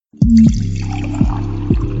Hello,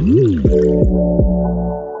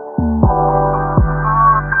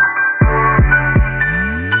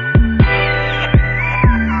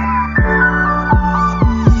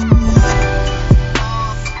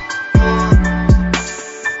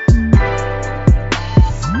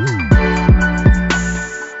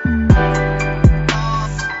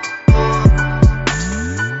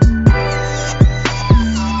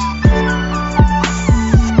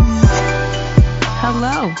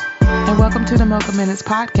 and welcome to the Mocha Minutes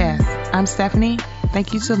Podcast. I'm Stephanie.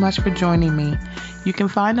 Thank you so much for joining me. You can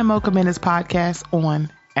find the Mocha Minutes Podcast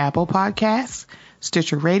on Apple Podcasts,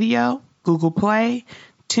 Stitcher Radio, Google Play,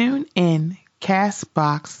 TuneIn,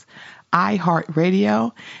 Castbox,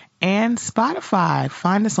 iHeartRadio, and Spotify.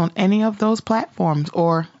 Find us on any of those platforms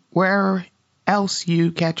or wherever else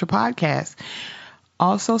you catch your podcast.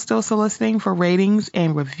 Also, still soliciting for ratings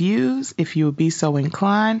and reviews. If you would be so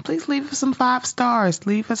inclined, please leave us some 5 stars.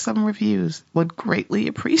 Leave us some reviews. Would greatly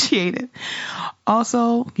appreciate it.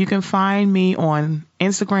 Also, you can find me on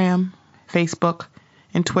Instagram, Facebook,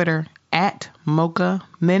 and Twitter at Mocha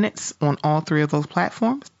Minutes on all 3 of those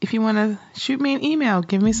platforms. If you want to shoot me an email,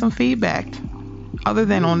 give me some feedback. Other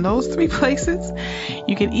than on those 3 places,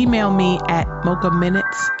 you can email me at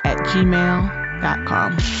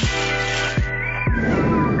mochaminutes@gmail.com.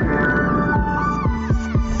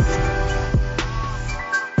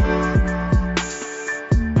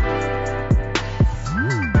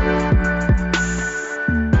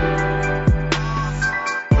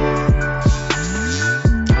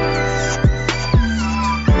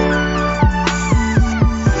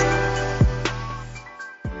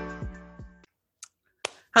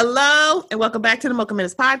 Hello, and welcome back to the Mocha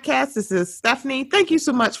Minutes Podcast. This is Stephanie. Thank you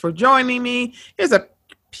so much for joining me. Here's a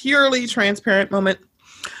purely transparent moment.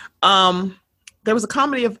 There was a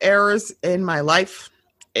comedy of errors in my life.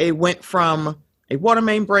 It went from a water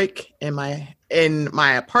main break in my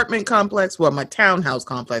apartment complex, well, my townhouse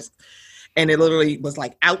complex, and it literally was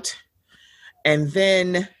like out. And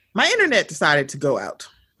then my internet decided to go out.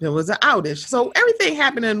 There was an outage. So everything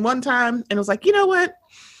happened in one time, and it was like, you know what?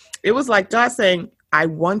 It was like God saying, I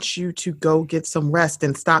want you to go get some rest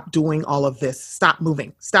and stop doing all of this. Stop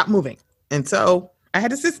moving. And so I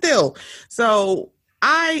had to sit still. So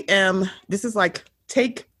this is like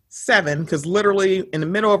take 7, because literally in the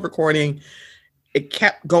middle of recording, it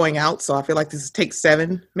kept going out. So I feel like this is take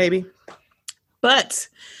 7, maybe. But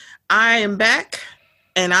I am back,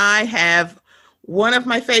 and I have one of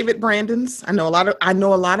my favorite Brandons. I know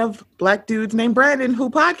a lot of Black dudes named Brandon who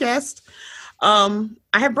podcast.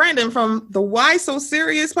 I have Brandon from the Why So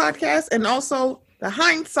Serious podcast and also the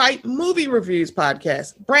Hindsight Movie Reviews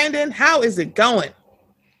podcast. Brandon, how is it going?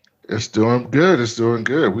 It's doing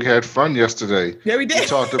good. We had fun yesterday. Yeah, we did. We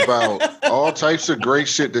talked about all types of great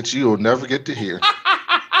shit that you will never get to hear.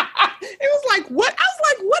 It was like, what? I was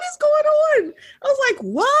like, what is going on? I was like,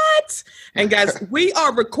 what? And guys, we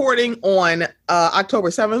are recording on October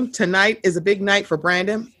 7th. Tonight is a big night for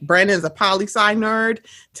Brandon. Brandon is a poli-sci nerd.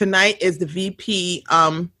 Tonight is the VP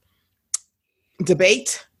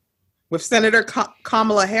debate with Senator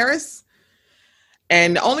Kamala Harris.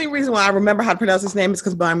 And the only reason why I remember how to pronounce his name is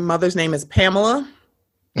because my mother's name is Pamela.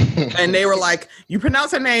 And they were like, you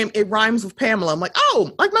pronounce her name, it rhymes with Pamela. I'm like,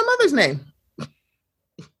 oh, like my mother's name.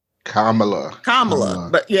 Kamala.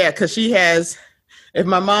 But yeah, because she has, if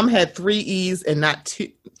my mom had 3 E's and not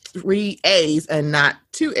 3 A's and not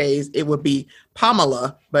 2 A's, it would be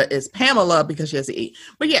Pamela, but it's Pamela because she has an E.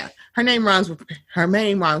 But yeah, her name rhymes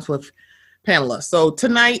with Pamela. So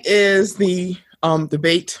tonight is the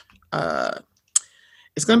debate.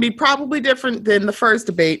 It's going to be probably different than the first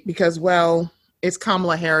debate because, well, it's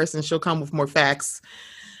Kamala Harris and she'll come with more facts.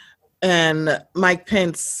 And Mike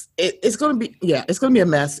Pence, it's going to be a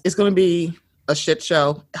mess. It's going to be a shit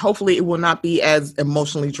show. Hopefully it will not be as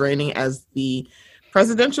emotionally draining as the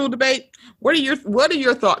presidential debate. What are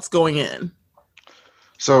your thoughts going in?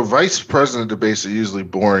 So vice president debates are usually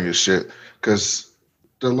boring as shit because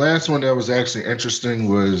the last one that was actually interesting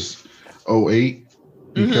was 2008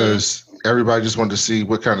 because everybody just wanted to see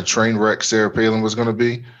what kind of train wreck Sarah Palin was going to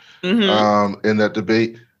be in that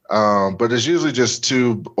debate. But it's usually just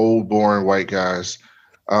 2 old, boring white guys.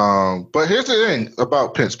 But here's the thing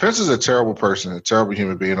about Pence. Pence is a terrible person, a terrible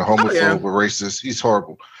human being, a homophobe, a racist. He's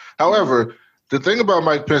horrible. However, the thing about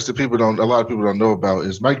Mike Pence that a lot of people don't know about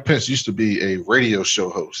is Mike Pence used to be a radio show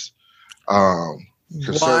host,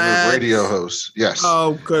 conservative radio host. Yes.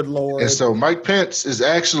 Oh, good Lord. And so Mike Pence is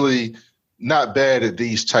actually not bad at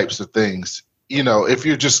these types of things. You know, if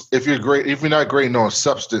you're not great on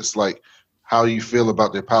substance, like how you feel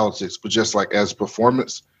about their politics, but just like as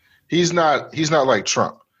performance, he's not like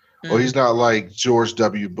Trump. or he's not like George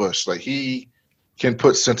W. Bush. Like he can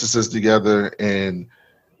put sentences together, and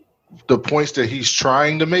the points that he's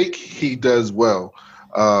trying to make, he does well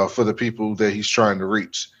for the people that he's trying to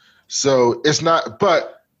reach. So it's not,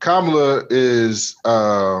 but Kamala is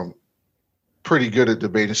pretty good at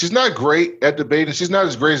debating. She's not great at debating. She's not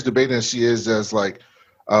as great as debating as she is as like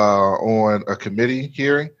on a committee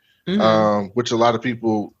hearing, which a lot of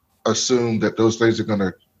people assume that those things are going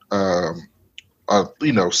to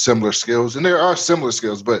similar skills, and there are similar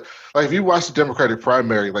skills. But like if you watch the Democratic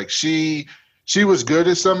primary, like she was good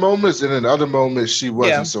in some moments, and in other moments she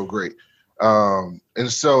wasn't so great. And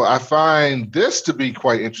so I find this to be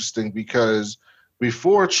quite interesting because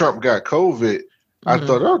before Trump got COVID, I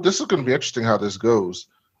thought, oh, this is going to be interesting how this goes.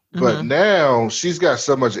 But now she's got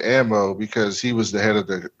so much ammo because he was the head of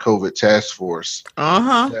the COVID task force.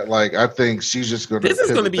 That, like, I think she's just going to. This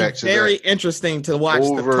is going to be very interesting to watch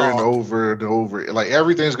over and over and over. Like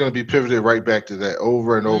everything's going to be pivoted right back to that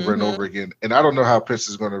over and over and over again. And I don't know how Pence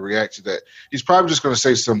is going to react to that. He's probably just going to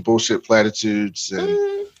say some bullshit platitudes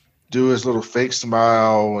and do his little fake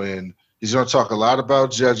smile. And he's going to talk a lot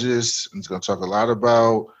about judges. And he's going to talk a lot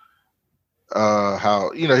about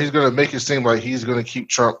how, he's going to make it seem like he's going to keep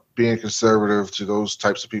Trump being conservative to those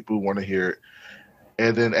types of people who want to hear it.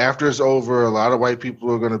 And then after it's over, a lot of white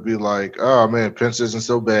people are going to be like, oh, man, Pence isn't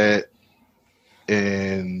so bad.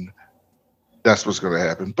 And that's what's going to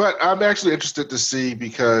happen. But I'm actually interested to see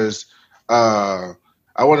because I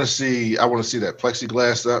want to see that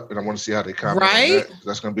plexiglass up, and I want to see how they comment on that.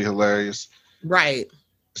 That's going to be hilarious. Right.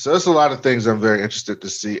 So there's a lot of things I'm very interested to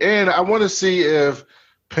see. And I want to see if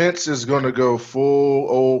Pence is going to go full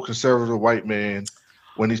old conservative white man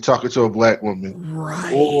when he's talking to a black woman.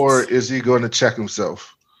 Right. Or is he going to check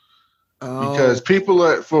himself? Because people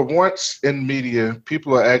are, for once in media,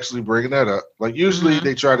 people are actually bringing that up. Like usually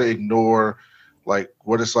they try to ignore like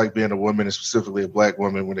what it's like being a woman, and specifically a black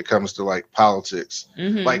woman, when it comes to like politics.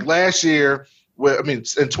 Like last year, in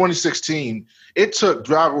 2016, it took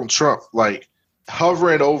Donald Trump like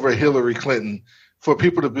hovering over Hillary Clinton for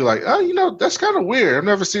people to be like, oh, that's kind of weird. I've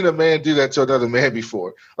never seen a man do that to another man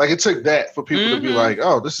before. Like it took that for people to be like,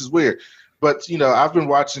 oh, this is weird. But, I've been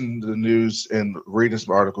watching the news and reading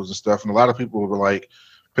some articles and stuff, and a lot of people were like,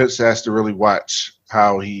 Pence has to really watch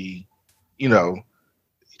how he,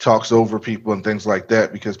 talks over people and things like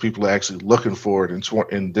that, because people are actually looking for it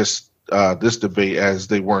in this debate as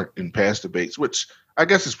they weren't in past debates, which I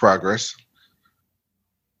guess is progress.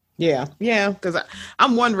 Yeah, because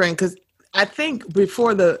I'm wondering, because I think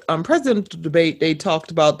before the presidential debate, they talked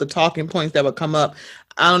about the talking points that would come up.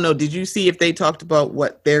 I don't know. Did you see if they talked about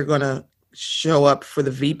what they're going to show up for the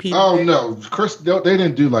VP? Oh, no. They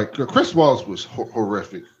didn't do Chris Wallace was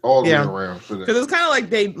horrific all the way around for that. Because it's kind of like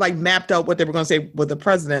they mapped out what they were going to say with the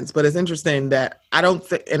presidents. But it's interesting that I don't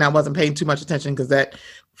think, and I wasn't paying too much attention because that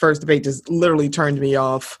first debate just literally turned me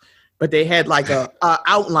off. But they had like a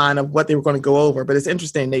outline of what they were going to go over. But it's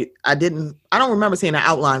interesting. I don't remember seeing an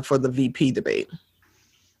outline for the VP debate.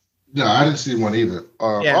 No, I didn't see one either.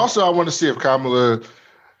 Also, I want to see if Kamala,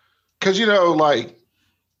 because in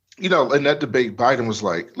that debate, Biden was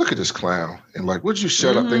like, "Look at this clown," and like, "Would you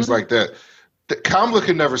shut up?" Things like that. Kamala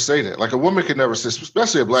can never say that. Like a woman can never say,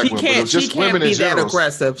 especially a black woman. But just women in general.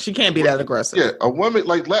 She can't be that aggressive. Yeah, a woman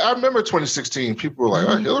like I remember 2016. People were like,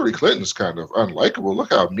 "Oh, Hillary Clinton's kind of unlikable.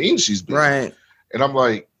 Look how mean she's been." Right. And I'm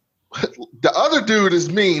like, the other dude is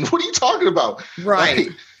mean. What are you talking about? Right.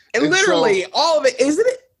 Like, and literally, all of it. Isn't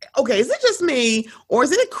it okay? Is it just me, or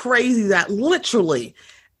is it crazy that literally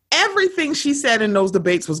everything she said in those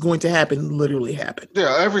debates was going to happen literally happened?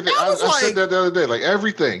 Yeah, everything. I said that the other day. Like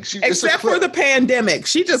everything. Except for the pandemic.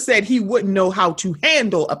 She just said he wouldn't know how to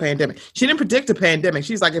handle a pandemic. She didn't predict a pandemic.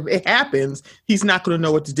 She's like, if it happens, he's not going to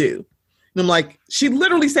know what to do. And I'm like, she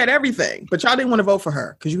literally said everything, but y'all didn't want to vote for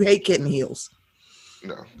her because you hate kitten heels.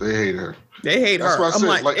 No, they hate her. They hate her. That's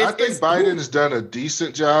why I said, I think Biden has done a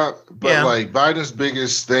decent job, but Biden's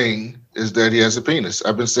biggest thing is that he has a penis.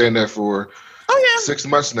 I've been saying that for 6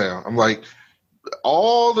 months now. I'm like,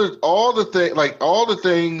 all the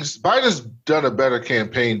things. Biden's done a better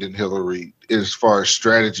campaign than Hillary as far as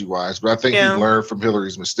strategy wise, but I think he learned from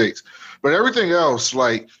Hillary's mistakes. But everything else,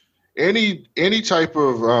 like any type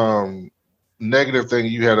of negative thing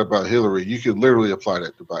you had about Hillary, you could literally apply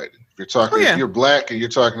that to Biden. If you're talking, if you're black and you're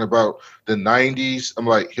talking about the 90s, I'm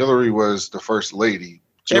like, Hillary was the first lady.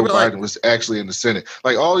 Joe Biden was actually in the Senate.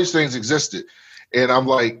 Like all these things existed. And I'm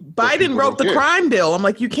like, Biden wrote the crime bill. I'm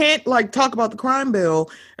like, you can't talk about the crime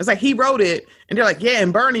bill. It's like he wrote it, and they're like, yeah.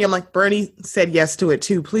 And Bernie, I'm like, Bernie said yes to it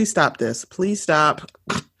too. Please stop this. Please stop.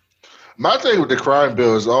 My thing with the crime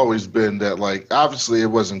bill has always been that, like, obviously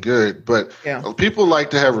it wasn't good, but people like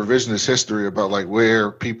to have revisionist history about like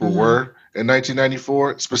where people were in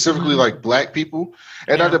 1994, specifically like black people.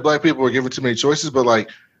 And not that black people were given too many choices, but like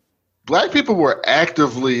black people were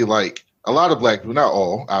actively like a lot of black people, not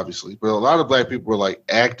all, obviously, but a lot of black people were like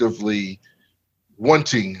actively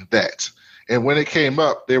wanting that. And when it came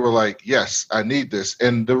up, they were like, yes, I need this.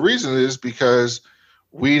 And the reason is because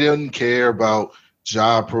we didn't care about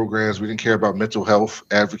job programs. We didn't care about mental health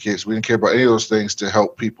advocates. We didn't care about any of those things to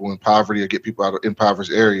help people in poverty or get people out of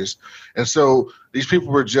impoverished areas. And so these people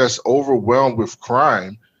were just overwhelmed with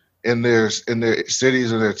crime in their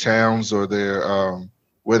cities or their towns or their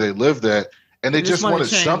where they lived at. And they just wanted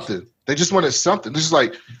something. They just wanted something. This is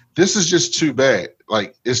like, this is just too bad.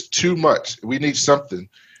 Like, it's too much. We need something.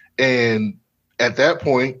 And at that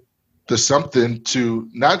point, the something to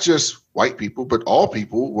not just white people, but all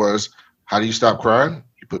people was, how do you stop crime?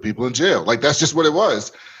 You put people in jail. Like, that's just what it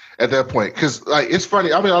was at that point. Because, like, it's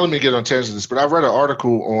funny. I mean, let me get on tangent this, but I read an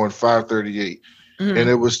article on 538, and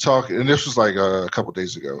it was talking, and this was like a couple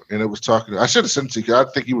days ago, and it was talking, I should have sent it to you, because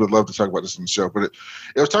I think you would love to talk about this on the show, but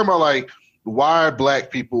it was talking about, like, why black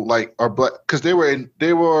people, like, are black, because they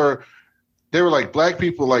were like, black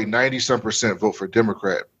people, like, 90-some% vote for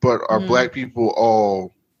Democrat, but are black people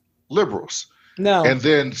all liberals? No. And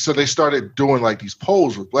then, so they started doing like these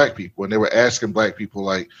polls with black people, and they were asking black people,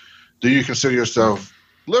 like, do you consider yourself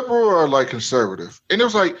liberal or like conservative? And it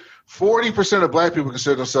was like 40% of black people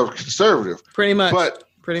consider themselves conservative. Pretty much. But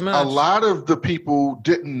a lot of the people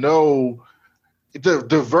didn't know the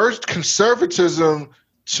diverse conservatism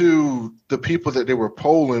to the people that they were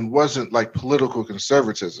polling wasn't like political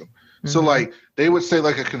conservatism. So like they would say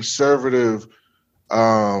like a conservative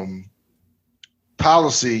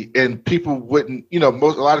policy, and people wouldn't, a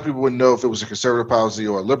lot of people wouldn't know if it was a conservative policy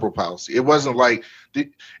or a liberal policy. It wasn't like,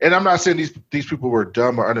 and I'm not saying these people were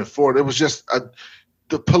dumb or uninformed. It was just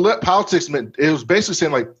politics meant, it was basically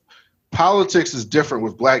saying like politics is different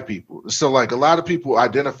with black people. So like a lot of people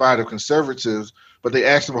identified as conservatives, but they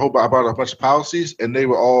asked them about a bunch of policies, and they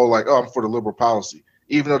were all like, oh, I'm for the liberal policy,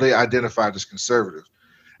 even though they identified as conservative.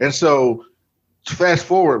 And so fast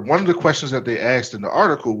forward, one of the questions that they asked in the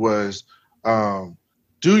article was,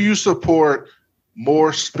 do you support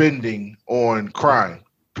more spending on crime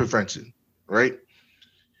prevention, right?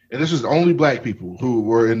 And this is only black people who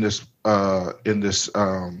were in this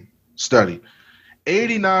study.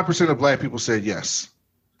 89% of black people said yes.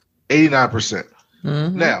 89%.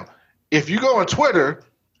 Now, if you go on Twitter,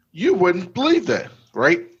 you wouldn't believe that,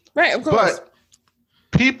 right? Right, of course. But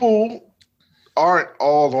people aren't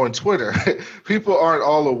all on Twitter. People aren't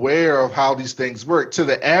all aware of how these things work. To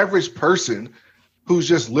the average person who's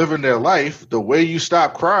just living their life, the way you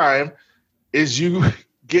stop crime is you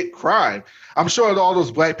get crime. I'm sure that all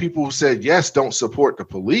those black people who said yes don't support the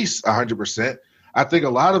police 100%. I think a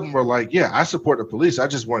lot of them are like, yeah, I support the police. I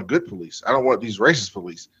just want good police. I don't want these racist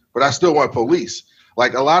police, but I still want police.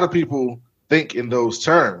 Like a lot of people think in those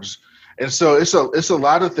terms. And so it's a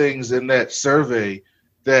lot of things in that survey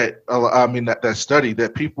that study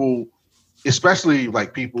that people, especially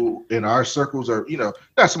like people in our circles, or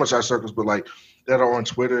not so much our circles, but like that are on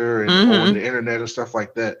Twitter and on the internet and stuff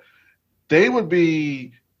like that, they wouldn't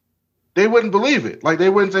believe it. Like they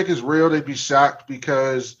wouldn't think it's real. They'd be shocked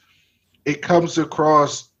because it comes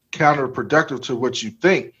across counterproductive to what you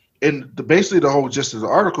think. And basically the whole gist of the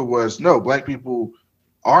article was, no, black people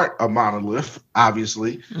aren't a monolith,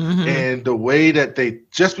 obviously, and the way that they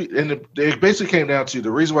it basically came down to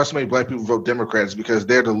the reason why so many black people vote Democrat is because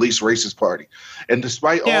they're the least racist party, and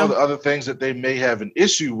despite all the other things that they may have an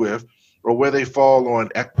issue with, or where they fall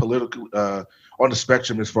on political on the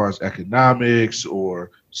spectrum as far as economics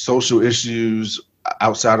or social issues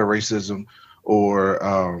outside of racism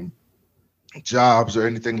or jobs or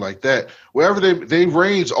anything like that, wherever they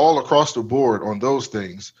range all across the board on those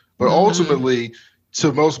things, but ultimately,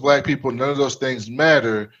 to most black people, none of those things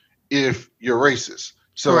matter if you're racist.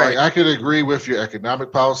 So I could agree with your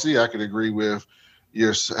economic policy. I could agree with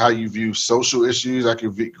how you view social issues. I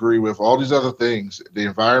could agree with all these other things, the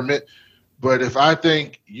environment. But if I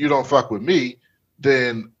think you don't fuck with me,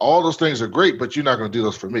 then all those things are great, but you're not going to do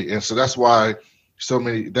those for me. And so that's why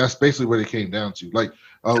that's basically what it came down to. Like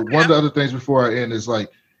one of the other things before I end is like,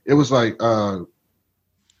 it was like,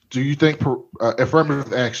 do you think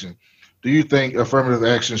affirmative action? Do you think affirmative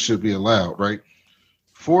action should be allowed, right?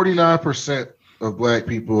 49% of black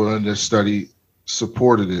people in this study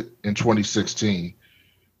supported it in 2016.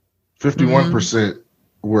 51%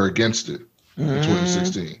 were against it in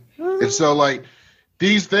 2016. And so, like,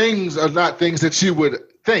 these things are not things that you would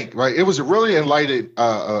think, right? It was a really enlightening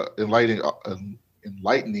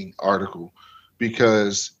enlightening article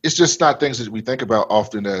because it's just not things that we think about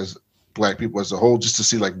often as Black people as a whole, just to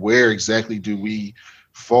see like where exactly do we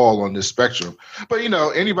fall on this spectrum. But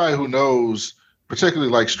anybody who knows,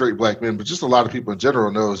 particularly like straight Black men, but just a lot of people in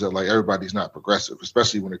general knows that like everybody's not progressive,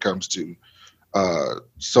 especially when it comes to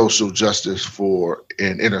social justice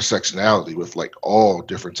and intersectionality with like all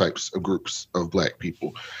different types of groups of Black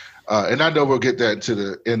people. And I know we'll get that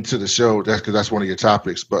into the show, because that's one of your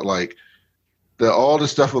topics. But like all the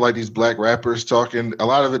stuff with like these Black rappers talking, a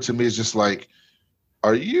lot of it to me is just like,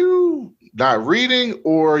 are you not reading,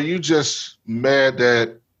 or are you just mad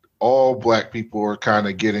that all Black people are kind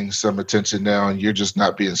of getting some attention now and you're just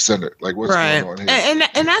not being centered? Like, what's going on here?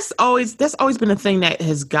 And that's always been a thing that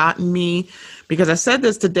has gotten me, because I said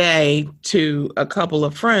this today to a couple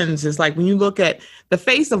of friends. Is like, when you look at the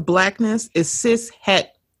face of Blackness is cis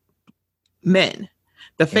het men.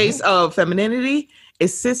 The face of femininity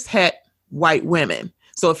is cis het white women.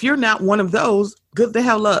 So if you're not one of those, good the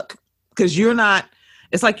hell luck, because you're not.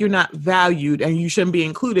 It's like you're not valued and you shouldn't be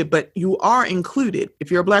included, but you are included.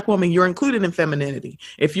 If you're a Black woman, you're included in femininity.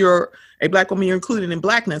 If you're a Black woman, you're included in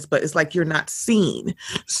Blackness, but it's like you're not seen.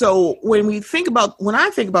 So when I think about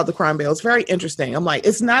the crime bill, it's very interesting. I'm like,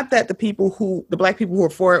 it's not that the Black people who are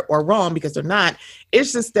for it are wrong, because they're not.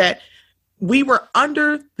 It's just that we were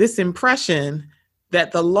under this impression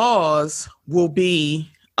that the laws will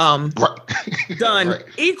be done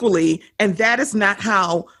equally, and that is not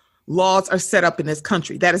how laws are set up in this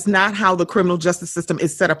country. That is not how the criminal justice system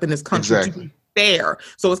is set up in this country. Exactly. To be fair.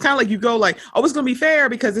 So it's kind of like you go like, oh, it's going to be fair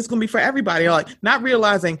because it's going to be for everybody. Or like not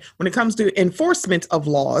realizing when it comes to enforcement of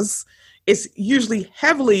laws, it's usually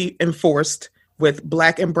heavily enforced with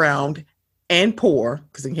Black and brown and poor,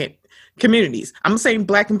 because it can't communities. I'm saying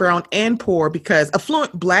Black and brown and poor because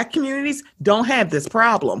affluent Black communities don't have this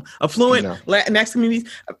problem. Affluent Latinx communities,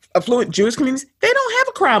 affluent Jewish communities, they don't have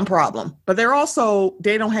a crime problem, but they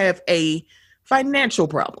don't have a financial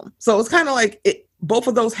problem. So it's kind of like both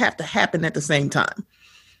of those have to happen at the same time.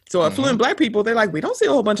 So affluent Black people, they're like, we don't see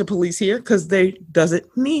a whole bunch of police here because they doesn't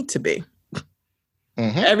need to be.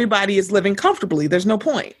 Everybody is living comfortably. There's no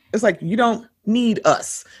point. It's like, you don't need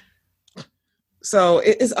us. So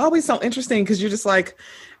it's always so interesting because you're just like,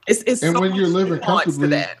 it's and so when you're living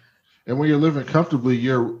comfortably, and when you're living comfortably,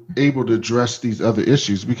 you're able to address these other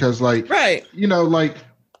issues because, like, like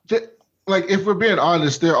if we're being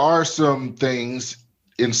honest, there are some things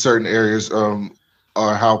in certain areas or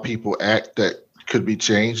how people act that could be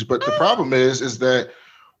changed. But the problem is that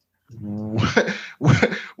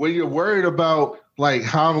when you're worried about like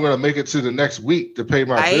how I'm going to make it to the next week to pay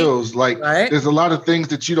my bills, like there's a lot of things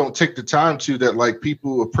that you don't take the time to that like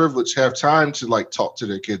people of privilege have time to like talk to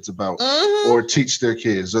their kids about or teach their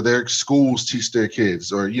kids, or their schools teach their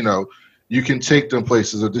kids, or, you can take them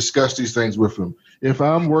places or discuss these things with them. If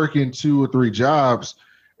I'm working 2 or 3 jobs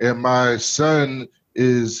and my son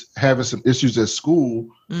is having some issues at school,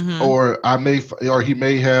 or he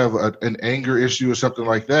may have an anger issue or something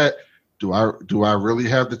like that, do I really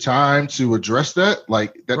have the time to address that?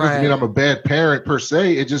 Like, that doesn't mean I'm a bad parent per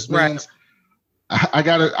se. It just means I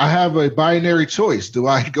have a binary choice. Do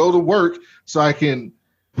I go to work so I can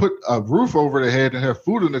put a roof over the head and have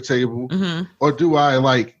food on the table, or do I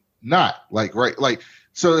not?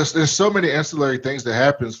 So there's so many ancillary things that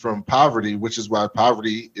happens from poverty, which is why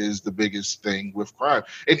poverty is the biggest thing with crime.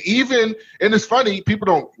 And it's funny, people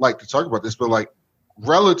don't like to talk about this, but like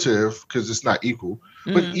relative, because it's not equal.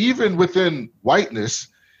 But even within whiteness,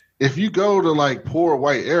 if you go to like poor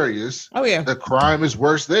white areas, the crime is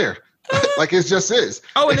worse there. Like, it just is.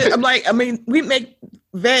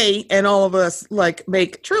 They and all of us like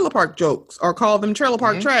make trailer park jokes or call them trailer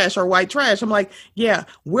park trash or white trash. I'm like, yeah,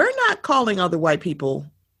 we're not calling other white people.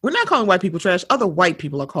 We're not calling white people trash. Other white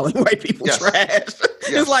people are calling white people trash.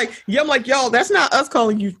 It's like, I'm like, y'all, that's not us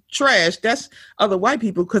calling you trash. That's other white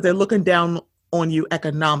people because they're looking down on you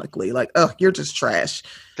economically. Like, oh, you're just trash.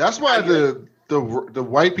 That's why the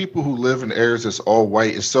white people who live in areas that's all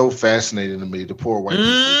white is so fascinating to me, the poor white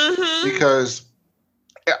people. Because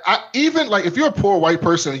even like if you're a poor white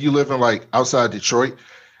person and you live in like outside Detroit,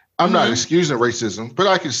 I'm not excusing racism, but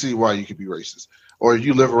I can see why you could be racist. Or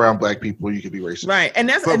you live around Black people, you could be racist. Right. And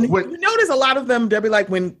you notice a lot of them, they'll be like,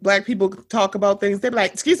 when Black people talk about things, they'll be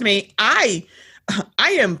like, excuse me, I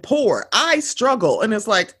am poor. I struggle. And it's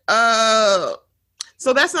like,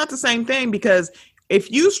 so that's not the same thing, because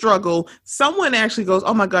if you struggle, someone actually goes,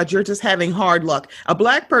 oh my God, you're just having hard luck. A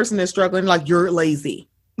Black person is struggling like you're lazy.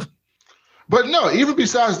 But no, even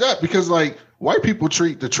besides that, because like white people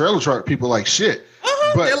treat the trailer park people like shit.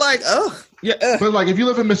 But they're like, oh, yeah. But like if you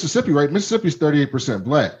live in Mississippi, right? Mississippi's 38%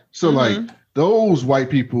 Black. So like those white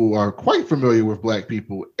people are quite familiar with black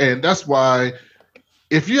people. And that's why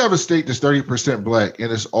if you have a state that's 30% black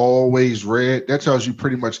and it's always red, that tells you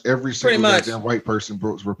pretty much every single goddamn white person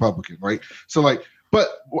votes Republican, right? So like, but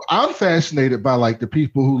I'm fascinated by like the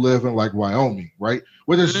people who live in like Wyoming, right?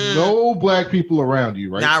 Where there's no black people around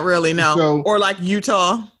you, right? Not really, no. So, or like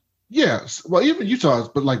Utah. Yes. Well, even Utah's,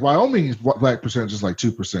 but like Wyoming's black percentage is like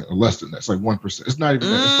 2% or less than that. It's like 1%. It's not even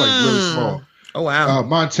that. It's like really small. Oh, wow.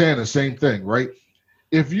 Montana, same thing, right?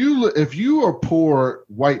 If you are a poor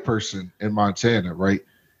white person in Montana, right,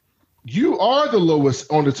 you are the lowest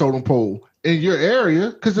on the totem pole in your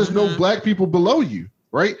area because there's no black people below you,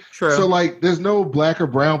 right? True. So like there's no black or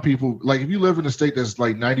brown people. Like if you live in a state that's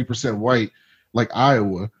like 90% white, like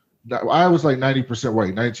Iowa's like 90%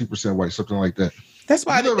 white, 92% white, something like that. That's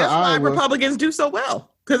why Republicans do so well.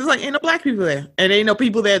 Because it's like ain't no black people there. And ain't no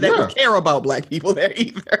people there that would care about black people there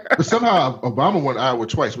either. But somehow Obama won Iowa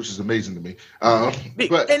twice, which is amazing to me. I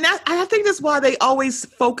think that's why they always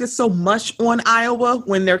focus so much on Iowa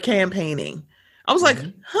when they're campaigning. I was like,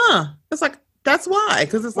 it's like, that's why.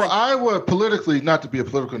 Because it's Iowa politically, not to be a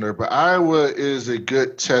political nerd, but Iowa is a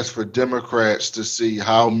good test for Democrats to see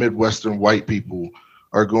how Midwestern white people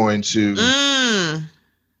are going to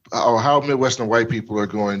or how Midwestern white people are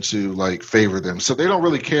going to like favor them. So they don't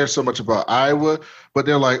really care so much about Iowa, but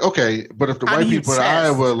they're like, okay, but if the white people in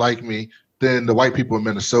Iowa like me, then the white people in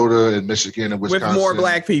Minnesota and Michigan and Wisconsin with more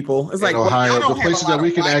black people, it's like Ohio, the places that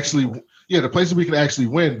we can actually, the places we can actually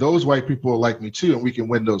win, those white people are like me too, and we can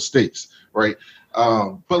win those states, right?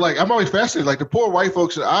 But like I'm always fascinated, like the poor white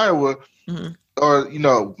folks in Iowa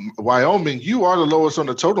or Wyoming, you are the lowest on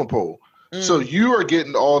the totem pole, so you are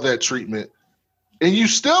getting all that treatment. And you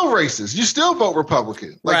still racist. You still vote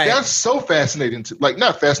Republican. Like that's so fascinating.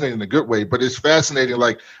 Not fascinating in a good way, but it's fascinating.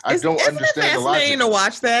 Like I don't understand the logic. Fascinating to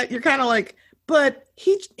watch that. You're kind of like, but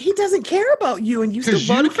he doesn't care about you, and you still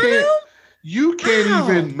voted for him. You can't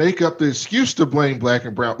even make up the excuse to blame black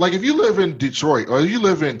and brown. Like if you live in Detroit or you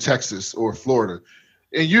live in Texas or Florida,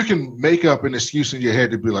 and you can make up an excuse in your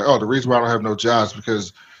head to be like, oh, the reason why I don't have no jobs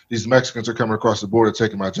because these Mexicans are coming across the border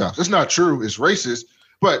taking my jobs. It's not true. It's racist.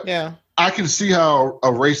 But I can see how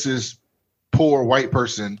a racist, poor white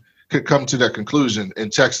person could come to that conclusion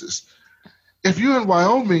in Texas. If you're in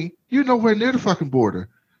Wyoming, you're nowhere near the fucking border.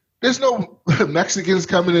 There's no Mexicans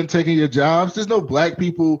coming and taking your jobs. There's no black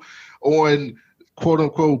people on quote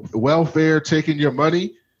unquote welfare taking your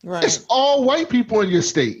money. Right. It's all white people in your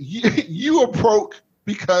state. You are broke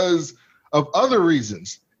because of other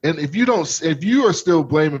reasons. And if you are still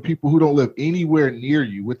blaming people who don't live anywhere near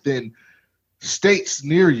you within states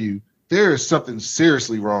near you, there is something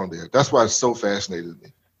seriously wrong there. That's why it's so fascinating to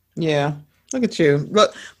me. Yeah. Look at you.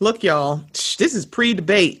 Look, y'all. This is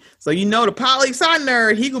pre-debate. So the poli-sci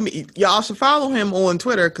nerd, y'all should follow him on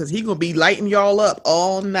Twitter because he gonna be lighting y'all up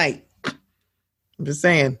all night. I'm just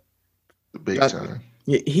saying. Big time.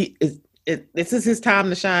 This is his time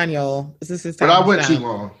to shine, y'all. This is his time. But I went too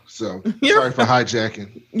long, so sorry for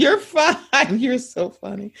hijacking. You're fine. You're so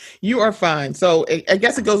funny. You are fine. So I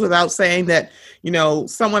guess it goes without saying that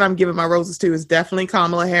someone I'm giving my roses to is definitely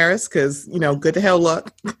Kamala Harris because good to hell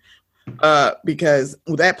luck. Because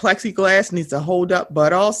that plexiglass needs to hold up,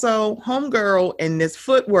 but also homegirl in this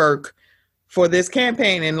footwork for this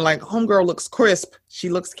campaign, and like homegirl looks crisp. She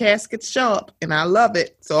looks casket sharp, and I love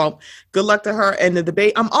it. So good luck to her and the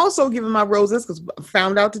debate. I'm also giving my roses because I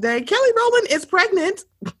found out today Kelly Rowland is pregnant.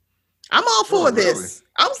 I'm all for this. Really?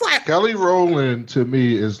 I was like, Kelly Rowland to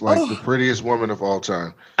me is like the prettiest woman of all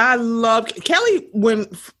time. I love Kelly when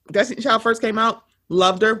Destiny Child first came out.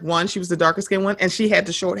 Loved her. One, she was the darker skinned one, and she had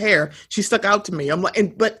the short hair. She stuck out to me. I'm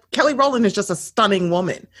like, but Kelly Rowland is just a stunning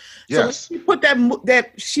woman. Yes. So she put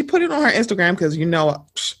she put it on her Instagram because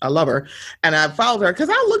I love her, and I followed her because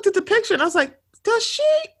I looked at the picture and I was like, is she?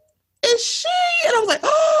 And I was like,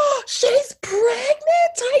 oh, she's pregnant.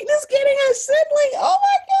 Titan is getting a sibling. Oh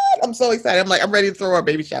my God. I'm so excited. I'm like, I'm ready to throw her a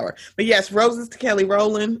baby shower. But yes, roses to Kelly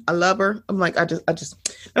Rowland. I love her. I'm like, I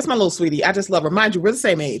just, that's my little sweetie. I just love her. Mind you, we're the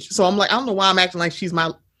same age. So I'm like, I don't know why I'm acting like she's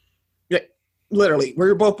literally, we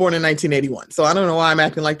were both born in 1981. So I don't know why I'm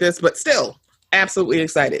acting like this, but still absolutely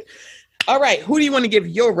excited. All right. Who do you want to give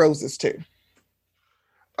your roses to?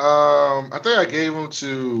 I think I gave them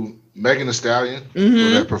to Megan Thee Stallion for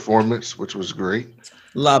that performance, which was great.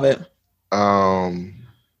 Love it.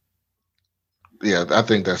 Yeah, I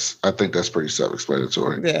think that's pretty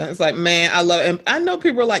self-explanatory. Yeah, it's like, man, I love it. And I know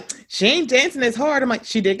people are like, she ain't dancing as hard. I'm like,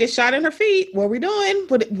 she did get shot in her feet. What are we doing?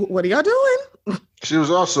 What are y'all doing? She was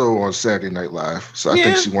also on Saturday Night Live, so I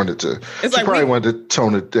think she wanted to. Probably wanted to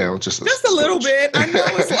tone it down just a little bit. I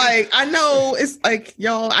know it's like,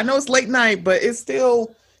 y'all. I know it's late night, but it's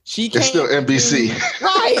still. She It's still NBC.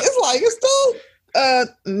 Right. It's still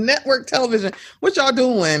network television. What y'all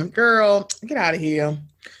doing? Girl, get out of here.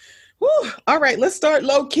 Whew. All right, let's start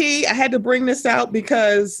low key. I had to bring this out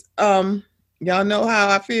because y'all know how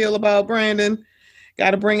I feel about Brandon.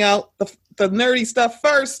 Got to bring out the nerdy stuff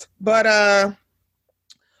first. But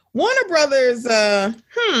Warner Brothers,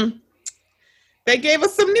 they gave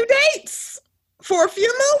us some new dates for a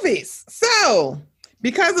few movies. So,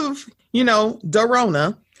 because of,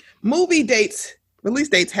 Dorona, release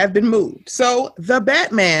dates have been moved. So, The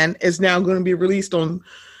Batman is now going to be released on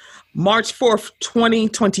March 4th,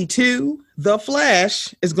 2022. The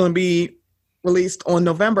Flash is going to be released on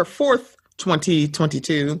November 4th,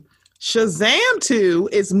 2022. Shazam 2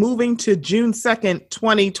 is moving to June 2nd,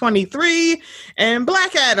 2023. And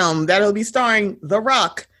Black Adam, that'll be starring The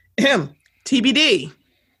Rock, TBD.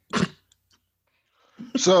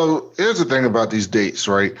 So here's the thing about these dates,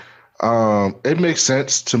 right? It makes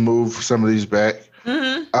sense to move some of these back.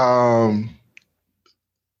 Mm-hmm.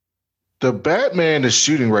 The Batman is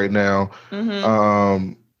shooting right now.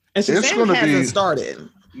 Mm-hmm. And Shazam hasn't started.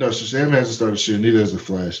 No, Shazam hasn't started shooting. Neither has The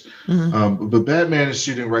Flash. Mm-hmm. But Batman is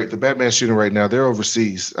shooting The Batman's shooting right now. They're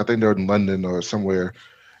overseas. I think they're in London or somewhere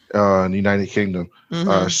in the United Kingdom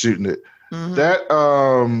shooting it. Mm-hmm.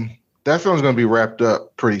 That film's going to be wrapped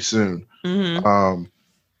up pretty soon. Mm-hmm.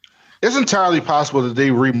 It's entirely possible that they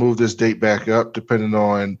remove this date back up, depending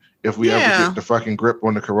on if we ever get the fucking grip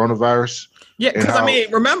on the coronavirus. Yeah, because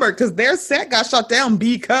remember, because their set got shut down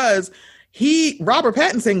because Robert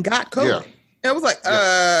Pattinson got COVID. Yeah. It was like,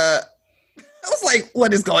 I was like,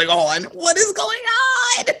 what is going on? What is going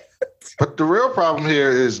on? But the real problem here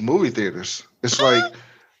is movie theaters. It's like,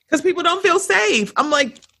 because people don't feel safe. I'm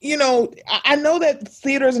like, I know that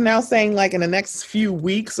theaters are now saying like in the next few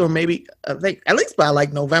weeks or maybe at least by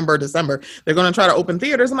like November, December, they're going to try to open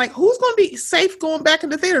theaters. I'm like, who's going to be safe going back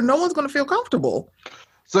into theater? No one's going to feel comfortable.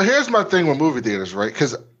 So here's my thing with movie theaters, right?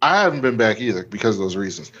 Because I haven't been back either because of those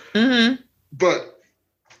reasons. Mm-hmm. But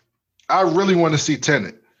I really want to see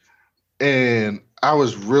Tenet. And I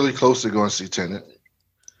was really close to going to see Tenet.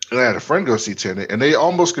 And I had a friend go see Tenet, and they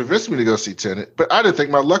almost convinced me to go see Tenet, but I didn't think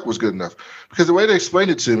my luck was good enough because the way they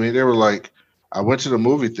explained it to me, they were like, I went to the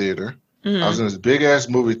movie theater. Mm-hmm. I was in this big ass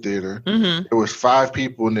movie theater. Mm-hmm. There was 5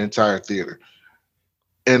 people in the entire theater.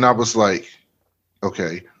 And I was like,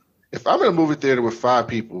 okay, if I'm in a movie theater with 5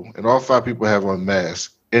 people and all 5 people have on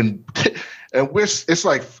masks and it's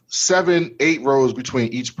like 7, 8 rows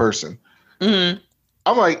between each person. Mm-hmm.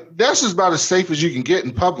 I'm like, that's just about as safe as you can get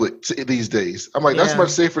in public these days. I'm like, that's much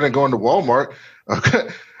safer than going to Walmart.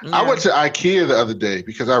 I went to IKEA the other day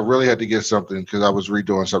because I really had to get something because I was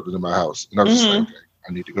redoing something in my house. And I was just like, okay,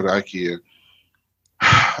 I need to go to IKEA.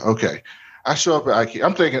 Okay. I show up at IKEA.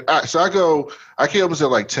 I'm thinking, so I go, IKEA opens at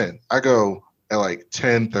like 10. I go at like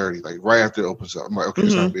 10:30, like right after it opens up. I'm like, okay,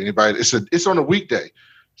 it's not going to be anybody. It's on a weekday.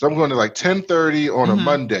 So I'm going to like 10:30 on a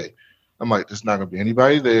Monday. I'm like, there's not going to be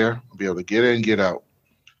anybody there. I'll be able to get in, get out.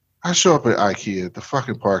 I show up at IKEA. The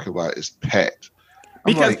fucking parking lot is packed.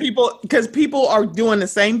 Because people are doing the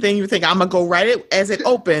same thing. You think I'm gonna go right as it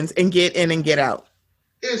opens and get in and get out.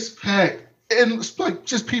 It's packed, and it's like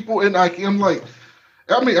just people in IKEA. I'm like,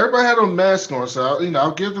 everybody had a mask on, so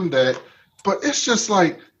I'll give them that. But it's just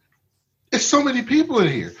like, it's so many people in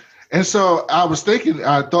here, and so I was thinking.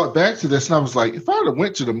 I thought back to this, and I was like, if I would have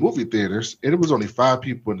went to the movie theaters and it was only 5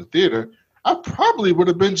 people in the theater, I probably would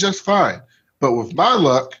have been just fine. But with my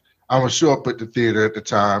luck, I'm going to show up at the theater at the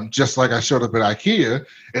time, just like I showed up at IKEA,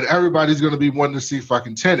 and everybody's going to be wanting to see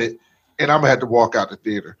fucking Tenet, and I'm going to have to walk out the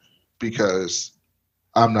theater because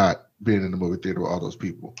I'm not being in the movie theater with all those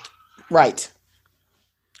people. Right.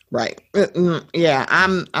 Yeah,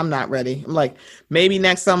 I'm not ready. I'm like, maybe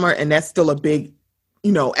next summer, and that's still a big,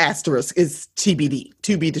 asterisk is TBD,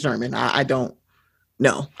 to be determined. I don't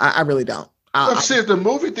know. I really don't. See, if the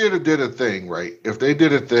movie theater did a thing, right? If they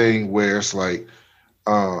did a thing where it's like,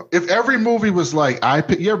 if every movie was like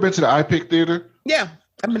iPic, you ever been to the iPic theater? Yeah,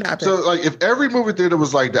 I've been to iPic. So like, if every movie theater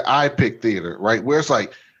was like the iPic theater, right, where it's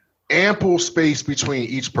like ample space between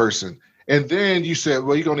each person, and then you said,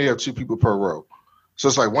 well, you only have 2 people per row, so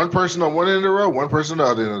it's like one person on one end of the row, one person on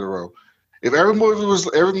the other end of the row. If every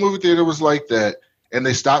movie theater was like that, and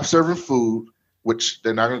they stopped serving food, which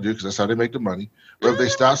they're not going to do because that's how they make the money. But if they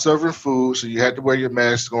stopped serving food, so you had to wear your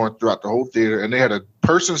mask going throughout the whole theater, and they had a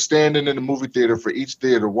person standing in the movie theater for each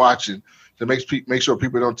theater watching to make sure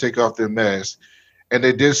people don't take off their masks, and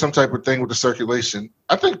they did some type of thing with the circulation,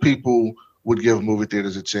 I think people would give movie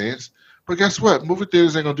theaters a chance. But guess what? Movie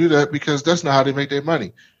theaters ain't going to do that because that's not how they make their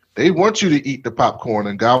money. They want you to eat the popcorn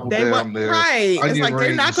and gobble They down want their right. It's onion like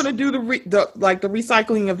they're not rings. going to do the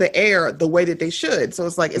recycling of the air the way that they should. So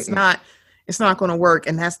it's like it's not going to work,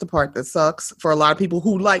 and that's the part that sucks for a lot of people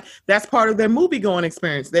who like that's part of their movie going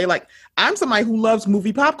experience. They like I'm somebody who loves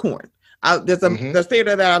movie popcorn. There's a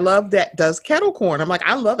theater that I love that does kettle corn. I'm like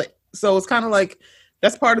I love it. So it's kind of like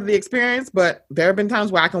that's part of the experience. But there have been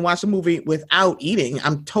times where I can watch a movie without eating.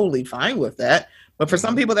 I'm totally fine with that. But for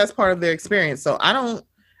some people, that's part of their experience. So I don't know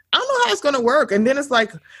how it's going to work. And then it's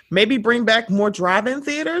like maybe bring back more drive-in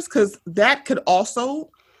theaters because that could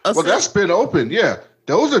also assist. Well, that's been open. Yeah.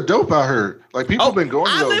 Those are dope, I heard. Like, people have been going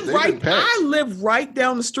to those. I live right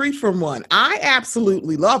down the street from one. I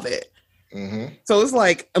absolutely love it. Mm-hmm. So it's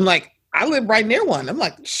like, I live right near one. I'm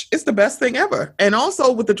like, it's the best thing ever. And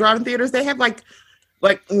also with the drive-in theaters, they have like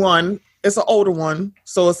one, it's an older one.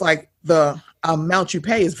 So it's like the amount you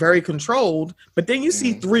pay is very controlled. But then you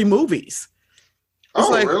see 3 movies.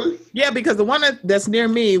 It's really? Yeah, because the one that's near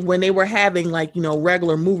me, when they were having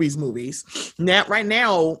regular movies, now right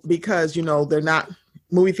now, because they're not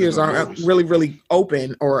movie theaters aren't really, really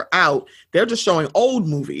open or out, they're just showing old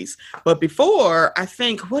movies. But before, I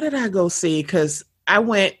think, what did I go see? Because I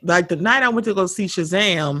went the night I went to go see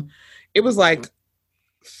Shazam, it was like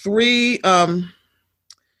 3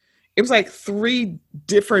 3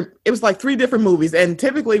 different movies. And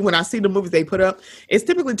typically when I see the movies they put up, it's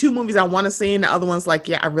typically 2 movies I want to see. And the other one's like,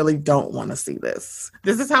 yeah, I really don't want to see this.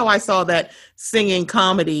 This is how I saw that singing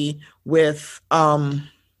comedy with, and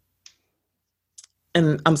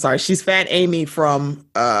I'm sorry, she's Fat Amy from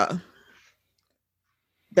that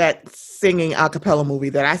singing a cappella movie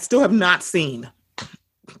that I still have not seen.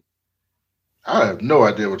 I have no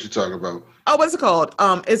idea what you're talking about. Oh, what's it called?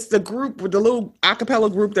 It's the group with the little a cappella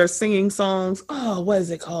group. They're singing songs. Oh, what is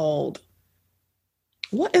it called?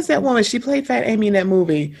 What is that woman? She played Fat Amy in that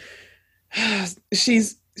movie.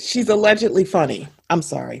 She's allegedly funny. I'm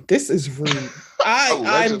sorry. This is rude.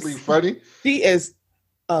 Allegedly funny? She is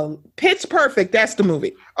Pitch Perfect. That's the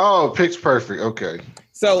movie. Oh, Pitch Perfect. Okay.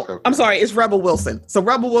 So okay. I'm sorry. It's Rebel Wilson. So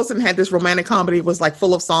Rebel Wilson had this romantic comedy. It was like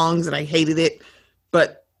full of songs, and I hated it.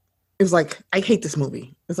 But it was like, I hate this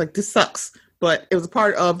movie. It's like, this sucks. But it was a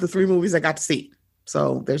part of the 3 movies I got to see.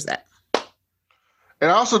 So there's that. And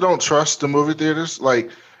I also don't trust the movie theaters. Like,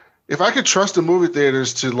 if I could trust the movie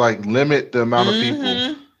theaters to limit the amount of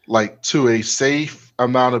people, to a safe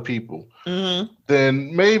amount of people,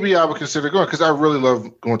 then maybe I would consider going, because I really love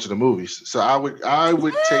going to the movies. So I would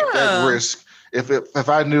take that risk if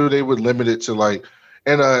I knew they would limit it to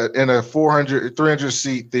in a 300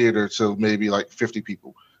 seat theater to maybe 50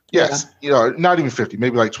 people. Yes, not even 50,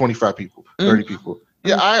 maybe 25 people, 30 people.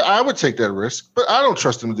 Yeah, I would take that risk, but I don't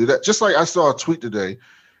trust them to do that. Just like I saw a tweet today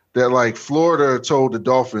that Florida told the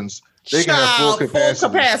Dolphins they can have full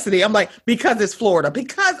capacity. I'm like, because it's Florida.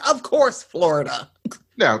 Because of course Florida.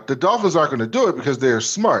 Now, the Dolphins aren't going to do it because they're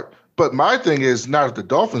smart. But my thing is not if the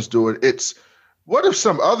Dolphins do it, it's what if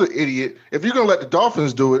some other idiot, if you're going to let the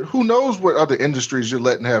Dolphins do it, who knows what other industries you're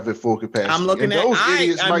letting have at full capacity? I'm looking at those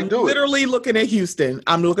idiots might do it. I'm literally looking at Houston.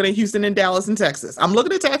 I'm looking at Houston and Dallas and Texas. I'm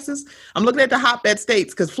looking at Texas. I'm looking at the hotbed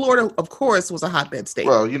states because Florida, of course, was a hotbed state.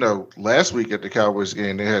 Well, last week at the Cowboys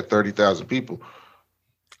game, they had 30,000 people.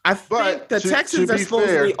 I think the Texans are supposed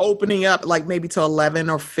to be opening up maybe to 11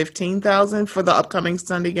 or 15,000 for the upcoming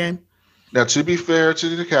Sunday game. Now, to be fair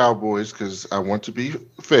to the Cowboys, because I want to be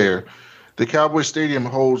fair, the Cowboys Stadium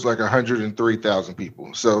holds 103,000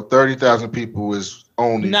 people. So 30,000 people is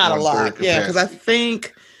only not a lot. Yeah, because I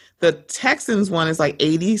think the Texans one is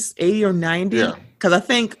 80 or 90. Yeah. Because I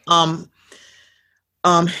think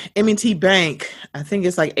M&T Bank, I think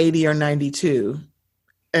it's 80 or 92.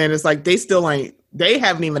 And it's they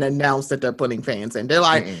haven't even announced that they're putting fans in. They're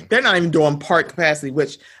they're not even doing part capacity,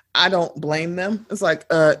 which I don't blame them. It's it's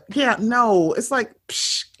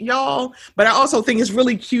psh, y'all. But I also think it's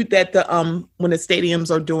really cute that the when the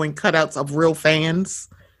stadiums are doing cutouts of real fans.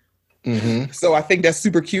 Mm-hmm. So I think that's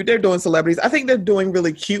super cute. They're doing celebrities. I think they're doing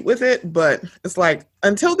really cute with it. But it's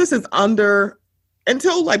until this is until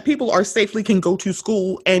people are safely can go to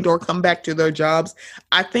school and or come back to their jobs,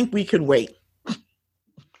 I think we can wait.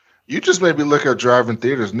 You just made me look at drive-in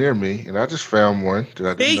theaters near me, and I just found one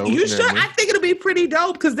that I didn't know was you should. I think it'll be pretty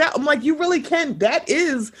dope because you really can. That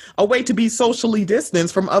is a way to be socially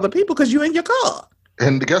distanced from other people because you're in your car.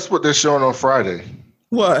 And guess what they're showing on Friday?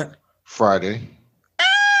 What? Friday.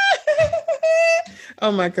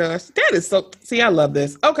 Oh my gosh, that is so. See, I love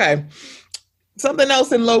this. Okay, something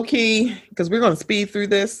else in low key because we're going to speed through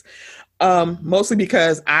this. Mostly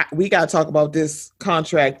because we got to talk about this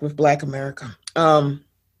contract with Black America.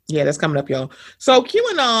 Yeah, that's coming up, y'all. So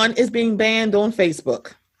QAnon is being banned on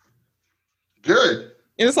Facebook. Good.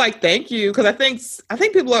 And it's like, thank you, because I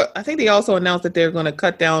think people are. I think they also announced that they're going to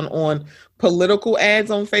cut down on political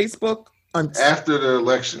ads on Facebook. After the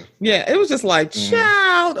election. Yeah, it was just like,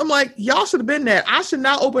 child. I'm like, y'all should have been there. I should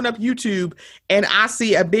not open up YouTube and I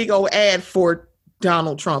see a big old ad for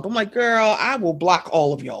Donald Trump. I'm like, girl, I will block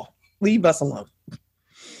all of y'all. Leave us alone.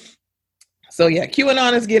 So yeah,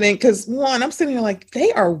 QAnon is getting, because one, I'm sitting here like,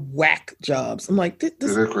 they are whack jobs. I'm like,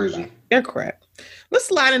 they're crazy. They're crap. Let's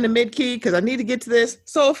slide into mid-key because I need to get to this.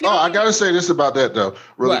 So if I gotta say this about that though,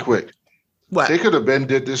 really quick. What? They could have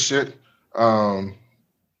did this shit. The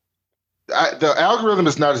algorithm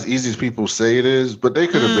is not as easy as people say it is, but they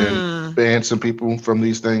could have banned some people from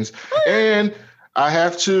these things. And I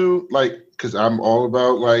have to, because I'm all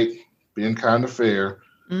about being kind of fair.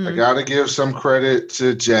 I gotta give some credit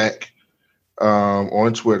to Jack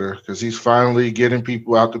on Twitter because he's finally getting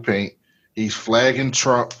people out the paint. He's flagging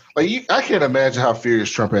Trump. I can't imagine how furious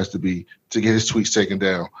Trump has to be to get his tweets taken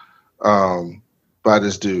down by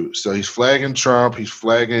this dude. So he's flagging Trump. He's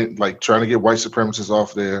flagging, trying to get white supremacists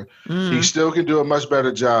off there. He still can do a much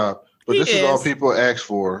better job. But this is all people asked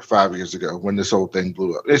for 5 years ago when this whole thing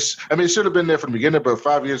blew up. It should have been there from the beginning, but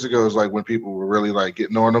 5 years ago is when people were really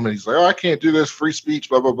getting on him, and he's like, "Oh, I can't do this, free speech,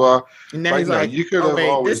 blah blah blah." And now he's you could have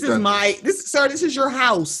always done this. Sir, this is your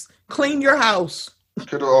house. Clean your house.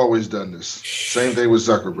 Could have always done this. Same thing with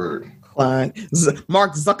Zuckerberg.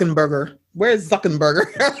 Mark Zuckerberg. Where's Zuckerberg?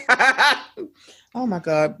 Oh my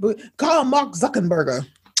God! Call Mark Zuckerberg.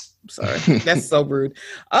 I'm sorry, that's so rude.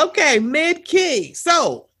 Okay, mid-key.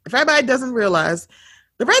 So, if everybody doesn't realize,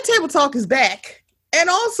 the Red Table Talk is back. And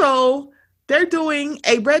also, they're doing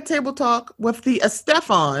a Red Table Talk with the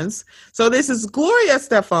Estefans. So this is Gloria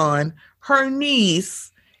Estefan, her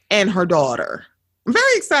niece, and her daughter. I'm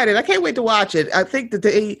very excited. I can't wait to watch it. I think that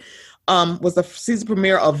they was the season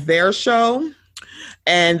premiere of their show.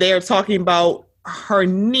 And they are talking about her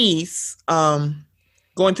niece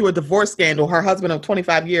going through a divorce scandal, her husband of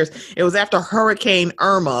 25 years. It was after Hurricane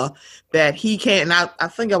Irma that he came, and I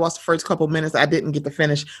think I watched the first couple minutes. I didn't get to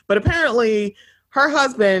finish. But apparently her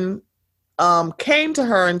husband came to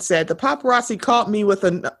her and said, the paparazzi caught me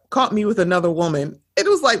with another woman. It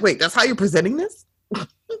was like, wait, that's how you're presenting this?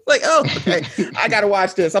 Oh, okay. I got to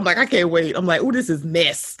watch this. I'm like, I can't wait. I'm like, oh, this is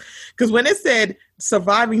mess. Because when it said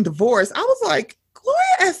surviving divorce, I was like,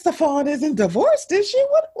 Gloria Estefan isn't divorced, is she?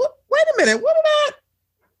 What? Wait a minute. What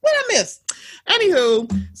did I miss?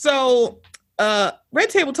 Anywho, so Red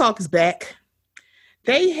Table Talk is back.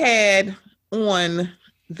 They had on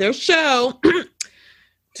their show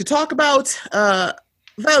to talk about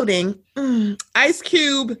voting Ice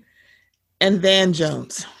Cube and Van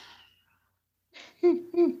Jones.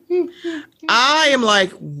 I am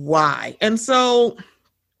like, why? And so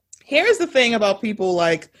here's the thing about people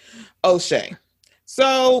like O'Shea.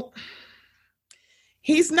 So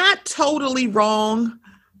he's not totally wrong,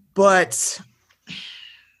 but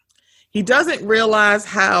he doesn't realize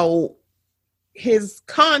how his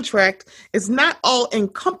contract is not all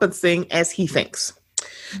encompassing as he thinks.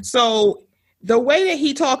 So the way that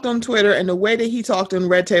he talked on Twitter and the way that he talked on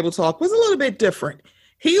Red Table Talk was a little bit different.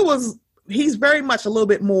 He's very much a little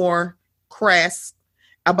bit more crass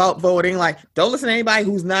about voting. Don't listen to anybody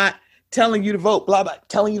who's not telling you to vote, blah, blah,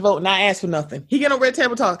 telling you to vote, not ask for nothing. He get on Red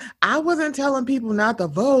Table Talk. I wasn't telling people not to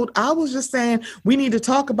vote. I was just saying we need to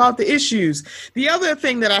talk about the issues. The other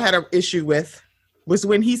thing that I had an issue with was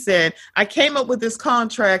when he said, I came up with this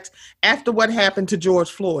contract after what happened to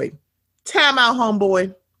George Floyd. Time out,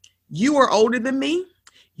 homeboy. You are older than me.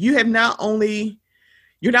 You're not only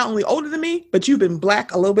older than me, but you've been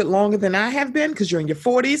black a little bit longer than I have been because you're in your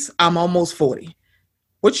 40s. I'm almost 40.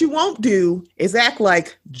 What you won't do is act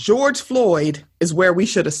like George Floyd is where we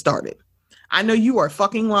should have started. I know you are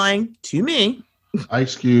fucking lying to me.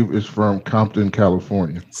 Ice Cube is from Compton,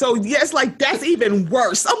 California. So yes, that's even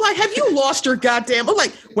worse. I'm like, have you lost your goddamn? I'm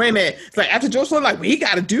like, wait a minute. It's after George Floyd, we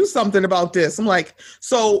got to do something about this. I'm like,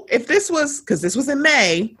 so if this was, because this was in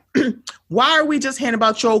May, why are we just hearing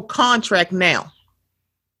about your contract now?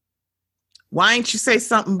 Why ain't you say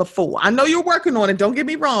something before? I know you're working on it. Don't get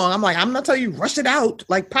me wrong. I'm like, I'm not telling you rush it out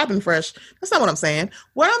like popping fresh. That's not what I'm saying.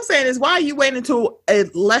 What I'm saying is, why are you waiting until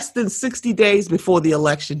less than 60 days before the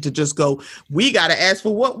election to just go, we got to ask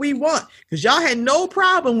for what we want? Because y'all had no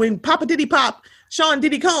problem when Papa Diddy Pop, Sean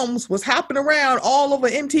Diddy Combs was hopping around all over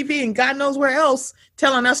MTV and God knows where else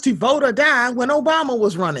telling us to vote or die when Obama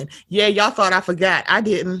was running. Yeah, y'all thought I forgot. I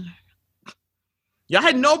didn't. Y'all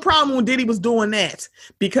had no problem when Diddy was doing that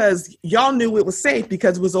because y'all knew it was safe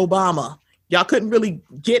because it was Obama. Y'all couldn't really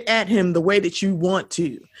get at him the way that you want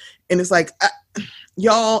to. And it's like,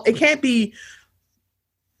 y'all, it can't be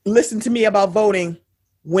listen to me about voting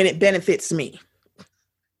when it benefits me.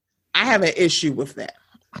 I have an issue with that.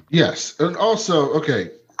 Yes, and also,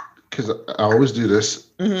 okay, because I always do this.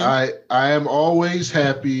 I am always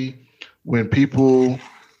happy when people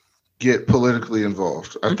get politically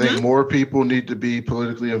involved. I think more people need to be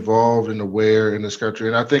politically involved and aware in this country.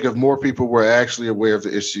 And I think if more people were actually aware of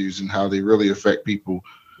the issues and how they really affect people,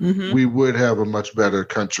 we would have a much better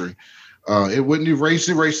country. It wouldn't erase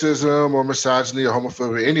racism or misogyny or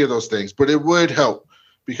homophobia, any of those things, but it would help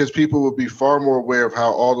because people would be far more aware of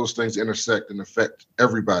how all those things intersect and affect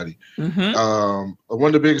everybody. One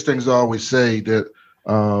of the biggest things I always say that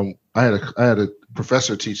I had a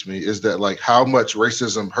professor teach me is that like how much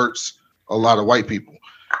racism hurts a lot of white people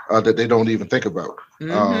that they don't even think about.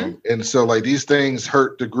 And so like these things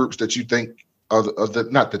hurt the groups that you think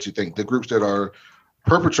not that you think, the groups that are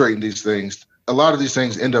perpetrating these things. A lot of these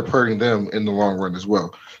things end up hurting them in the long run as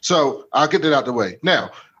well. So I'll get that out the way.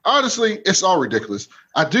 Now, honestly, it's all ridiculous.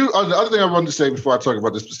 The other thing I wanted to say before I talk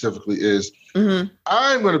about this specifically is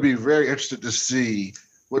I'm going to be very interested to see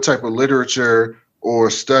what type of literature or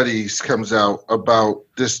studies comes out about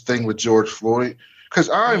this thing with George Floyd, because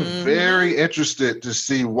I'm very interested to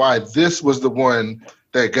see why this was the one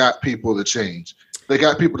that got people to change. They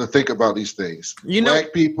got people to think about these things.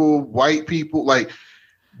 Black people, white people, like,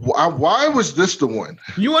 why was this the one?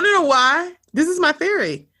 You want to know why? This is my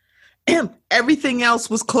theory. Everything else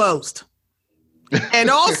was closed. And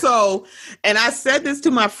also, and I said this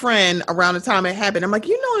to my friend around the time it happened. I'm like,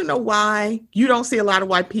 you don't know why you don't see a lot of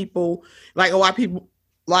white people, like a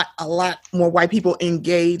lot more white people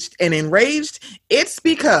engaged and enraged? It's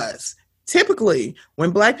because typically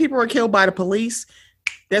when black people are killed by the police,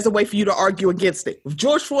 there's a way for you to argue against it. With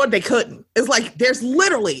George Floyd, they couldn't. It's like there's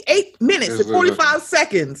literally 8 minutes and 45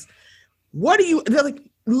 seconds. They're like,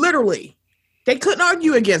 literally, they couldn't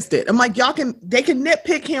argue against it. I'm like, they can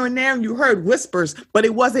nitpick here and there, and you heard whispers, but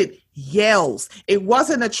it wasn't yells. It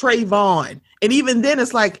wasn't a Trayvon. And even then,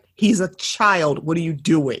 it's like, he's a child. What are you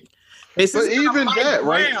doing? But even that,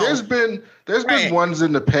 right? There's been ones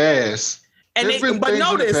in the past. And but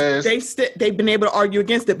notice they've been able to argue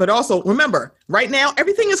against it. But also remember, right now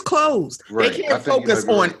everything is closed. Right. They can't focus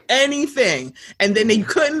on anything, and then they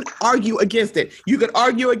couldn't argue against it. You could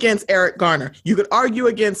argue against Eric Garner. You could argue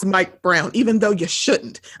against Mike Brown, even though you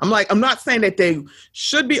shouldn't. I'm not saying that they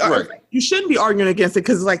should be. Right. You shouldn't be arguing against it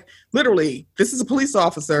because, like, literally, this is a police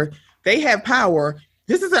officer. They have power.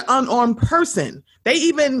 This is an unarmed person.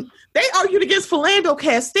 They argued against Philando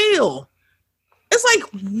Castile. It's like.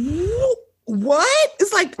 What?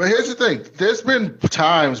 It's like. But here's the thing. There's been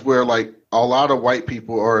times where like a lot of white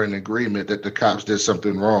people are in agreement that the cops did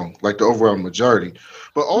something wrong, like the overall majority.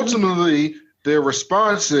 But ultimately, their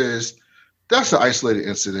response is, that's an isolated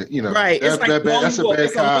incident. You know, right? That's a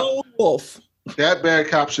bad cop. That bad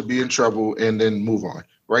cop should be in trouble and then move on.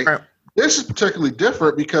 Right? This is particularly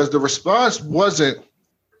different because the response wasn't,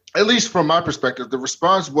 at least from my perspective, the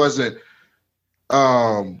response wasn't,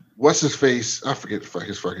 what's his face? I forget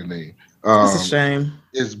his fucking name. It's a shame.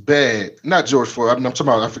 It's bad. Not George Floyd. I'm talking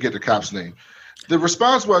about, I forget the cop's name. The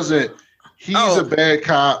response wasn't, he's a bad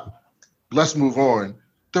cop, let's move on.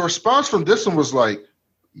 The response from this one was like,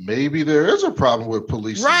 maybe there is a problem with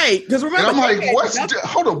police. Right. Because remember, and I'm like,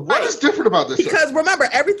 what is different about this? Because remember,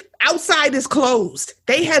 everything outside is closed.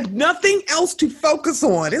 They had nothing else to focus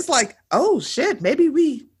on. It's like, oh shit, maybe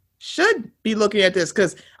we should be looking at this.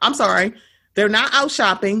 Because I'm sorry, they're not out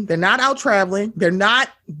shopping. They're not out traveling. They're not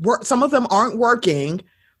some of them aren't working.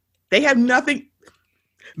 They have nothing.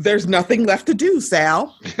 There's nothing left to do,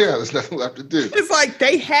 Sal. Yeah, there's nothing left to do. It's like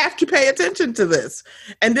they have to pay attention to this.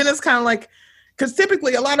 And then it's kind of like, because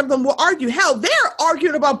typically a lot of them will argue. Hell, they're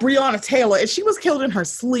arguing about Breonna Taylor, and she was killed in her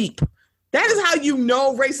sleep. That is how you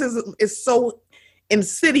know racism is so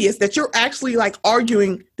insidious that you're actually like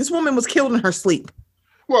arguing. This woman was killed in her sleep.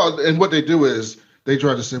 Well, and what they do is, they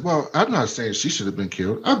try to say, well, I'm not saying she should have been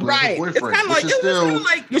killed. I blame her boyfriend. It's kind of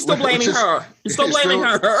like, you're still blaming her. You're still blaming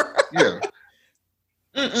her. Yeah.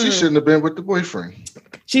 She shouldn't have been with the boyfriend.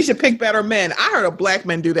 She should pick better men. I heard a black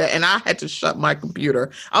man do that, and I had to shut my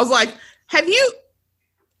computer. I was like, have you?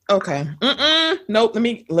 Okay. Nope. Let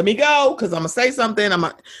me go, because I'm going to say something. I'm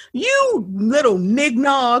like, you little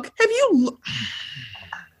nignog. Have you?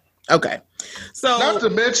 Okay. So. Not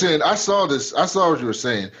to mention, I saw what you were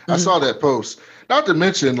saying. I saw that post. Not to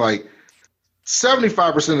mention, like,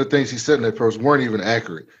 75% of the things he said in that post weren't even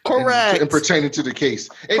accurate. Correct. And pertaining to the case.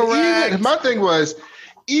 And correct. My thing was,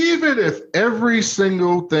 even if every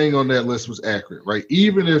single thing on that list was accurate, right?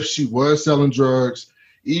 Even if she was selling drugs,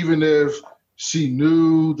 even if she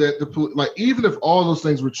knew that even if all those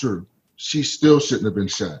things were true, she still shouldn't have been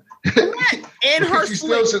shot. In her she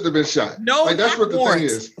still shouldn't have been shot. No, like that's what the thing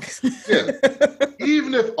is. Yeah.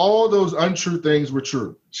 Even if all those untrue things were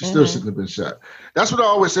true, she still shouldn't have been shot. That's what I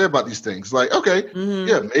always say about these things. Like, okay,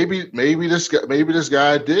 yeah, maybe this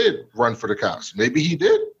guy did run for the cops. Maybe he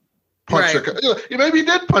did punch maybe he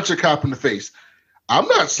did punch a cop in the face. I'm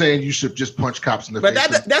not saying you should just punch cops in the face.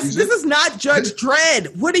 But this is not Judge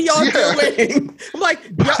Dredd. What are y'all doing? I'm like,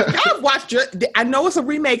 y'all watched. I know it's a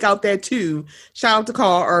remake out there too. Shout out to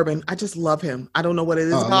Carl Urban. I just love him. I don't know what it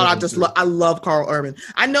is called. I love Carl Urban.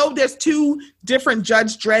 I know there's two different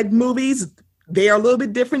Judge Dredd movies. They are a little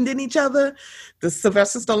bit different than each other. The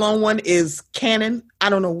Sylvester Stallone one is canon. I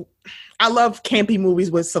don't know. I love campy movies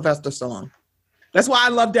with Sylvester Stallone. That's why I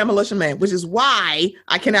love Demolition Man, which is why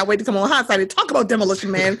I cannot wait to come on Hindsight and talk about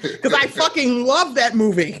Demolition Man, because I fucking love that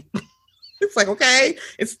movie. It's like, okay,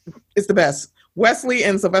 it's the best. Wesley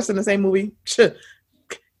and Sylvester in the same movie.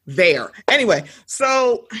 There. Anyway,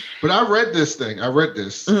 so. But I read this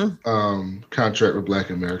contract with Black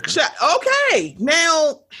America. Okay.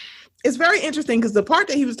 Now, it's very interesting because the part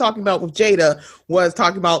that he was talking about with Jada was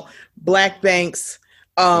talking about black banks.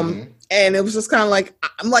 And it was just kind of like,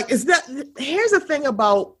 I'm like, here's the thing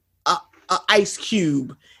about Ice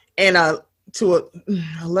Cube and to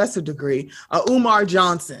a lesser degree, Umar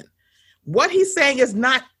Johnson. What he's saying is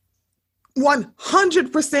not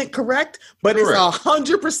 100% correct, but it's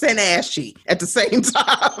 100% ashy at the same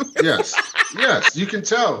time. Yes, you can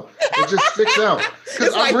tell. It just sticks out.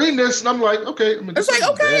 Because I'm reading this and I'm like, okay. This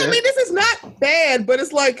is not bad, but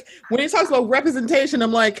it's like, when he talks about representation,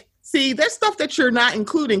 I'm like, see, there's stuff that you're not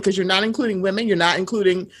including because you're not including women. You're not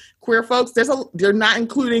including queer folks. You're not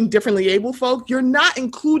including differently able folk. You're not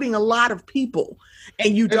including a lot of people,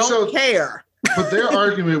 and you don't care. But their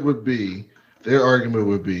argument would be,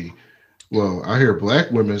 well, I hear black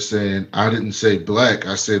women saying, I didn't say black,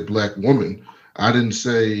 I said black woman. I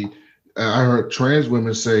heard trans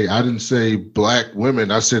women say, I didn't say black women,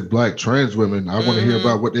 I said black trans women. I want to hear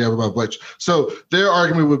about what they have about black. So their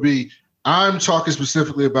argument would be, I'm talking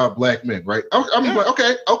specifically about black men, right? I'm like,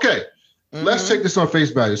 okay. Let's take this on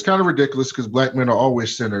face value. It's kind of ridiculous because black men are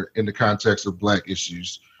always centered in the context of black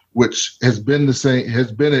issues, which has been the same,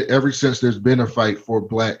 ever since there's been a fight for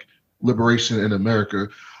black liberation in America.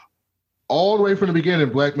 All the way from the beginning,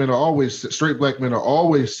 straight black men are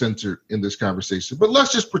always centered in this conversation. But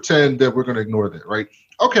let's just pretend that we're going to ignore that, right?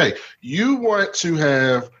 Okay, you want to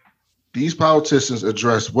have these politicians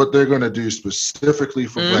address what they're going to do specifically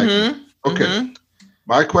for black people. Okay.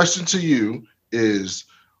 My question to you is,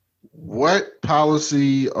 what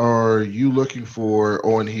policy are you looking for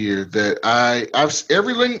on here that I've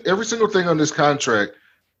every single thing on this contract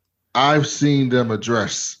I've seen them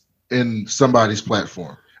address in somebody's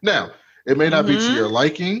platform. Now, it may not be to your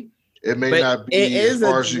liking, it may not be as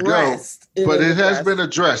far as you go, but it has been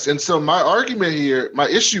addressed. And so my argument here, my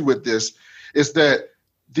issue with this is that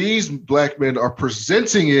these black men are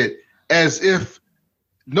presenting it as if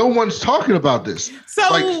no one's talking about this.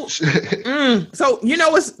 So, so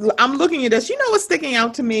I'm looking at this. You know what's sticking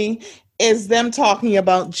out to me is them talking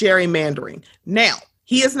about gerrymandering. Now,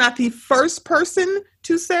 he is not the first person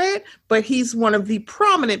to say it, but he's one of the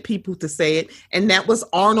prominent people to say it, and that was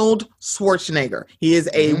Arnold Schwarzenegger. He is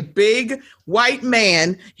a big white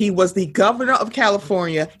man. He was the governor of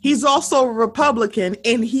California. He's also a Republican,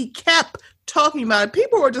 and he kept talking about it.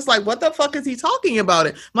 People were just like, what the fuck is he talking about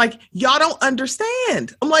it? I'm like, y'all don't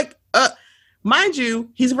understand. I'm like, mind you,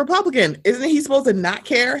 he's a Republican. Isn't he supposed to not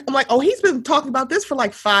care? I'm like, oh, he's been talking about this for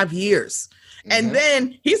like 5 years. And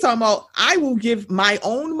then he's talking about, I will give my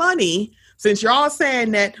own money. Since y'all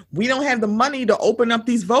saying that we don't have the money to open up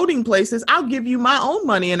these voting places, I'll give you my own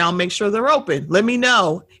money and I'll make sure they're open. Let me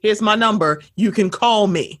know. Here's my number. You can call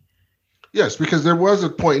me. Yes, because there was a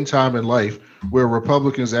point in time in life where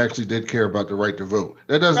Republicans actually did care about the right to vote.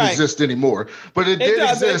 That doesn't exist anymore, but it did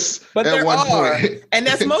exist at one point. And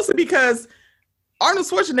that's mostly because Arnold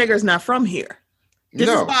Schwarzenegger is not from here. This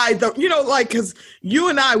is why because you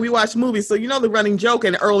and I, we watch movies. So, the running joke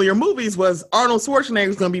in earlier movies was Arnold Schwarzenegger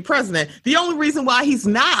is going to be president. The only reason why he's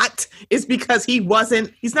not is because he's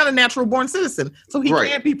not a natural born citizen. So he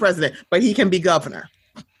can't be president, but he can be governor.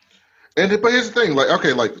 But here's the thing,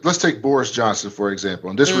 let's take Boris Johnson, for example,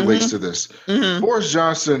 and this relates to this. Boris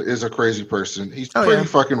Johnson is a crazy person. He's pretty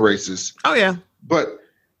fucking racist. Oh, yeah. But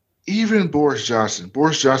even Boris Johnson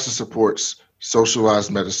supports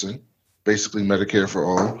socialized medicine, basically Medicare for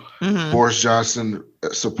all. Boris Johnson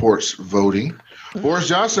supports voting. Boris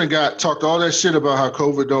Johnson talked all that shit about how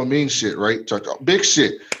COVID don't mean shit, right? Talked big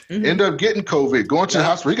shit. End up getting COVID, going to the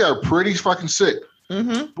hospital. He got pretty fucking sick.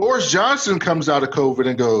 Boris Johnson comes out of COVID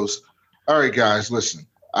and goes, all right, guys, listen,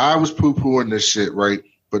 I was poo-pooing this shit, right?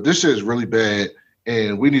 But this shit is really bad,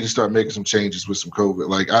 and we need to start making some changes with some COVID.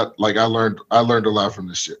 I learned a lot from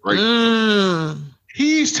this shit, right?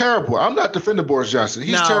 He's terrible. I'm not defending Boris Johnson.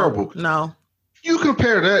 He's terrible. No. You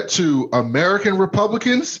compare that to American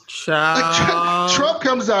Republicans. Trump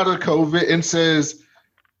comes out of COVID and says,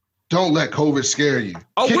 "Don't let COVID scare you."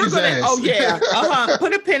 Oh,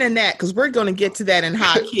 put a pin in that because we're gonna get to that in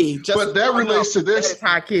high key. But that relates to this.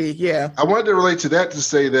 High key, yeah. I wanted to relate to that to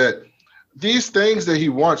say that these things that he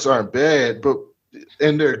wants aren't bad,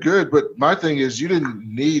 and they're good. But my thing is, you didn't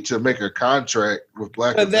need to make a contract with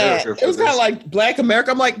Black America. It was kind of like Black America.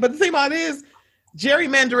 I'm like, but the thing about it is,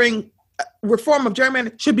 gerrymandering. Reform of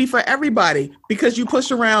gerrymandering should be for everybody because you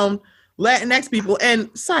push around Latinx people.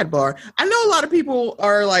 And sidebar, I know a lot of people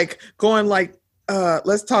are like going like,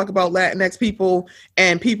 let's talk about Latinx people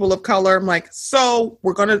and people of color. I'm like, so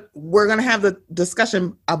we're gonna have the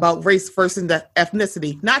discussion about race versus the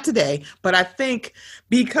ethnicity. Not today, but I think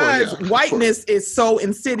because whiteness is so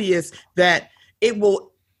insidious that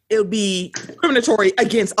it'll be discriminatory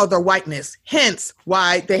against other whiteness. Hence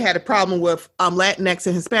why they had a problem with Latinx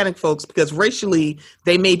and Hispanic folks because racially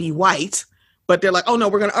they may be white, but they're like, oh no,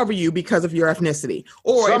 we're going to over you because of your ethnicity.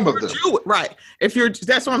 Or some of them. Right. That's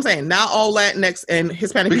what I'm saying. Not all Latinx and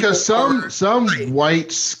Hispanic because people. Some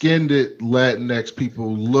white-skinned Latinx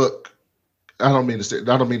people look, I don't mean this in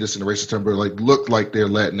a racist term, but like look like they're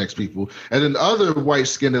Latinx people. And then other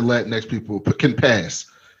white-skinned Latinx people can pass.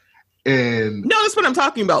 And no, that's what I'm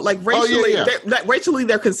talking about. Like racially, racially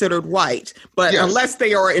they're considered white, but unless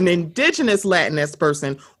they are an indigenous Latinx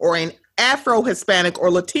person or an Afro-Hispanic or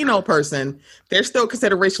Latino person, they're still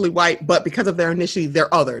considered racially white, but because of their ethnicity, they're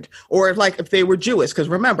othered. Or if they were Jewish, because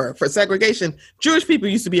remember, for segregation, Jewish people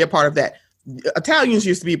used to be a part of that. Italians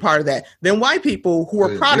used to be a part of that. Then white people who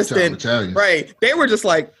were Protestant, right? They were just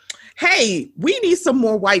like, hey, we need some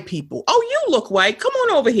more white people. Oh, you look white. Come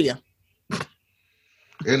on over here.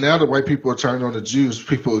 And now the white people are turning on the Jews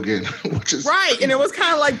people again, which is right. And it was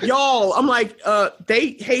kind of like, y'all, I'm like,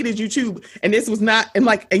 they hated you too. And this was not,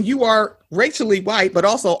 and you are racially white, but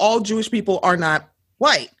also all Jewish people are not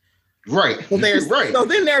white. Right. So So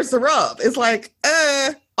then there's the rub. It's like,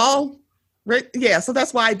 so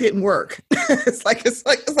that's why it didn't work. it's like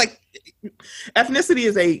ethnicity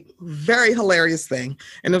is a very hilarious thing.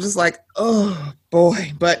 And it was just like, oh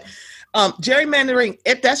boy. But gerrymandering,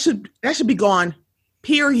 that should be gone.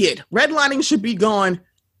 Period. Redlining should be gone,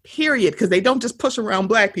 period, because they don't just push around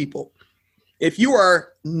Black people. If you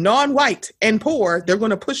are non-white and poor, they're going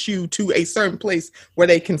to push you to a certain place where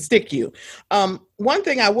they can stick you. One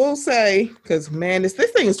thing I will say, because, man, this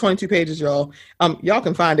thing is 22 pages, y'all. Y'all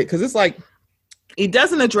can find it, because it's like, it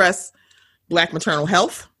doesn't address Black maternal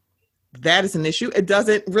health. That is an issue. It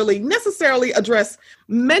doesn't really necessarily address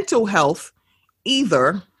mental health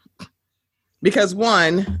either. Because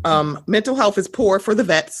one, mental health is poor for the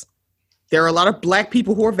vets. There are a lot of Black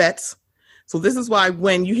people who are vets. So this is why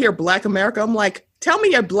when you hear Black America, I'm like, tell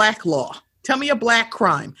me a Black law. Tell me a Black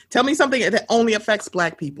crime. Tell me something that only affects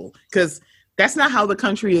Black people. Because that's not how the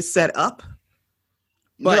country is set up.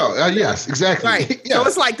 But, no, yes, exactly. Right. Yes. So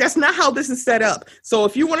it's like, that's not how this is set up. So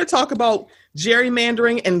if you want to talk about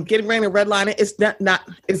gerrymandering and getting rid of redlining,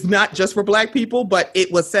 it's not just for Black people, but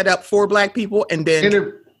it was set up for Black people. And then... And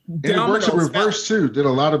it works in reverse too. That a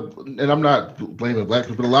lot of, and I'm not blaming Black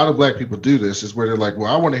people, but a lot of Black people do this, is where they're like,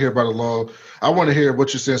 well, I want to hear about a law. I want to hear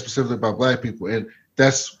what you're saying specifically about Black people. And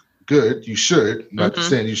that's good. You should. Not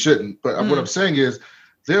saying you shouldn't. But what I'm saying is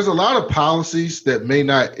there's a lot of policies that may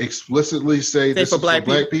not explicitly say this is for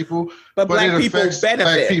Black people, but Black people benefit.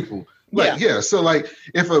 Black people. So like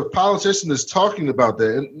if a politician is talking about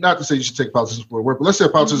that, and not to say you should take politicians for word, but let's say a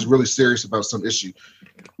politician is really serious about some issue.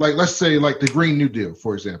 Like let's say like the Green New Deal,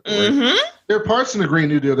 for example. Right? There are parts in the Green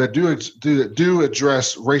New Deal that do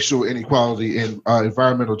address racial inequality and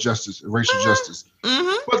environmental justice, racial justice.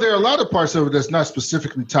 But there are a lot of parts of it that's not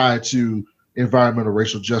specifically tied to environmental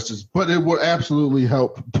racial justice, but it will absolutely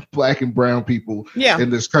help Black and brown people in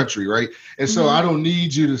this country, right? And so I don't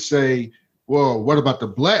need you to say, well, what about the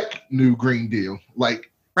Black New Green Deal?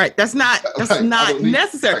 Like, right. That's not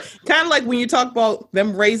necessary. Kind of like when you talk about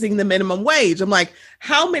them raising the minimum wage. I'm like,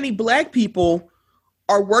 how many Black people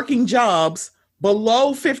are working jobs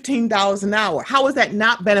below $15 an hour? How is that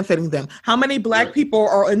not benefiting them? How many Black people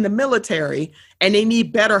are in the military and they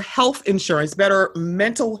need better health insurance, better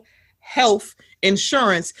mental health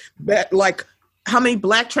insurance? But like, how many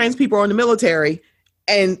Black trans people are in the military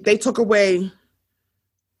and they took away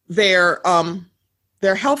their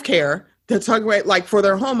health care? They're talking about like for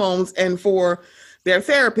their hormones and for their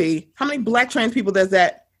therapy. How many Black trans people does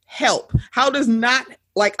that help? How does not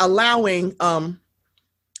like allowing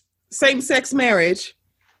same-sex marriage,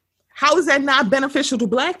 how is that not beneficial to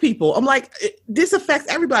Black people? I'm like, this affects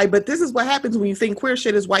everybody, but this is what happens when you think queer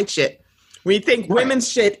shit is white shit. When you think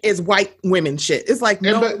women's shit is white women shit. It's like,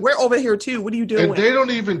 no, we're over here too. What are you doing? And they don't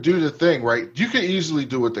even do the thing, right? You can easily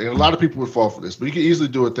do a thing. And a lot of people would fall for this, but you can easily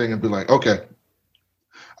do a thing and be like, okay,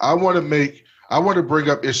 I want to bring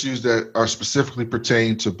up issues that are specifically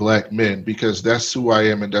pertain to Black men because that's who I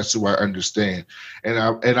am and that's who I understand.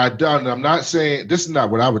 I'm not saying this is not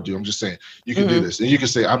what I would do. I'm just saying you can do this. And you can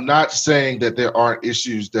say, I'm not saying that there aren't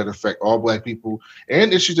issues that affect all Black people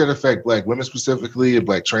and issues that affect Black women specifically and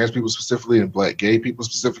Black trans people specifically and Black gay people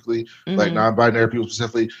specifically, Black non-binary people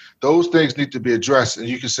specifically. Those things need to be addressed. And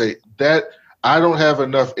you can say that I don't have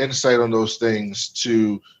enough insight on those things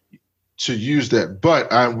to use that,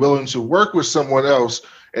 but I'm willing to work with someone else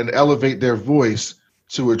and elevate their voice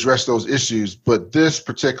to address those issues. But this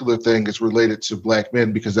particular thing is related to Black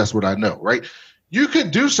men because that's what I know, right? You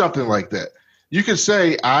could do something like that. You could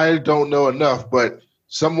say, I don't know enough, but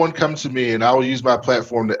someone come to me and I will use my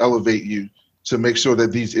platform to elevate you to make sure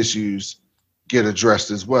that these issues get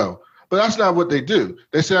addressed as well. But that's not what they do.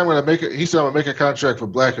 They say, he said, I'm going to make a contract for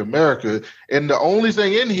Black America. And the only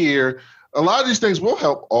thing in here, a lot of these things will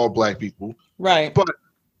help all Black people, right? But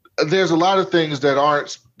there's a lot of things that are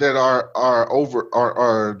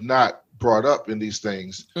not brought up in these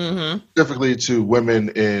things, specifically to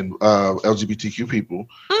women and LGBTQ people.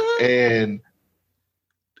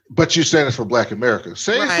 But you're saying it's for Black America.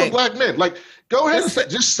 Say it's for Black men. Like, go ahead and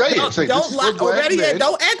just say it. Say, don't lie already.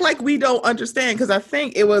 Don't act like we don't understand. Because I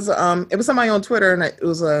think it was somebody on Twitter, and it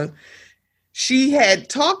was she had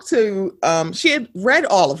talked to, she had read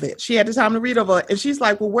all of it. She had the time to read over it. And she's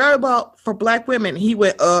like, well, where about for Black women? He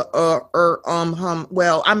went, well,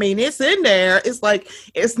 I mean, it's in there. It's like,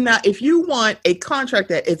 it's not, if you want a contract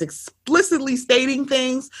that is explicitly stating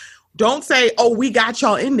things, don't say, oh, we got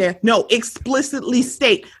y'all in there. No, explicitly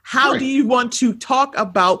state, how do you want to talk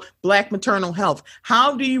about Black maternal health?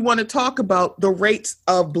 How do you want to talk about the rates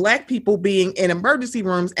of Black people being in emergency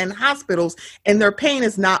rooms and hospitals and their pain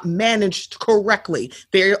is not managed correctly?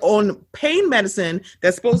 They're on pain medicine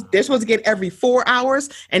they're supposed to get every 4 hours,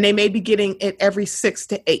 and they may be getting it every 6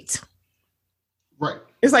 to 8. Right.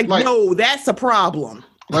 It's like no, that's a problem.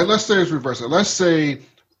 Like, let's say it's reversed. Let's say,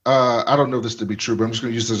 I don't know this to be true, but I'm just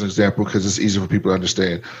going to use this as an example because it's easy for people to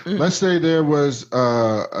understand. Let's say there was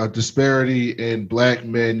a disparity in Black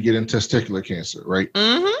men getting testicular cancer, right?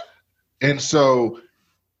 And so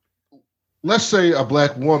let's say a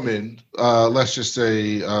Black woman, let's just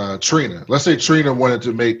say Trina. Let's say Trina wanted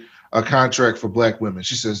to make a contract for Black women.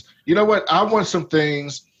 She says, you know what? I want some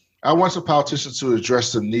politicians to address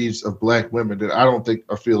some needs of Black women that I don't think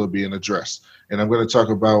or feel are being addressed. And I'm going to talk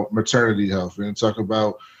about maternity health and talk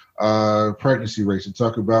about pregnancy rates and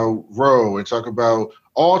talk about Roe and talk about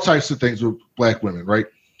all types of things with Black women, right?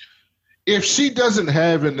 If she doesn't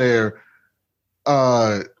have in there,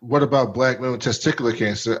 what about Black women with testicular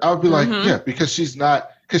cancer? I would be like, yeah, because she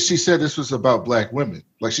said this was about Black women.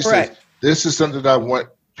 Like she said, this is something that I want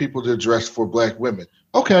people to address for Black women.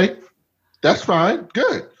 Okay, that's fine,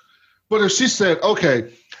 good. But if she said, okay,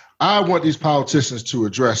 I want these politicians to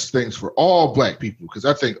address things for all Black people, because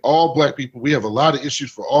I think all Black people, we have a lot of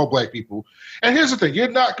issues for all Black people. And here's the thing,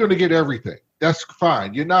 you're not going to get everything. That's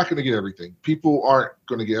fine. You're not going to get everything. People aren't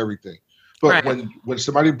going to get everything. But when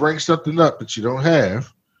somebody brings something up that you don't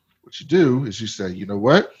have, what you do is you say, you know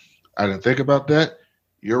what? I didn't think about that.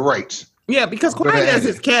 You're right. Yeah, because quiet as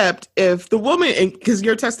it's kept, if the woman, because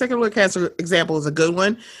your testicular cancer example is a good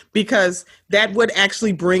one, because that would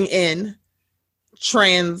actually bring in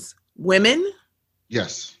trans women.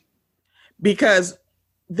 Yes. Because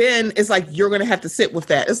then it's like, you're going to have to sit with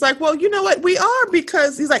that. It's like, well, you know what? We are,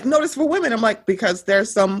 because he's like, notice for women. I'm like, because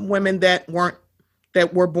there's some women that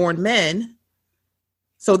were born men.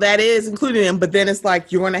 So that is including them. But then it's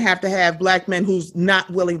like, you're going to have Black men who's not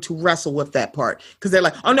willing to wrestle with that part. Because they're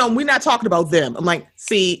like, oh no, we're not talking about them. I'm like,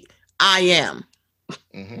 see, I am.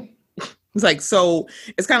 It's like, so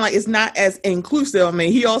it's kind of like, it's not as inclusive. I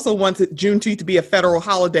mean, he also wanted Juneteenth to be a federal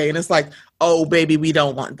holiday. And it's like, oh, baby, we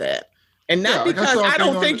don't want that. And not because I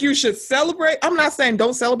don't think you should celebrate. I'm not saying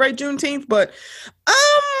don't celebrate Juneteenth, but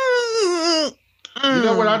you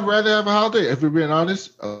know what? I'd rather have a holiday, if we're being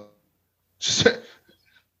honest.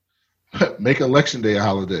 Make Election Day a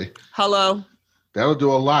holiday. Hello. That'll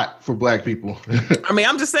do a lot for Black people. I mean,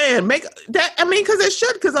 I'm just saying, make that. I mean, because it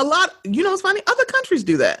should. Because a lot, you know, what's funny? Other countries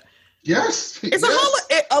do that. Yes, it's a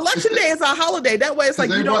holiday. Election Day is a holiday. That way, it's like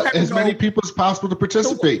you don't have as many people as possible to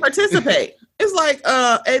participate. It's like,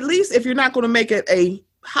 at least if you're not going to make it a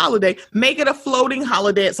holiday, make it a floating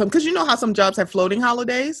holiday at some. Because you know how some jobs have floating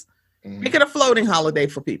holidays. Make it a floating holiday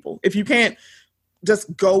for people. If you can't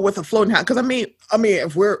just go with a floating holiday, because I mean,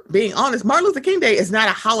 if we're being honest, Martin Luther King Day is not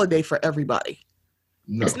a holiday for everybody.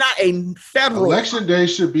 No. It's not a federal. Election Day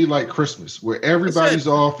should be like Christmas, where everybody's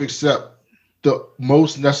off except the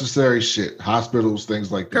most necessary shit, hospitals,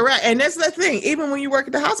 things like that. Correct. And that's the thing. Even when you work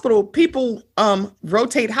at the hospital, people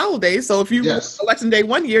rotate holidays. So if you work Election Day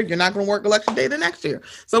one year, you're not going to work Election Day the next year.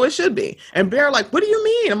 So it should be. And they're like, what do you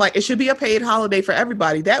mean? I'm like, it should be a paid holiday for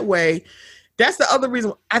everybody. That way, that's the other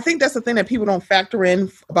reason. I think that's the thing that people don't factor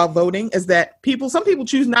in about voting is that some people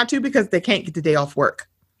choose not to because they can't get the day off work.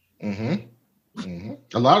 Mm-hmm. Mm-hmm.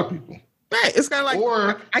 A lot of people. Right. It's kind of like,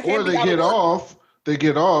 or they get off. They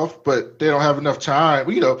get off, but they don't have enough time.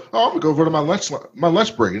 I'm gonna go vote on my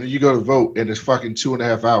lunch break, and then you go to vote, and it's fucking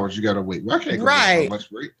 2.5 hours. You gotta wait. Well, I can't go vote on my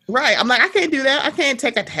lunch break. Right. I'm like, I can't do that. I can't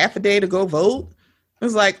take a half a day to go vote.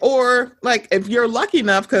 It's like, or like if you're lucky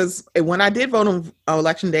enough, because when I did vote on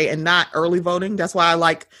Election Day and not early voting, that's why I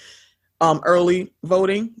like early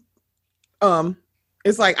voting.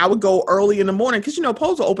 It's like I would go early in the morning because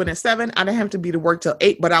polls will open at 7. I didn't have to be to work till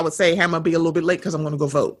 8, but I would say, hey, I'm gonna be a little bit late because I'm gonna go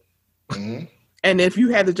vote. Mm-hmm. And if you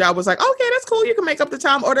had the job, was like, okay, that's cool. You can make up the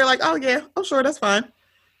time. Or they're like, oh, yeah, oh, sure, that's fine.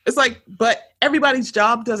 It's like, but everybody's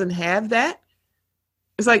job doesn't have that.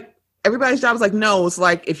 It's like, everybody's job is like, no, it's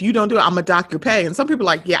like, if you don't do it, I'm going to dock your pay. And some people are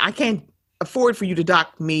like, yeah, I can't afford for you to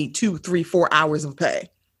dock me 2, 3, 4 hours of pay.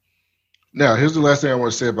 Now, here's the last thing I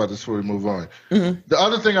want to say about this before we move on. Mm-hmm. The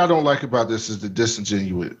other thing I don't like about this is the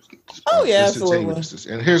disingenuous. Oh, yeah, absolutely.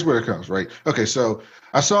 And here's where it comes, right? Okay, so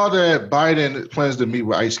I saw that Biden plans to meet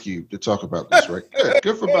with Ice Cube to talk about this, right?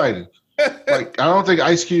 Good for Biden. Like, I don't think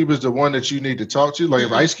Ice Cube is the one that you need to talk to. Like,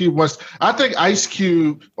 if Ice Cube I think Ice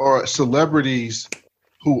Cube or celebrities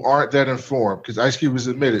who aren't that informed, because Ice Cube has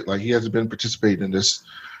admitted, like, he hasn't been participating in this.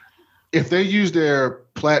 If they use their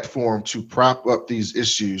platform to prop up these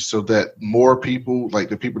issues so that more people, like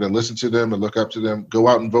the people that listen to them and look up to them, go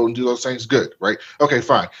out and vote and do those things, good, right? Okay,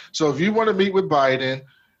 fine. So if you want to meet with Biden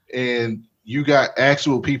and you got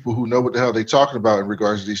actual people who know what the hell they're talking about in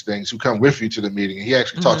regards to these things, who come with you to the meeting, and he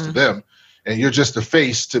actually talks to them, and you're just the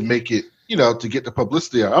face to make it, to get the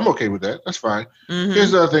publicity out. I'm okay with that. That's fine. Mm-hmm.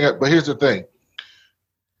 Here's the other thing, but here's the thing.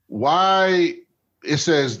 Why it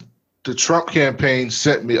says the Trump campaign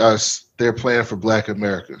sent us their plan for Black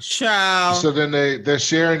America. Ciao. So then they're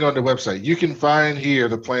sharing on the website. You can find here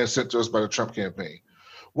the plan sent to us by the Trump campaign.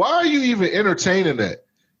 Why are you even entertaining that?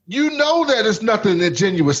 You know that there's nothing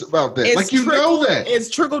ingenuous about that. Know that. It's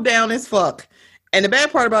trickled down as fuck. And the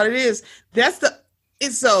bad part about it is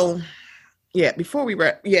before we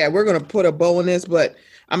wrap, we're going to put a bow on this, but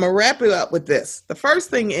I'm going to wrap it up with this. The first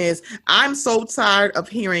thing is I'm so tired of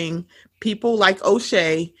hearing people like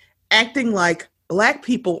O'Shea acting like Black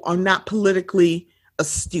people are not politically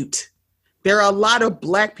astute. There are a lot of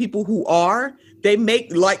Black people who are. They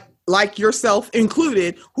make, like yourself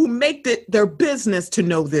included, who make it their business to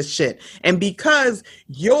know this shit. And because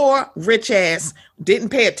your rich ass didn't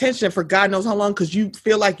pay attention for God knows how long because you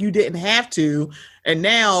feel like you didn't have to, and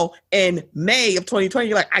now in May of 2020,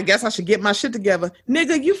 you're like, I guess I should get my shit together.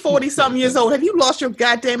 Nigga, you 40-something years old. Have you lost your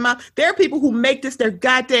goddamn mind? There are people who make this their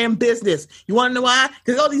goddamn business. You want to know why?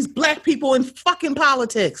 Because all these Black people in fucking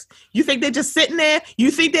politics. You think they're just sitting there?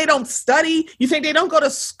 You think they don't study? You think they don't go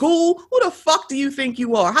to school? Who the fuck do you think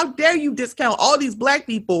you are? How dare you discount all these Black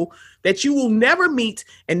people that you will never meet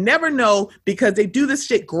and never know because they do this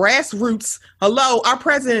shit grassroots. Hello, our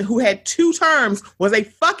president who had 2 terms was a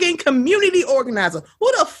fucking community organizer.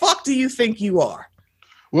 Who the fuck do you think you are?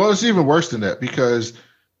 Well, it's even worse than that because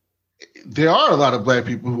there are a lot of Black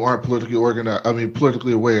people who aren't politically organized. I mean,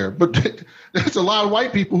 politically aware, but there's a lot of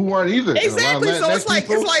white people who aren't either. Exactly. So it's like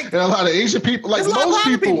and a lot of Asian people. Like most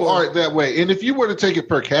people aren't that way. And if you were to take it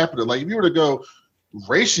per capita, like if you were to go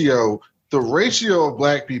the ratio of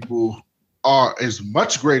Black people is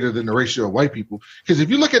much greater than the ratio of white people. Because if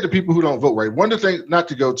you look at the people who don't vote, right, one of the things, not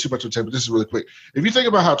to go too much on time, but this is really quick. If you think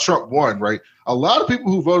about how Trump won, right, a lot of people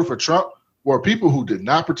who voted for Trump were people who did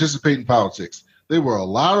not participate in politics. There were a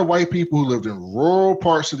lot of white people who lived in rural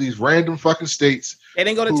parts of these random fucking states. They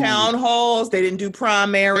didn't go to town halls. They didn't do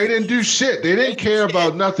primaries. They didn't do shit. They didn't care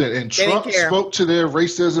about nothing. And Trump spoke to their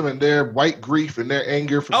racism and their white grief and their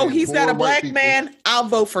anger. For he's not a Black man. I'll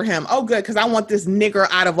vote for him. Oh, good, because I want this nigger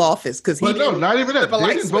out of office. But no, not even that. They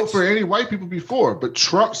didn't vote for any white people before. But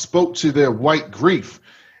Trump spoke to their white grief.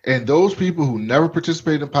 And those people who never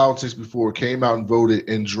participated in politics before came out and voted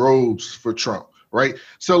in droves for Trump. Right.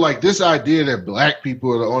 So like this idea that Black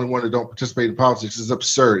people are the only one that don't participate in politics is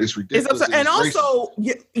absurd. It's ridiculous. It's absurd. And also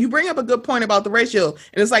you bring up a good point about the ratio.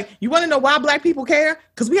 And it's like, you want to know why Black people care?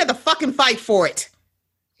 Because we had to fucking fight for it.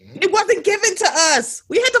 It wasn't given to us.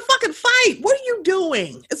 We had to fucking fight. What are you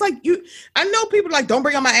doing? It's like I know people like, don't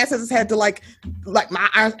bring up my ancestors had to like my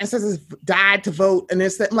ancestors died to vote and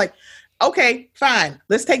this, that. I'm like, okay, fine.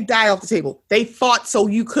 Let's take die off the table. They fought so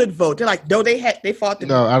you could vote. They're like, no, they fought.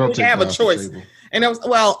 No, I don't have a choice. And I'm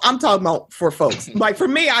talking about for folks. Like for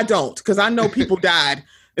me, I don't, because I know people died.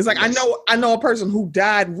 It's like, yes. I know a person who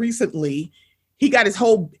died recently. He got his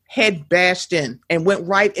whole head bashed in and went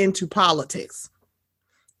right into politics.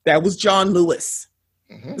 That was John Lewis.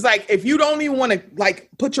 Mm-hmm. It's like, if you don't even want to like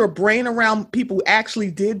put your brain around people who actually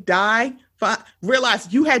did die,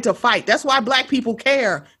 realize you had to fight. That's why Black people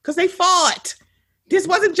care, because they fought. This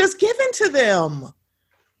wasn't just given to them.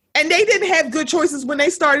 And they didn't have good choices when they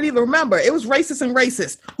started either. Remember, it was racist and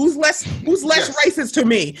racist. Who's less yes. racist to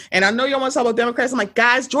me? And I know y'all want to talk about Democrats. I'm like,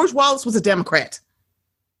 guys, George Wallace was a Democrat.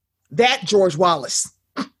 That George Wallace.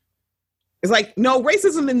 It's like, no,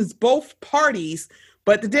 racism in both parties.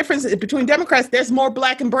 But the difference between Democrats, there's more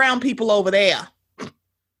Black and brown people over there.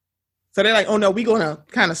 So they're like, oh no, we're going to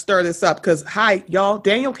kind of stir this up because, hi, y'all,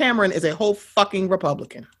 Daniel Cameron is a whole fucking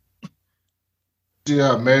Republican. See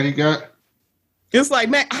how mad he got? It's like,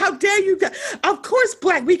 man, how dare you? Of course,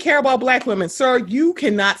 we care about Black women. Sir, you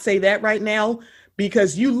cannot say that right now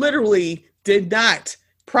because you literally did not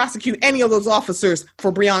prosecute any of those officers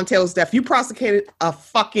for Breonna Taylor's death. You prosecuted a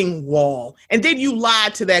fucking wall. And then you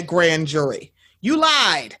lied to that grand jury. You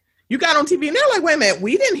lied. You got on TV and they're like, wait a minute,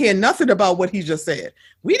 we didn't hear nothing about what he just said.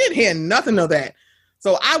 We didn't hear nothing of that.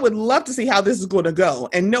 So I would love to see how this is going to go.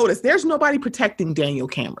 And notice there's nobody protecting Daniel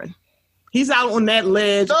Cameron. He's out on that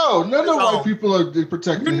ledge. No, none of white people are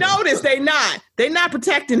protecting him. You notice they're not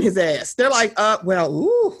protecting his ass. They're like, well,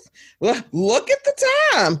 look at the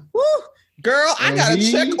time. Ooh, girl, I got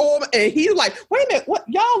to check on. And he's like, wait a minute, what?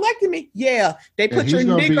 Y'all elected me? Yeah, they put your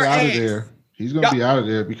nigger ass. He's going to be out of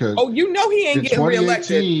there because he ain't getting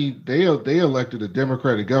reelected. They elected a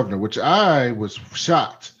Democratic governor, which I was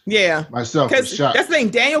shocked. Yeah. Myself was shocked. That's the thing.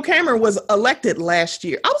 Daniel Cameron was elected last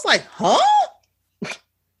year. I was like, huh?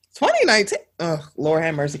 2019? Oh, Lord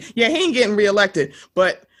have mercy. Yeah, he ain't getting reelected,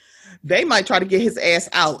 but they might try to get his ass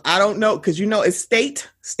out. I don't know, because it's state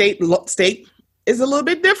is a little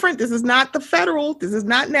bit different. This is not the federal. This is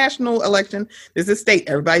not national election. This is state.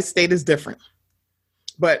 Everybody's state is different.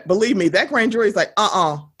 But believe me, that grand jury is like,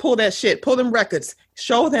 pull that shit, pull them records,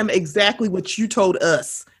 show them exactly what you told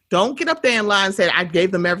us. Don't get up there and lie and say, I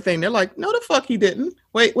gave them everything. They're like, no, the fuck he didn't.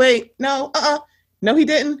 Wait, no, no, he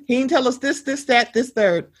didn't. He didn't tell us this, that, this,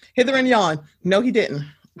 third. Hither and yon. No, he didn't.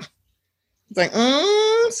 It's like,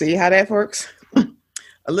 see how that works?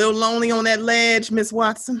 A little lonely on that ledge, Miss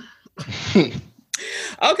Watson.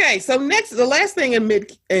 Okay, so next, the last thing in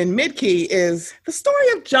mid-key is the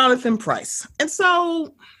story of Jonathan Pryce. And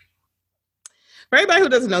so, for everybody who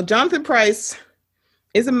doesn't know, Jonathan Pryce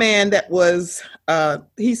is a man that was,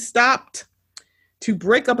 he stopped to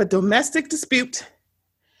break up a domestic dispute.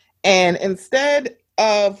 And instead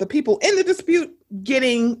of the people in the dispute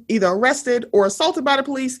getting either arrested or assaulted by the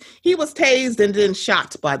police, he was tased and then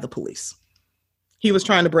shot by the police. He was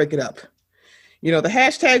trying to break it up. The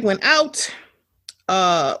hashtag went out.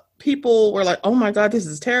 People were like, oh my God, this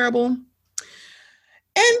is terrible. And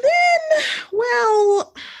then,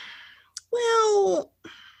 well,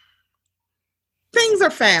 things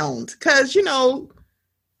are found because,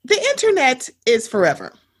 the internet is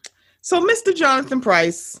forever. So Mr. Jonathan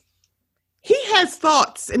Pryce, he has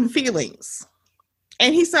thoughts and feelings,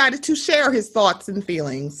 and he decided to share his thoughts and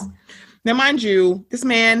feelings. Now, mind you, this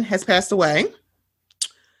man has passed away.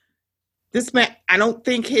 This man, I don't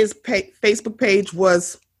think his Facebook page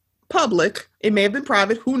was public. It may have been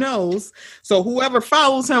private. Who knows? So whoever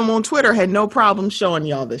follows him on Twitter had no problem showing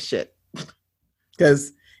y'all this shit.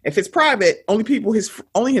 Because if it's private, only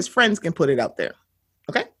his friends can put it out there.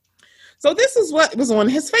 Okay? So this is what was on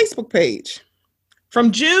his Facebook page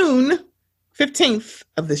from June 15th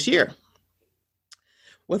of this year.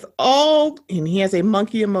 And he has a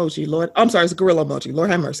monkey emoji, it's a gorilla emoji, Lord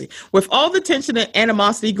have mercy. With all the tension and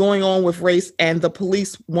animosity going on with race and the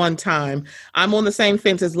police one time, I'm on the same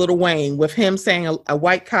fence as Lil Wayne, with him saying a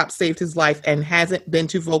white cop saved his life and hasn't been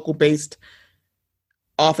too vocal based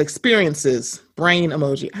off experiences. Brain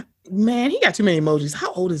emoji. Man, he got too many emojis.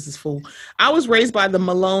 How old is this fool? I was raised by the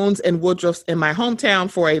Malones and Woodruffs in my hometown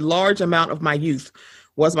for a large amount of my youth.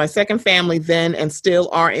 Was my second family then and still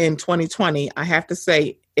are in 2020. I have to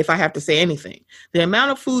say, if I have to say anything, the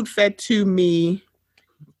amount of food fed to me,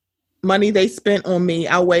 money they spent on me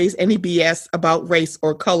outweighs any BS about race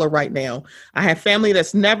or color right now. I have family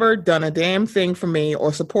that's never done a damn thing for me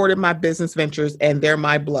or supported my business ventures, and they're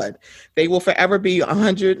my blood. They will forever be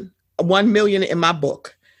 101 million in my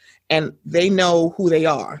book. and they know who they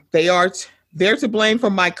are. They're to blame for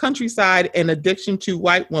my countryside and addiction to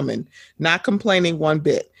white women, not complaining one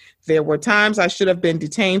bit. There were times I should have been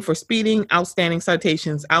detained for speeding, outstanding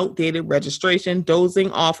citations, outdated registration,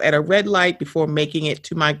 dozing off at a red light before making it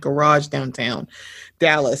to my garage downtown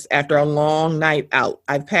Dallas after a long night out.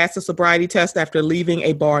 I've passed a sobriety test after leaving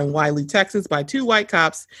a bar in Wiley, Texas by 2 white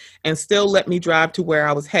cops and still let me drive to where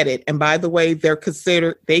I was headed. And by the way,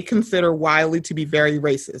 they consider Wiley to be very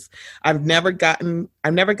racist. I've never got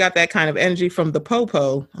that kind of energy from the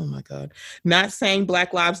popo. Oh my God. Not saying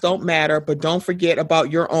Black lives don't matter, but don't forget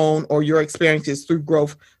about your own or your experiences through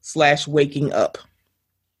growth/waking up.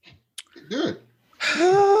 Good.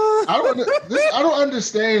 I don't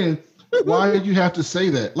understand why you have to say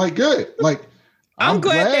that. Like, good. Like, I'm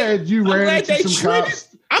glad you ran into some cops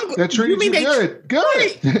that treated you good.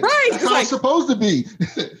 Good. Right. That's how it's supposed to be.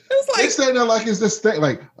 It's like, they say that like it's this thing.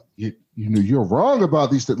 Like, you know, you're wrong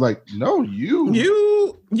about these things. Like, no, you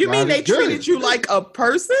mean they treated you like a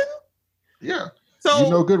person? Yeah. So,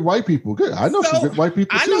 you know good white people. Good. I know some good white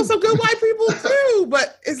people too. I know some good white people too,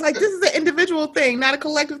 but it's like this is an individual thing, not a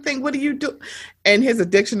collective thing. What do you do? And his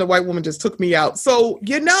addiction to white women just took me out. So,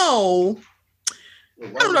 you know,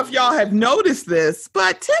 I don't know if y'all have noticed this,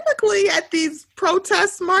 but typically at these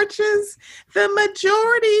protest marches, the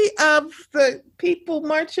majority of the people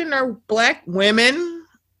marching are Black women.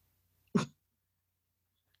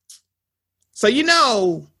 So you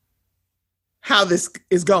know how this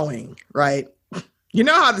is going, right? You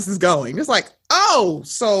know how this is going. It's like, oh,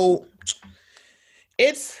 so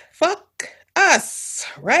it's fuck us,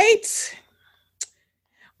 right?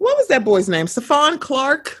 What was that boy's name? Stephon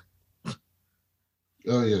Clark?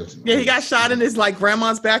 Oh, yes. Yeah, he got shot in his like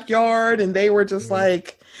grandma's backyard, and they were just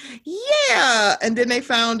like, yeah. And then they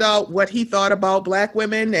found out what he thought about Black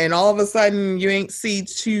women, and all of a sudden you ain't see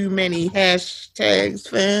too many hashtags,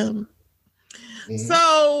 fam. Mm-hmm.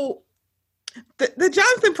 So the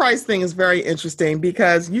Jonathan Pryce thing is very interesting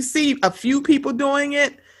because you see a few people doing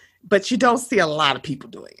it, but you don't see a lot of people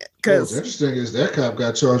doing it. What's interesting is that cop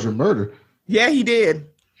got charged with murder. Yeah, he did.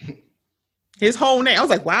 His whole name. I was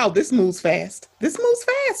like, wow, this moves fast. Because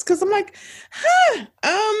I'm like,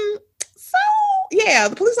 So, yeah,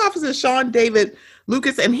 the police officer, Sean David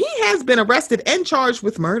Lucas, and he has been arrested and charged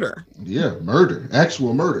with murder. Yeah, murder.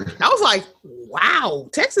 Actual murder. I was like, wow,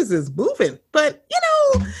 Texas is moving. But, you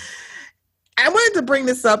know, I wanted to bring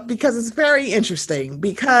this up because it's very interesting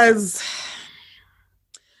because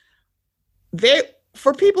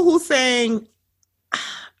for people who saying,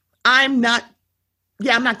 I'm not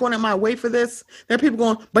going out my way for this. There are people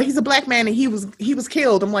going, but he's a Black man and he was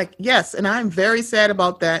killed. I'm like, yes. And I'm very sad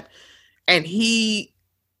about that. And he,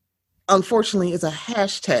 unfortunately, is a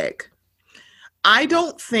hashtag. I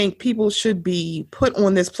don't think people should be put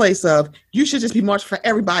on this place of, you should just be marching for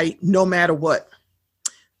everybody, no matter what.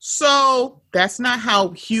 So that's not how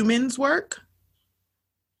humans work.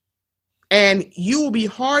 And you will be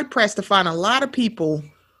hard pressed to find a lot of people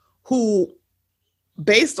who,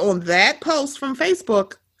 based on that post from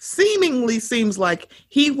Facebook, seemingly seems like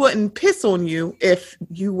he wouldn't piss on you if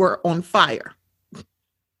you were on fire.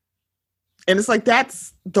 And it's like,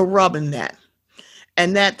 that's the rub in that.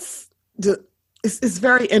 And it's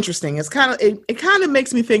very interesting. It kind of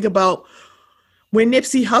makes me think about when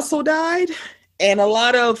Nipsey Hussle died. And a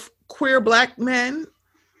lot of queer Black men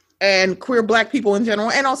and queer Black people in general,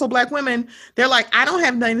 and also Black women, they're like, I don't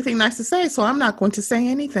have anything nice to say, so I'm not going to say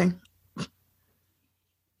anything.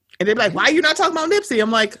 And they're like, why are you not talking about Nipsey? I'm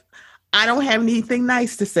like, I don't have anything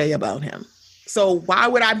nice to say about him. So why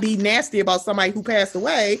would I be nasty about somebody who passed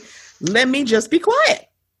away? Let me just be quiet.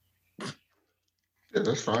 Yeah,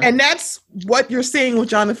 that's fine. And that's what you're seeing with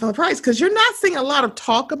Jonathan Pryce, because you're not seeing a lot of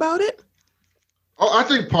talk about it. Oh, I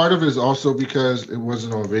think part of it is also because it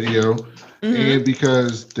wasn't on video, and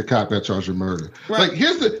because the cop got charged with murder. Right. Like,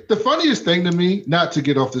 here's the funniest thing to me, not to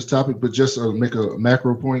get off this topic, but just to make a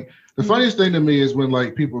macro point. The funniest thing to me is when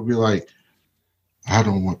like people be like, I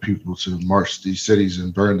don't want people to march these cities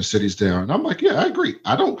and burn the cities down. And I'm like, yeah, I agree.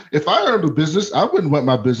 If I owned a business, I wouldn't want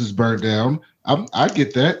my business burned down. I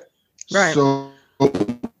get that. Right. So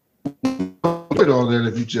put all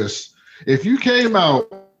that if you came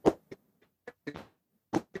out,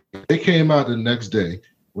 they came out the next day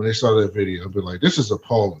when they saw that video, I'd be like, this is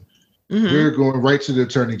appalling. We're going right to the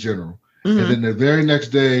attorney general. And then the very next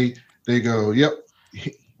day they go, yep,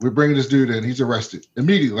 we're bringing this dude in. He's arrested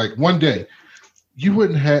immediately, like one day. You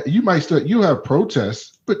have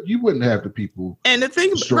protests, but you wouldn't have the people. And the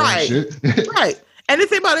thing, right, shit. Right. And the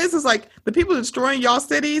thing about it is like the people destroying y'all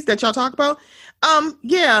cities that y'all talk about.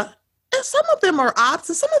 Yeah, and some of them are ops,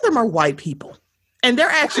 and some of them are white people, and they're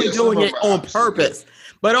actually doing it on purpose.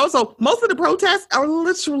 But also, most of the protests are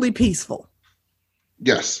literally peaceful.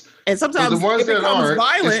 Yes. And sometimes the ones it becomes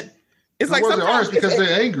violent. It's like sometimes because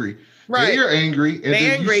they're angry. Right. They're angry, and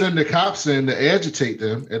then you send the cops in to agitate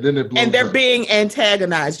them, and then it blows and they're up. Being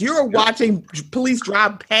antagonized. You're watching police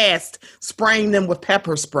drive past, spraying them with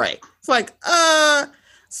pepper spray. It's like,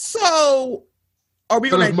 so are we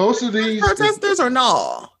going to most of these protesters or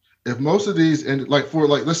no? If most of these, and let's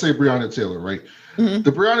say Breonna Taylor, right? Mm-hmm.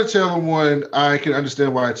 The Breonna Taylor one, I can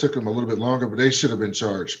understand why it took them a little bit longer, but they should have been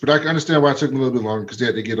charged. But I can understand why it took them a little bit longer because they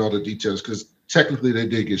had to get all the details because technically they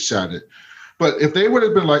did get shot at. But if they would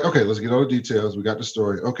have been like, okay, let's get all the details. We got the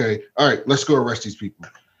story. Okay. All right. Let's go arrest these people.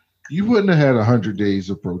 You wouldn't have had 100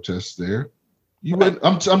 days of protests there. You wouldn't.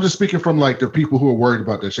 I'm just speaking from like the people who are worried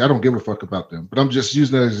about that shit. I don't give a fuck about them, but I'm just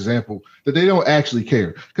using that as an example that they don't actually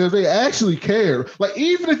care. Because if they actually care, like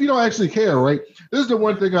even if you don't actually care, right? This is the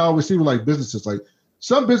one thing I always see with like businesses. Like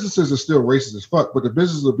some businesses are still racist as fuck, but the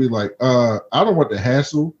business will be like, I don't want the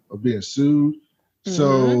hassle of being sued.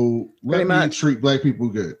 So let me treat black people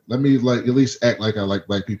good. Let me like at least act like I like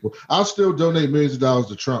black people. I'll still donate millions of dollars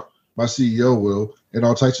to Trump. My CEO will, and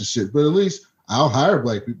all types of shit. But at least I'll hire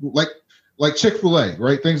black people, like Chick-fil-A,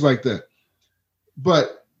 right? Things like that.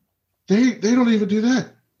 But they don't even do that.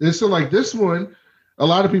 And so like this one, a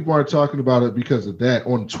lot of people aren't talking about it because of that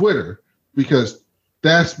on Twitter, because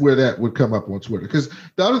that's where that would come up on Twitter. Because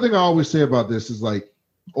the other thing I always say about this is like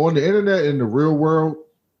on the internet in the real world,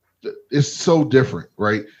 it's so different,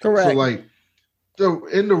 right? Correct. So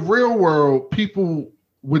in the real world, people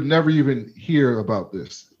would never even hear about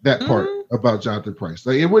that part about Jonathan Pryce.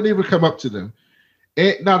 Like it wouldn't even come up to them.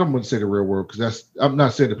 And not I'm going to say the real world because I'm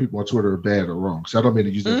not saying that people on Twitter are bad or wrong. So I don't mean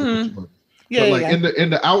to use that. But in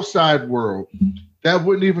the outside world, that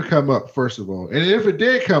wouldn't even come up. First of all, and if it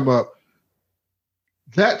did come up,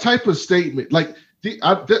 that type of statement, like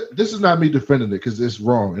this is not me defending it because it's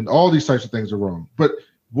wrong, and all these types of things are wrong, but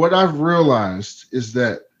what I've realized is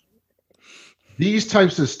that these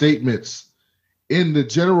types of statements in the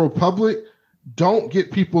general public don't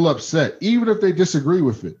get people upset, even if they disagree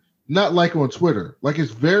with it. Not like on Twitter. Like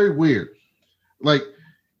it's very weird. Like,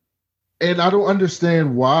 and I don't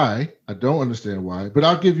understand why. But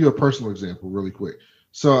I'll give you a personal example really quick.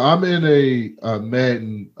 So I'm in a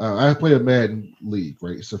Madden. I play a Madden league,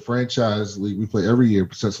 right? It's a franchise league. We play every year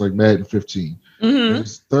since like Madden 15. Mm-hmm.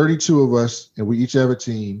 There's 32 of us, and we each have a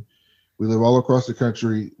team. We live all across the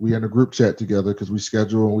country. We in a group chat together because we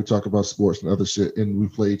schedule and we talk about sports and other shit, and we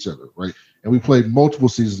play each other, right? And we played multiple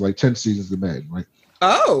seasons, like 10 seasons of Madden, right?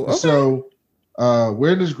 Oh, okay. So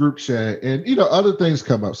we're in this group chat, and other things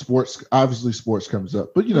come up. Sports comes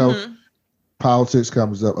up, but politics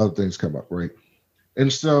comes up, other things come up, right?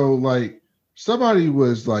 And so, like, somebody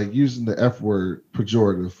was like using the F word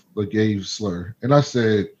pejorative, like gay slur. And I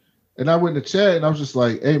said, and I went in the chat and I was just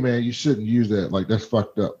like, hey man, you shouldn't use that. Like, that's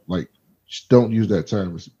fucked up. Like, don't use that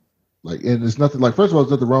term. It's like, and it's nothing like, first of all,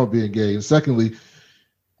 there's nothing wrong with being gay. And secondly,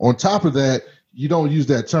 on top of that, you don't use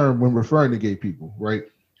that term when referring to gay people, right?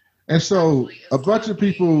 And so a bunch of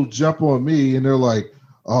people jump on me and they're like,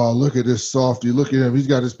 oh, look at this softy. Look at him. He's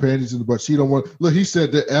got his panties in the butt. She don't want. Look, he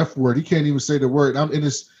said the F word. He can't even say the word. I'm in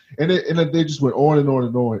this, and they just went on and on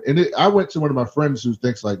and on. And I went to one of my friends who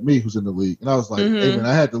thinks like me, who's in the league, and I was like, hey man,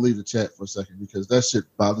 I had to leave the chat for a second because that shit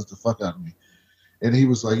bothers the fuck out of me. And he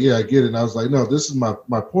was like, yeah, I get it. And I was like, no, this is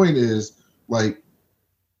my point is like,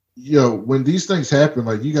 when these things happen,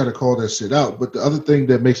 like you got to call that shit out. But the other thing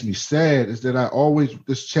that makes me sad is that I always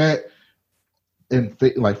this chat. And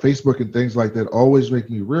like Facebook and things like that always make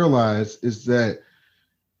me realize is that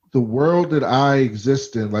the world that I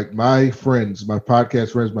exist in, like my friends, my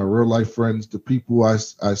podcast friends, my real life friends, the people I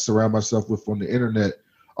surround myself with on the internet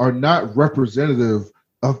are not representative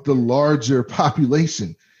of the larger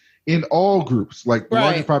population in all groups, like the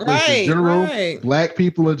larger population in general, black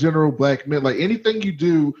people in general, black men, like anything you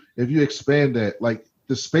do, if you expand that, like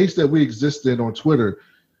the space that we exist in on Twitter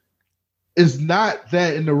is not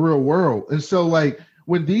that in the real world. And so like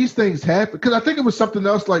when these things happen, because I think it was something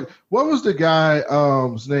else, like what was the guy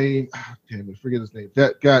his name? Damn it, forget his name.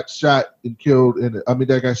 That got shot and killed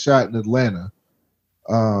that got shot in Atlanta.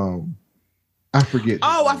 I forget.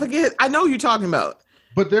 Oh, I forget. I know who you're talking about.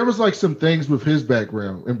 But there was like some things with his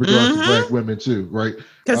background in regards to black women too, right?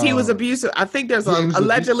 Because he was abusive. I think there's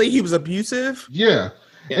allegedly he was abusive. Yeah.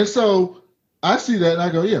 And so I see that and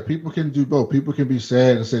I go, yeah, people can do both. People can be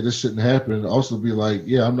sad and say this shouldn't happen, and also be like,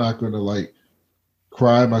 yeah, I'm not going to like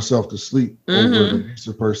cry myself to sleep over an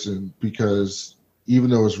abusive person because even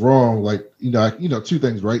though it's wrong, like two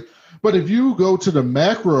things, right? But if you go to the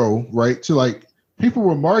macro, right, to like people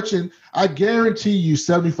were marching, I guarantee you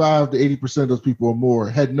 75 to 80% of those people or more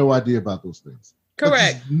had no idea about those things.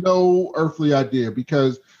 Correct. No earthly idea,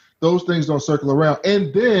 because those things don't circle around.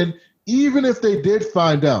 And then even if they did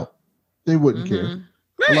find out, they wouldn't care.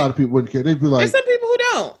 Right. A lot of people wouldn't care. They'd be like, there's some people who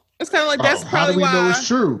don't. It's kind of like that's how do probably we know why it's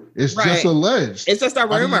true? It's just alleged. it's just a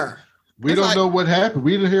rumor. We don't know what happened.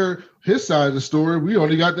 We didn't hear his side of the story. We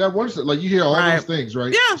only got that one side. Like, you hear all those things,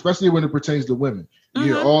 right? Yeah. Especially when it pertains to women. You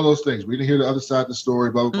hear all those things. We didn't hear the other side of the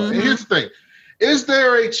story, blah, blah, blah. And here's the thing. Is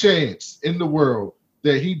there a chance in the world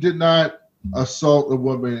that he did not assault a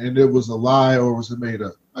woman and it was a lie, or was it made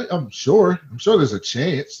up? I'm sure there's a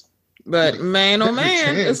chance. But man, oh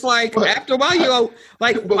man, it's like after a while you go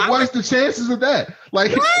like. But what's the chances of that?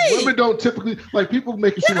 Like, women don't typically, like, people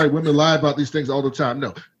make it seem like women lie about these things all the time.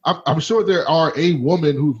 No, I'm sure there are a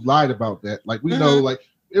woman who lied about that. Like, we know, like,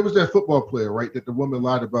 it was that football player, right? That the woman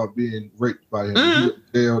lied about being raped by him. He went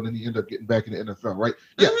to jail, and then he ended up getting back in the NFL, right?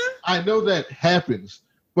 Yeah, I know that happens.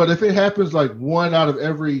 But if it happens like 1 out of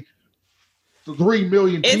every 3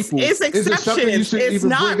 million people, it's exceptions. It's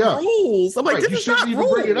not rules. I'm like, this is not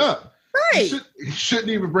rules. Bring it up. Right. You shouldn't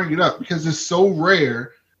even bring it up, because it's so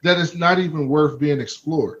rare that it's not even worth being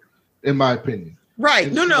explored, in my opinion. Right.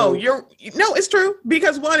 It's true.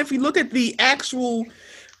 Because one, if you look at the actual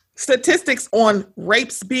statistics on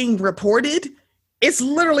rapes being reported, it's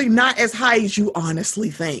literally not as high as you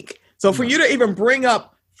honestly think. So for you to even bring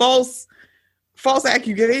up false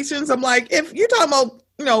accusations, I'm like, if you're talking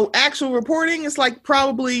about, actual reporting, it's like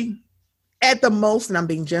probably at the most, and I'm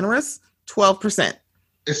being generous, 12%.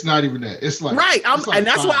 It's not even that. It's like and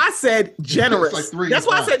that's why I said generous. It's like that's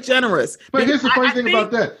why I said generous. But here's the funny thing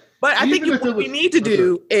about that. But I think what we need to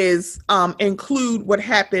do is include what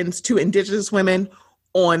happens to Indigenous women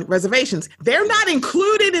on reservations. They're not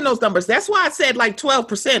included in those numbers. That's why I said like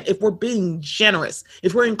 12%. If we're being generous,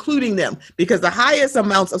 if we're including them, because the highest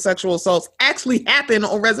amounts of sexual assaults actually happen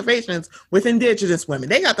on reservations with Indigenous women.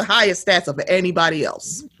 They got the highest stats of anybody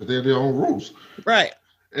else. But they have their own rules, right?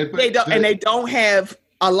 They don't have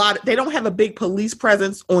they don't have a big police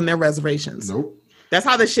presence on their reservations. Nope. That's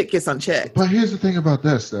how the shit gets unchecked. But here's the thing about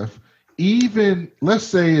that stuff. Even, let's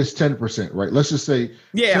say it's 10%, right? Let's just say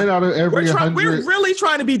 10 out of every 100. We're really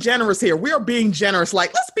trying to be generous here. We are being generous.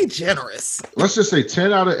 Like, let's be generous. Let's just say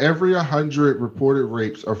 10 out of every 100 reported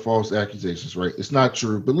rapes are false accusations, right? It's not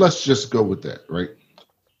true, but let's just go with that, right?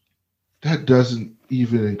 That doesn't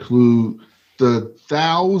even include the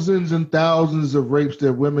thousands and thousands of rapes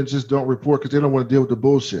that women just don't report because they don't want to deal with the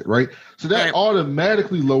bullshit, right? So that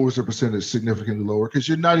automatically lowers the percentage significantly lower, because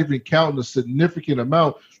you're not even counting a significant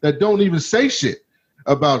amount that don't even say shit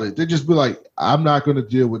about it. They just be like, I'm not going to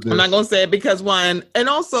deal with this. I'm not going to say it because one, and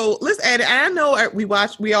also let's add, I know we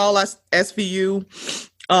all SVU,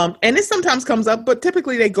 and it sometimes comes up, but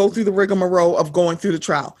typically they go through the rigmarole of going through the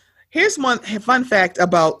trial. Here's one fun fact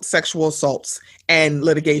about sexual assaults and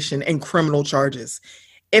litigation and criminal charges.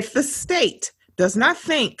 If the state does not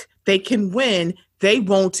think they can win, they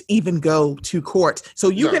won't even go to court. So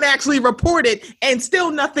you can actually report it and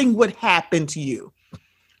still nothing would happen to you.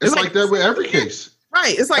 It's like that with every case.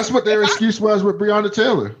 Right. It's like, that's what their excuse was with Breonna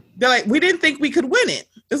Taylor. They're like, we didn't think we could win it.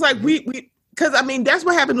 It's like because I mean, that's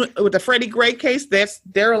what happened with the Freddie Gray case.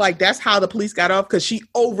 They're like, that's how the police got off, because she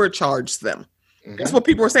overcharged them. Mm-hmm. That's what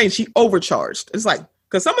people were saying. She overcharged. It's like,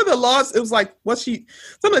 because some of the laws, it was like,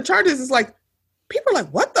 some of the charges is like, people are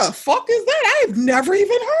like, what the fuck is that? I've never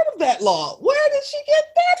even heard of that law. Where did she get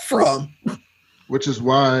that from? Which is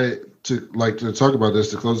why, to talk about this,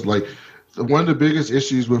 to close, like, one of the biggest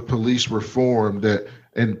issues with police reform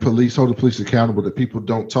and holding police accountable that people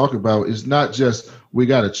don't talk about is not just we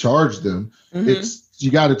got to charge them. Mm-hmm. It's you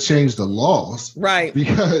got to change the laws, right?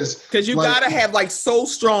 Because you got to have like so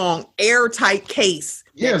strong airtight case.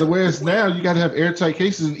 Yeah, the way it's now, you got to have airtight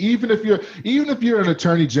cases, and even if you're an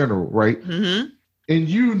attorney general, right? Mm-hmm. And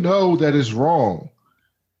you know that is wrong,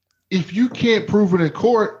 if you can't prove it in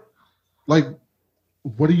court, like,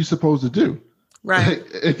 what are you supposed to do? Right.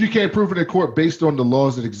 If you can't prove it in court based on the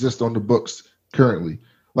laws that exist on the books currently.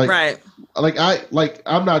 I'm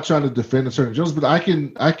not trying to defend Attorney Jones, but I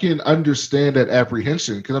can understand that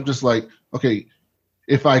apprehension, because I'm just like, okay,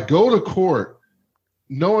 if I go to court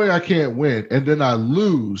knowing I can't win and then I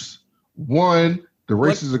lose, one, the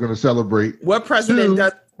racists are going to celebrate. What's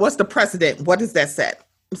the precedent? What does that set?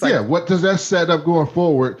 What does that set up going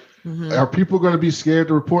forward? Mm-hmm. Are people going to be scared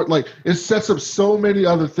to report? Like, it sets up so many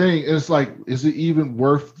other things. And it's like, is it even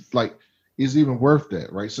worth that,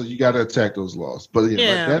 right? So you got to attack those laws. But like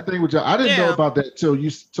that thing with y'all, I didn't know about that till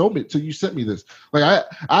you sent me this. Like,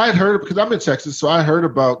 I had heard, because I'm in Texas, so I heard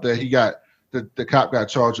about that he got the cop got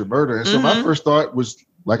charged with murder. And so my first thought was,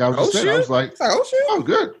 like I was just saying, I was like, oh,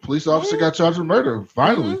 good. Police officer got charged with murder.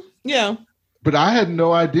 Finally. Mm-hmm. Yeah. But I had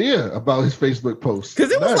no idea about his Facebook post.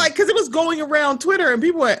 Because it was going around Twitter and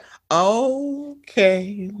people went,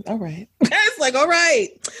 okay, all right. It's like, all right.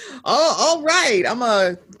 Oh, all right. I'm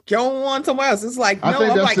going to go on somewhere else. It's like, no, I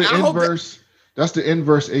think I'm that's like, the inverse. That's the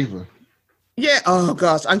inverse Ava. Yeah. Oh,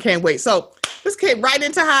 gosh. I can't wait. So let's get right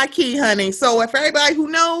into high key, honey. So for everybody who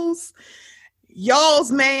knows,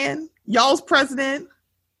 y'all's president,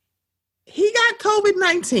 he got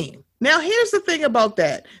COVID-19. Now, here's the thing about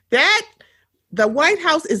that. The White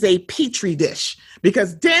House is a petri dish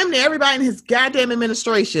because damn near everybody in his goddamn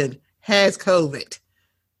administration has COVID.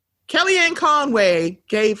 Kellyanne Conway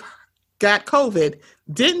got COVID,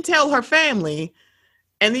 didn't tell her family,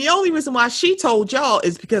 and the only reason why she told y'all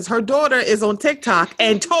is because her daughter is on TikTok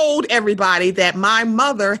and told everybody that my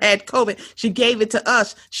mother had COVID. She gave it to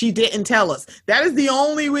us. She didn't tell us. That is the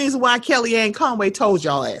only reason why Kellyanne Conway told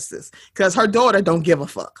y'all asses, because her daughter don't give a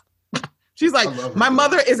fuck. She's like, my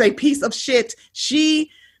mother is a piece of shit. She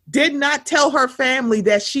did not tell her family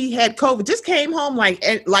that she had COVID. Just came home like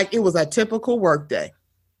it was a typical work day.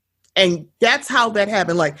 And that's how that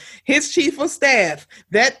happened. Like his chief of staff,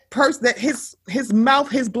 that person, that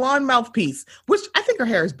his blonde mouthpiece, which I think her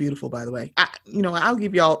hair is beautiful, by the way. I'll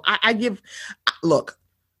give y'all, look,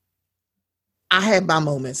 I have my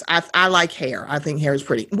moments. I like hair. I think hair is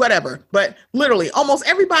pretty, whatever. But literally almost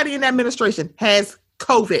everybody in that administration has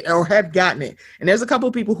COVID or have gotten it. And there's a couple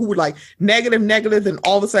of people who were like negative, and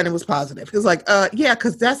all of a sudden it was positive. It's like, yeah,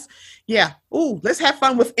 because that's, yeah. Ooh, let's have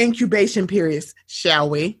fun with incubation periods, shall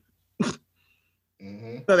we?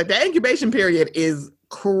 Mm-hmm. So the incubation period is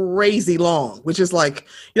crazy long, which is like,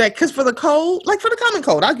 because for the cold, like for the common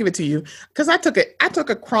cold, I'll give it to you. Because I took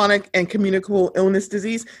a chronic and communicable illness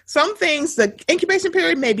disease. Some things, the incubation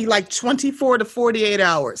period may be like 24 to 48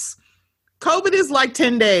 hours. COVID is like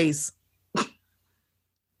 10 days.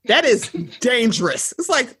 That is dangerous. It's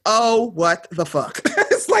like, oh, what the fuck?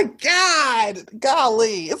 It's like,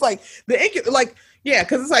 golly. It's like yeah,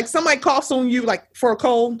 because it's like somebody coughs on you like for a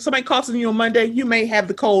cold. Somebody coughs on you on Monday. You may have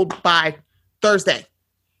the cold by Thursday.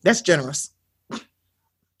 That's generous.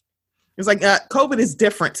 It's like COVID is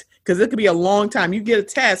different because it could be a long time. You get a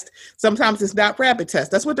test. Sometimes it's not rapid test.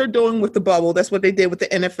 That's what they're doing with the bubble. That's what they did with the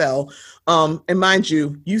NFL. And mind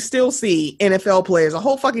you, you still see NFL players. A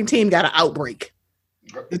whole fucking team got an outbreak.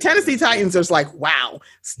 The Tennessee Titans are like, wow.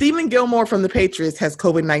 Stephen Gilmore from the Patriots has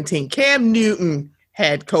COVID-19. Cam Newton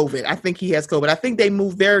had COVID. I think he has COVID. I think they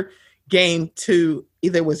moved their game to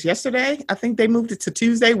either it was yesterday. I think they moved it to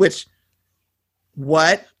Tuesday, which,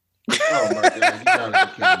 what? Oh my God. You gotta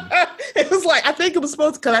be kidding me. It was like, I think it was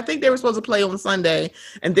because I think they were supposed to play on Sunday,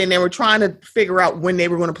 and then they were trying to figure out when they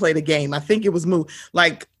were going to play the game. I think it was moved.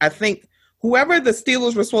 Like, I think whoever the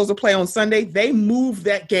Steelers were supposed to play on Sunday, they moved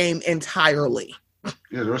that game entirely.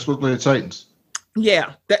 Yeah, they were supposed to play the Titans.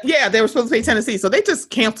 Yeah, they were supposed to play Tennessee. So they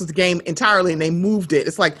just canceled the game entirely and they moved it.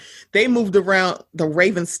 It's like they moved around the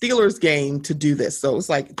Ravens-Steelers game to do this. So it's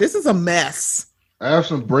like, this is a mess. I have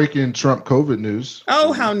some breaking Trump COVID news.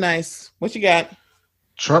 Oh, how nice. What you got?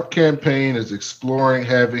 Trump campaign is exploring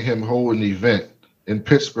having him hold an event in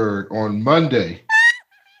Pittsburgh on Monday.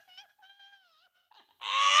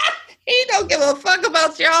 He don't give a fuck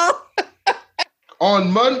about y'all.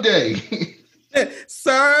 On Monday.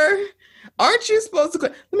 Sir, aren't you supposed to?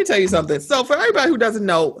 Let me tell you something. So for everybody who doesn't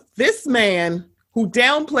know, this man who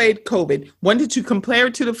downplayed COVID, wanted to compare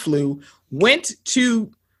it to the flu, went to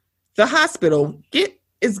the hospital,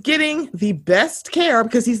 is getting the best care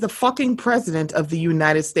because he's the fucking president of the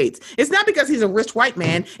United States. It's not because he's a rich white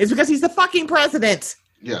man. It's because he's the fucking president.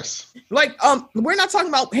 Yes. Like, we're not talking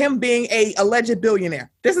about him being a alleged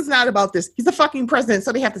billionaire. This is not about this. He's the fucking president,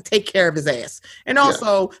 so they have to take care of his ass. And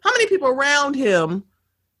also, how many people around him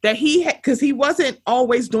that he had, because he wasn't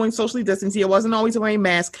always doing socially distancing, he wasn't always wearing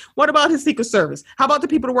masks. What about his Secret Service? How about the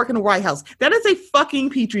people that work in the White House? That is a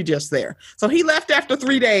fucking petri dish there. So he left after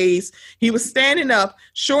 3 days. He was standing up,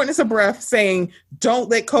 shortness of breath, saying, "Don't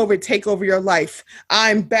let COVID take over your life.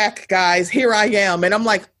 I'm back, guys. Here I am." And I'm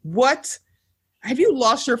like, what? Have you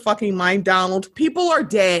lost your fucking mind, Donald? People are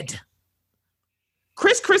dead.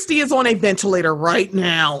 Chris Christie is on a ventilator right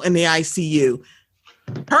now in the ICU.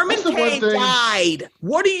 Herman Cain died.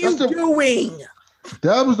 What are you doing?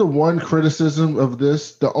 That was the one criticism of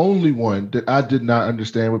this, the only one that I did not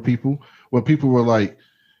understand with people. When people were like,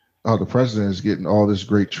 "Oh, the president is getting all this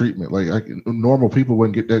great treatment." Like normal people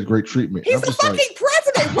wouldn't get that great treatment. He's the fucking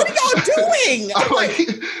president. What are y'all doing?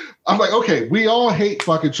 I'm like, okay, we all hate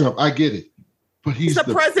fucking Trump. I get it. But he's the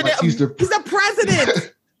president. He's the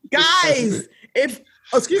president. Guys, if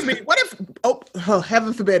excuse me, what if,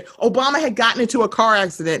 heaven forbid, Obama had gotten into a car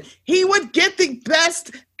accident? He would get the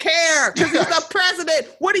best care because he's the president.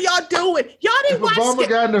 What are y'all doing? Y'all didn't watch Obama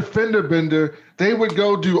got an offender bender, they would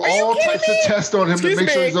go do all types of tests on him to make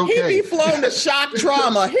sure he's okay. He'd be flown to shock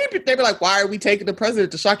trauma. They'd be like, why are we taking the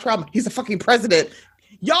president to shock trauma? He's a fucking president.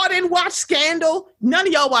 Y'all didn't watch Scandal? None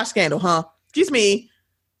of y'all watched Scandal, huh? Excuse me.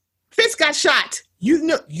 Fitz got shot.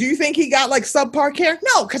 You think he got like subpar care?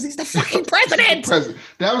 No, because he's the fucking president.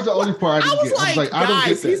 That was the only part I didn't get. I was like, guys, I don't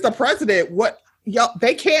get that. He's the president. What? Y'all,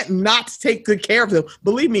 they can't not take good care of him.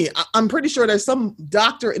 Believe me, I'm pretty sure there's some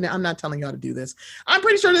doctor, and I'm not telling y'all to do this. I'm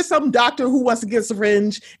pretty sure there's some doctor who wants to get a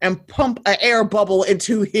syringe and pump an air bubble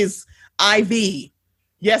into his IV.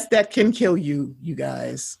 Yes, that can kill you, you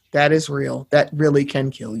guys. That is real. That really can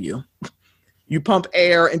kill you. You pump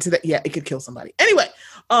air into that. Yeah, it could kill somebody. Anyway,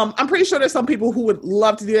 I'm pretty sure there's some people who would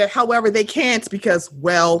love to do that. However, they can't because,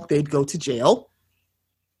 well, they'd go to jail.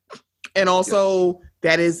 And also,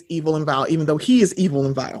 that is evil and vile, even though he is evil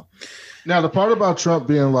and vile. Now, the part about Trump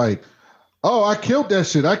being like, oh, I killed that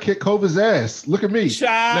shit. I kicked COVID's ass. Look at me.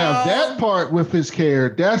 Child. Now, that part with his care,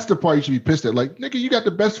 that's the part you should be pissed at. Like, nigga, you got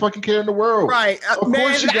the best fucking care in the world. Right.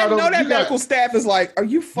 Man, I know that medical staff is like, are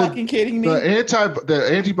you fucking kidding me? The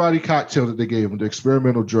antibody cocktail that they gave him, the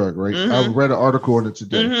experimental drug, right? Mm-hmm. I read an article on it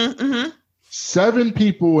today. Mm-hmm, mm-hmm. 7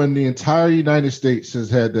 people in the entire United States has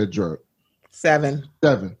had that drug. 7.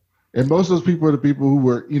 And most of those people are the people who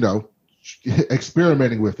were,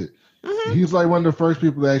 experimenting with it. Mm-hmm. He's like one of the first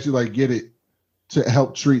people to actually like get it to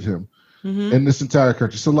help treat him in this entire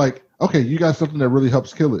country. So like, okay, you got something that really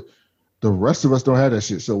helps kill it. The rest of us don't have that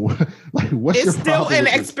shit. So like, what's it's your still problem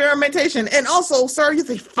an experimentation. And also, sir, you're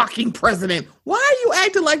the fucking president. Why are you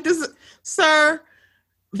acting like this? Sir,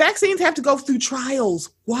 vaccines have to go through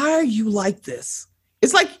trials. Why are you like this?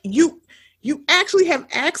 It's like you actually have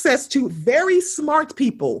access to very smart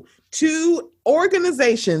people, to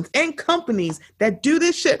organizations and companies that do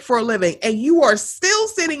this shit for a living, and you are still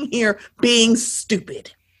sitting here being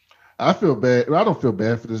stupid. I feel bad. I don't feel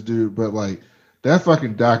bad for this dude, but like that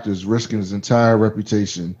fucking doctor's risking his entire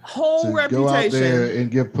reputation to go out there and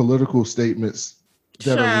give political statements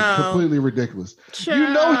that are completely ridiculous. You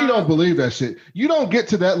know he don't believe that shit. You don't get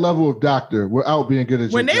to that level of doctor without being good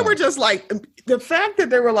at your when they job. were just like, the fact that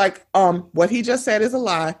they were like, what he just said is a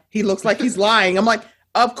lie. He looks like he's lying. I'm like,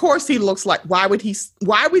 of course he looks like, what would be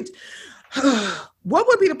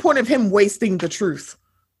the point of him wasting the truth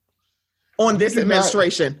on this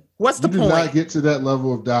administration? What's the point? You do not get to that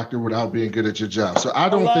level of doctor without being good at your job. So I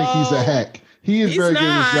don't think he's a hack. He's very good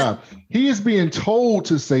at his job. He is being told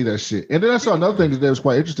to say that shit. And then I saw another thing that was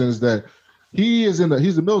quite interesting is that he's a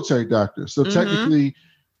military doctor. So technically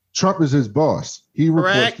Trump is his boss. He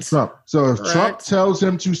reports to Trump. So if Trump tells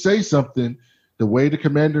him to say something, the way the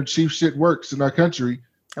commander-in-chief shit works in our country,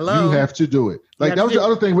 you have to do it. Like that was the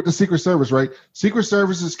other thing with the Secret Service, right? Secret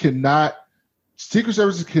Services cannot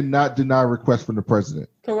deny requests from the president.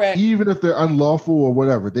 Correct. Even if they're unlawful or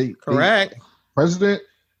whatever. President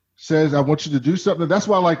says, I want you to do something. That's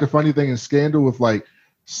why I like the funny thing in Scandal with like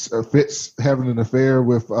Fitz having an affair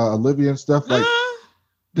with Olivia and stuff. Like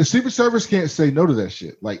the Secret Service can't say no to that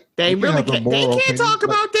shit. Like they really can't. They can't talk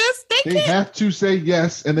about this. They have to say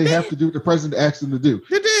yes, and they have to do what the president asks them to do.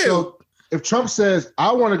 So if Trump says,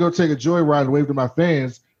 I want to go take a joyride and wave to my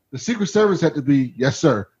fans, the Secret Service had to be, yes,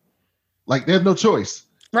 sir. Like, there's no choice.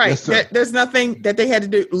 Right. Yes, there's nothing that they had to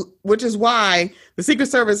do, which is why the Secret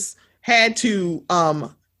Service had to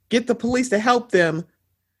get the police to help them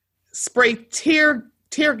spray tear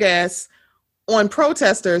gas on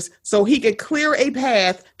protesters so he could clear a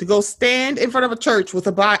path to go stand in front of a church with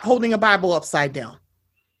holding a Bible upside down.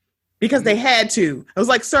 Because they had to. I was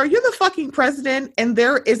like, sir, you're the fucking president and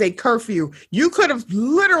there is a curfew. You could have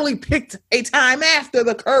literally picked a time after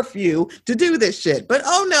the curfew to do this shit. But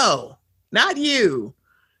oh no, not you.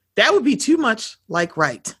 That would be too much like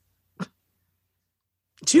right.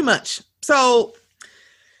 Too much. So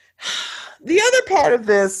the other part of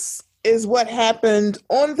this is what happened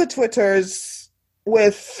on the Twitters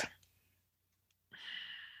with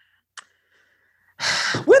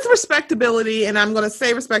respectability, and I'm going to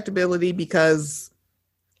say respectability because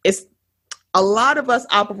it's a lot of us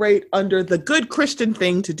operate under the good Christian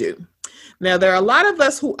thing to do. Now, there are a lot of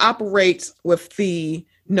us who operate with the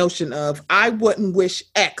notion of, I wouldn't wish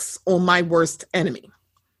X on my worst enemy.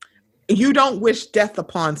 You don't wish death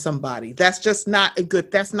upon somebody. That's just not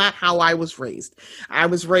that's not how I was raised. I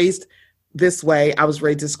was raised this way. I was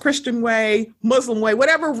raised this Christian way, Muslim way,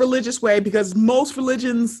 whatever religious way, because most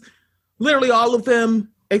religions, literally all of them,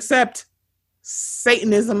 except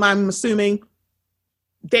Satanism, I'm assuming,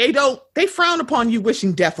 they frown upon you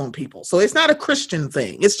wishing death on people. So it's not a Christian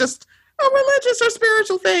thing. It's just a religious or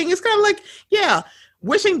spiritual thing. It's kind of like, yeah,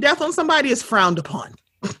 wishing death on somebody is frowned upon.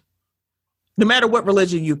 No matter what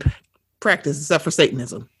religion you practice, except for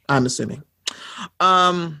Satanism, I'm assuming.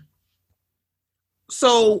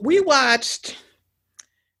 So we watched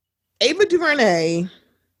Ava DuVernay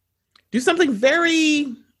do something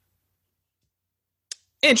very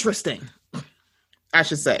interesting, I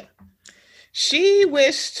should say. She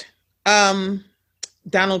wished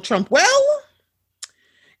Donald Trump well,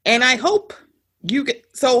 and I hope you get.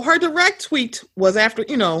 So her direct tweet was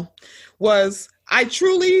I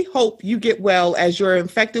truly hope you get well as you're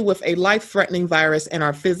infected with a life-threatening virus and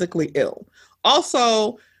are physically ill.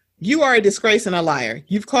 Also, you are a disgrace and a liar.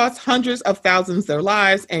 You've cost hundreds of thousands their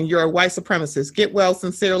lives, and you're a white supremacist. Get well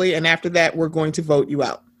sincerely, and after that, we're going to vote you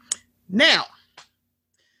out. Now,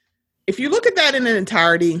 if you look at that in an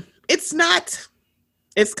entirety, it's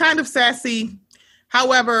kind of sassy.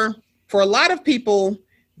 However, for a lot of people,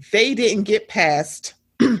 they didn't get past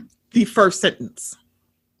the first sentence.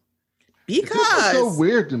 Because this is so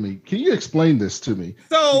weird to me. Can you explain this to me?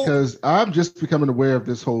 Because I'm just becoming aware of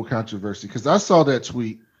this whole controversy. Because I saw that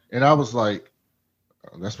tweet and I was like,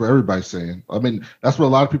 oh, that's what everybody's saying. I mean, that's what a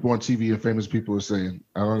lot of people on TV and famous people are saying.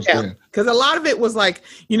 I don't understand. Because a lot of it was like,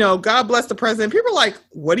 God bless the president. People are like,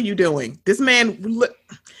 what are you doing? This man,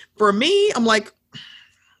 for me, I'm like,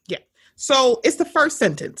 yeah. So it's the first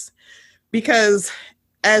sentence. Because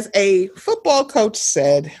as a football coach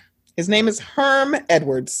said, his name is Herm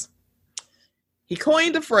Edwards. He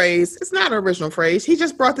coined a phrase. It's not an original phrase. He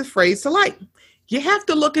just brought the phrase to light. You have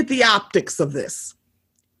to look at the optics of this.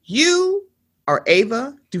 You are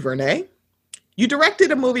Ava DuVernay. You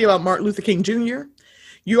directed a movie about Martin Luther King Jr.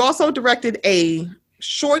 You also directed a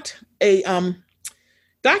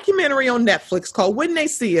documentary on Netflix called When They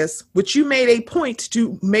See Us, which you made a point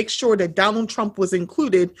to make sure that Donald Trump was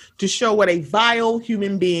included to show what a vile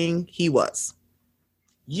human being he was.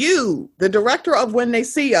 You, the director of When They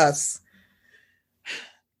See Us,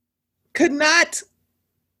 could not,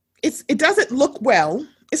 it doesn't look well.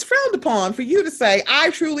 It's frowned upon for you to say, I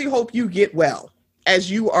truly hope you get well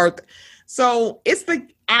as you are. So it's the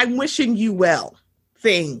I'm wishing you well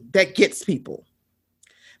thing that gets people.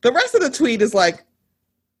 The rest of the tweet is like,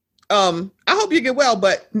 I hope you get well,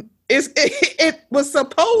 but it was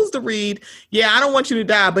supposed to read, yeah, I don't want you to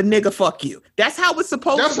die, but nigga, fuck you. That's how it's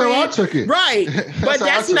supposed to read. That's how I took it. Right. But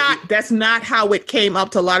that's not how it came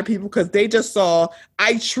up to a lot of people because they just saw,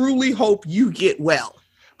 I truly hope you get well.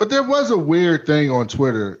 But there was a weird thing on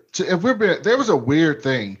Twitter. There was a weird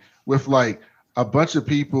thing with like a bunch of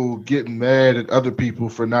people getting mad at other people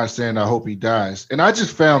for not saying, I hope he dies. And I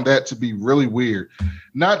just found that to be really weird.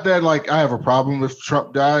 Not that like I have a problem if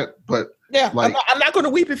Trump died, but yeah, like, I'm not going to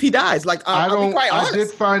weep if he dies. Like, I'll be quite honest. I did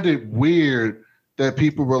find it weird that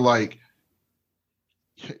people were like,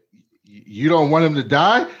 you don't want him to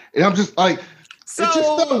die? And I'm just like, so, it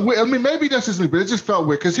just felt weird. I mean, maybe that's just me, but it just felt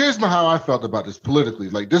weird. Because here's how I felt about this politically.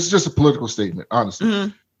 Like, this is just a political statement, honestly.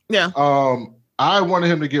 Mm-hmm. Yeah. I wanted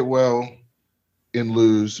him to get well and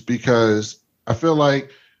lose because I feel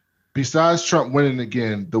like besides Trump winning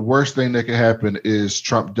again, the worst thing that could happen is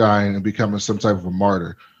Trump dying and becoming some type of a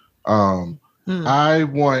martyr. I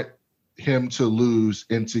want him to lose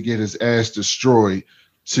and to get his ass destroyed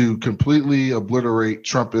to completely obliterate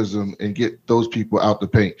Trumpism and get those people out the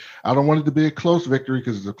paint. I don't want it to be a close victory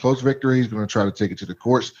because it's a close victory. He's going to try to take it to the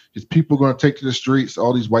courts. His people are going to take to the streets.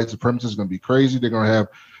 All these white supremacists are going to be crazy. They're going to have,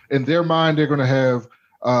 in their mind, they're going to have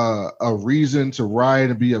a reason to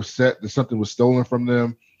riot and be upset that something was stolen from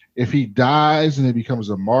them. If he dies and he becomes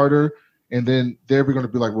a martyr, and then they're going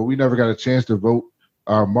to be like, well, we never got a chance to vote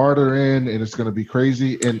our martyr in, and it's going to be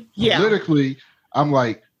crazy. And politically, I'm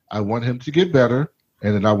like, I want him to get better,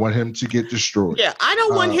 and then I want him to get destroyed. Yeah, I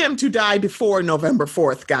don't want him to die before November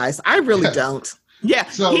 4th, guys. I really don't. Yeah,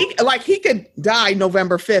 so, he could die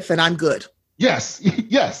November 5th, and I'm good. Yes,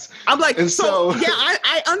 yes. I'm like, so yeah,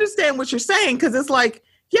 I understand what you're saying because it's like,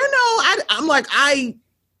 I'm like, I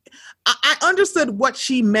understood what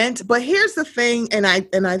she meant, but here's the thing, and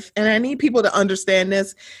I need people to understand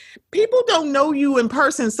this. People don't know you in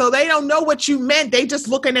person, so they don't know what you meant. They just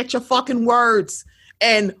looking at your fucking words.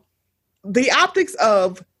 And the optics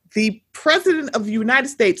of the president of the United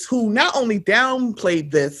States, who not only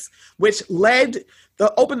downplayed this, which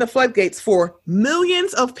opened the floodgates for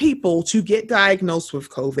millions of people to get diagnosed with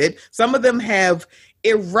COVID. Some of them have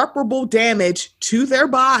irreparable damage to their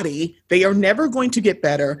body. They are never going to get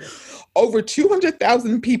better. Over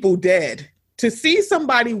 200,000 people dead. To see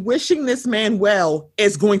somebody wishing this man well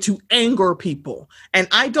is going to anger people. And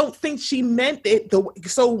I don't think she meant it.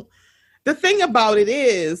 So the thing about it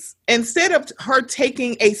is, instead of her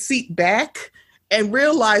taking a seat back and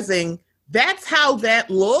realizing that's how that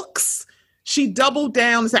looks, she doubled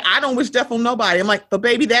down and said, I don't wish death on nobody. I'm like, but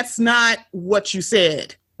baby, that's not what you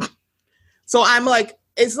said. So I'm like,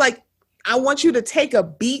 it's like, I want you to take a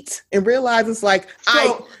beat and realize it's like,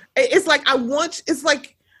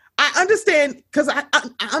 I understand, because I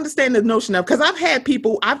understand the notion of, because I've had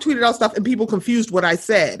people, I've tweeted out stuff and people confused what I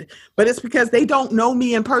said, but it's because they don't know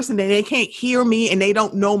me in person and they can't hear me and they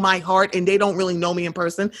don't know my heart and they don't really know me in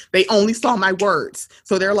person. They only saw my words.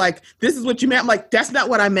 So they're like, this is what you meant. I'm like, that's not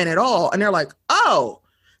what I meant at all. And they're like, oh,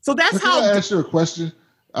 so that's Can I ask you a question?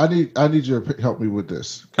 I need you to help me with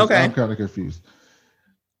this. Okay. I'm kind of confused.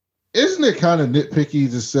 Isn't it kind of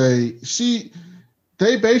nitpicky to say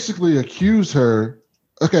they basically accuse her?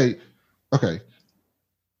 Okay.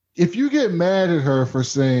 If you get mad at her for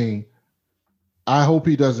saying, I hope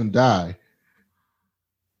he doesn't die,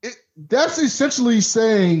 that's essentially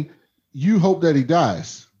saying you hope that he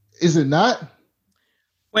dies. Is it not?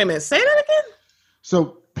 Wait a minute. Say that again?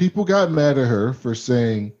 So people got mad at her for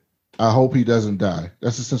saying, I hope he doesn't die.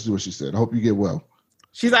 That's essentially what she said. I hope you get well.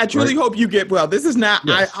 She's like, I truly hope you get well. This is not,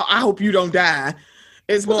 yes. I hope you don't die.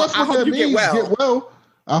 It's, well, I hope you get well. Get well.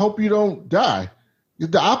 I hope you don't die.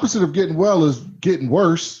 The opposite of getting well is getting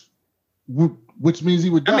worse, which means he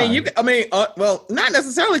would die. Well, not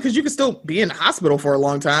necessarily, because you could still be in the hospital for a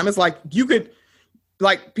long time. It's like you could,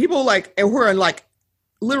 like, people like who are like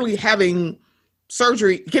literally having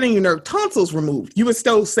surgery, getting their tonsils removed. You would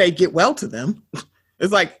still say get well to them.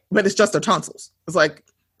 It's like, but it's just their tonsils. It's like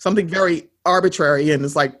something very arbitrary and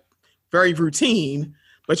it's like very routine,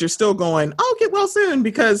 but you're still going, oh, get well soon,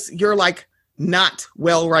 because you're like not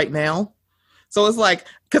well right now. So it's like,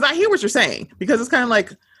 because I hear what you're saying, because it's kind of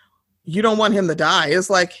like, you don't want him to die. It's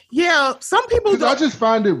like, yeah, some people don't. I just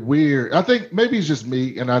find it weird. I think maybe it's just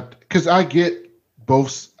me, because I get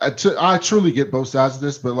both. I truly get both sides of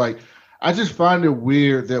this, but like, I just find it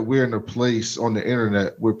weird that we're in a place on the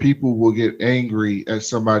internet where people will get angry at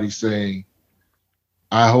somebody saying,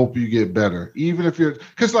 I hope you get better. Even if you're,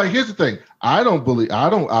 because like, here's the thing. I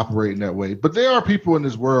don't operate in that way, but there are people in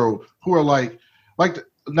this world who are like,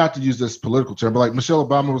 not to use this political term, but like Michelle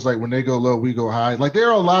Obama was like, when they go low, we go high. Like there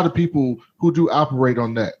are a lot of people who do operate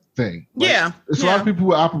on that thing. Like, yeah. There's a lot of people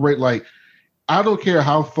who operate like, I don't care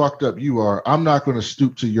how fucked up you are. I'm not going to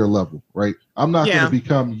stoop to your level, right? I'm not going to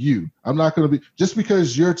become you. I'm not going to be, just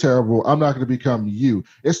because you're terrible, I'm not going to become you.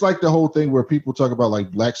 It's like the whole thing where people talk about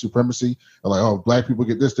like black supremacy. They're like, oh, black people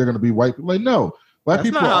get this, they're going to be white people. Like, no. Black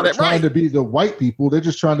people aren't trying to be the white people. They're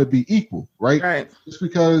just trying to be equal, right? Right. Just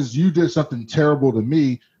because you did something terrible to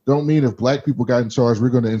me, don't mean if black people got in charge, we're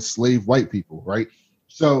going to enslave white people, right?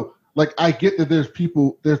 So, like, I get that there's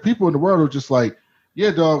people in the world who are just like,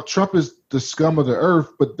 yeah, dog, Trump is the scum of the earth,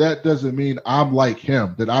 but that doesn't mean I'm like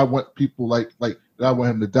him, that I want people like that I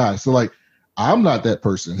want him to die. So, like, I'm not that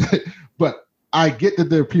person, but I get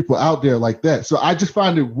that there are people out there like that. So I just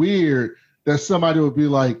find it weird that somebody would be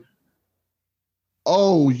like,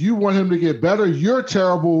 oh, you want him to get better? You're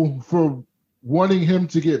terrible for wanting him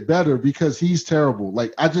to get better because he's terrible.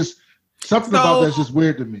 Like, something about that's just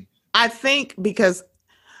weird to me. I think it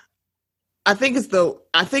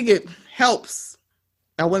helps.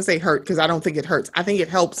 I wouldn't say hurt, because I don't think it hurts. I think it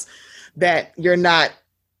helps that you're not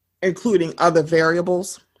including other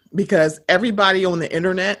variables, because everybody on the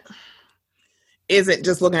internet isn't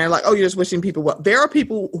just looking at it like, oh, you're just wishing people well. There are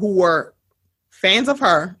people who are fans of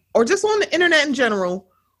her, or just on the internet in general,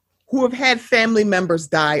 who have had family members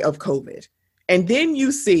die of COVID. And then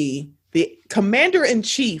you see the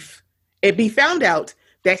commander-in-chief, it be found out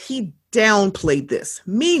that he downplayed this,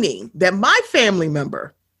 meaning that my family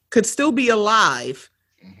member could still be alive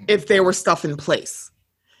if there were stuff in place.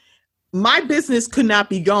 My business could not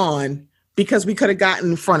be gone because we could have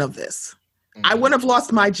gotten in front of this. I wouldn't have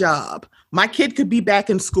lost my job. My kid could be back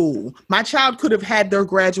in school. My child could have had their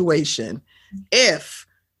graduation if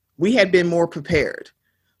we had been more prepared.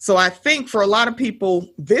 So I think for a lot of people,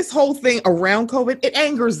 this whole thing around COVID, it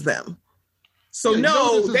angers them. So they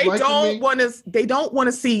don't want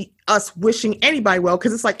to see us wishing anybody well,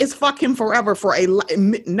 because it's like, it's fuck him forever for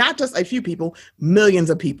not just a few people, millions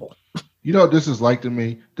of people. You know what this is like to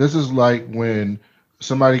me? This is like when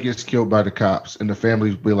somebody gets killed by the cops and the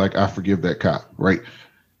families be like, I forgive that cop, right?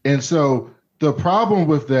 And so the problem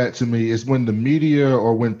with that to me is when the media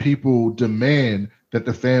or when people demand that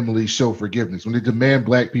the family show forgiveness, when they demand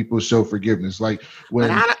black people show forgiveness, like when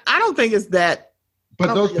I don't think it's that.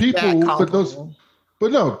 But those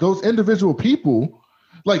individual people,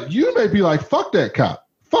 like, you may be like, fuck that cop,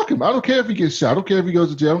 fuck him. I don't care if he gets shot. I don't care if he goes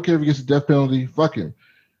to jail. I don't care if he gets a death penalty. Fuck him.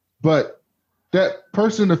 But that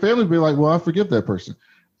person in the family be like, well, I forgive that person.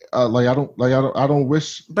 I don't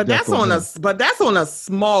wish. But that's on a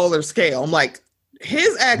smaller scale. I'm like,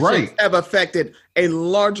 his actions have affected a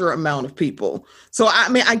larger amount of people. So I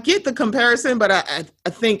mean, I get the comparison, but I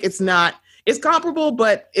think it's comparable,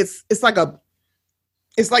 but it's like.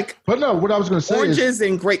 But no, what I was going to say oranges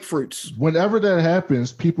and grapefruits. Whenever that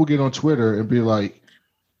happens, people get on Twitter and be like,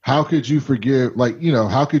 "How could you forgive?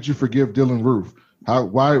 How could you forgive Dylan Roof?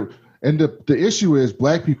 Why?" And the issue is,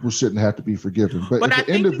 Black people shouldn't have to be forgiven. But if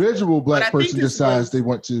an individual Black person decides they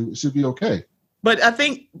want to, it should be okay. But I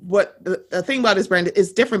think what the thing about this, Brandon,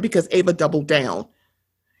 is different because Ava doubled down.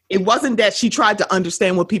 It wasn't that she tried to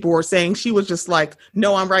understand what people were saying. She was just like,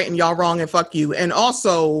 no, I'm right and y'all wrong and fuck you. And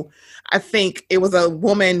also, I think it was a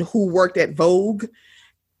woman who worked at Vogue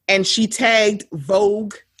and she tagged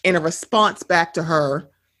Vogue in a response back to her,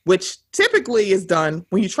 which typically is done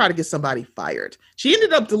when you try to get somebody fired. She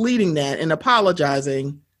ended up deleting that and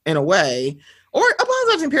apologizing in a way, or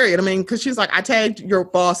apologizing, period. I mean, because she's like, I tagged your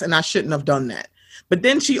boss and I shouldn't have done that. But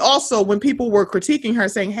then she also, when people were critiquing her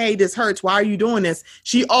saying, hey, this hurts, why are you doing this?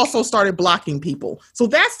 She also started blocking people. So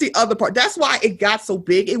that's the other part. That's why it got so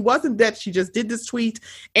big. It wasn't that she just did this tweet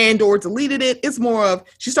and or deleted it. It's more of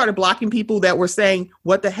she started blocking people that were saying,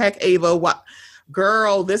 what the heck, Ava? What?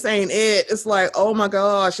 Girl, this ain't it. It's like, oh my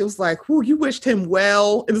gosh. It was like, whoo, you wished him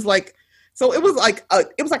well. It was like, so it was like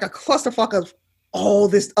a clusterfuck of all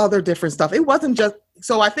this other different stuff. It wasn't just,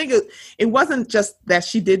 so I think it wasn't just that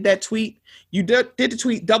she did that tweet. You did the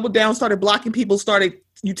tweet, doubled down, started blocking people,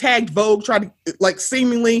 you tagged Vogue, tried to, like,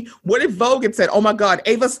 seemingly, what if Vogue had said, oh my God,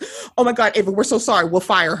 Ava, we're so sorry, we'll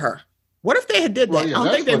fire her. What if they had did that? Well, yeah, I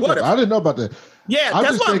don't think they would have. I didn't know about that. Yeah,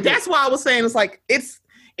 that's why I was saying it's like,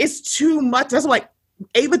 it's too much. That's like,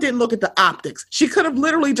 Ava didn't look at the optics. She could have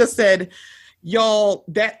literally just said, y'all,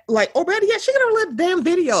 that, like, or better yet, she could have let the damn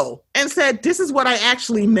video and said, this is what I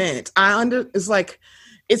actually meant. It's like,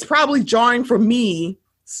 it's probably jarring for me,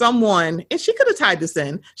 someone, and she could have tied this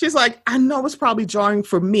in. She's like, I know it's probably jarring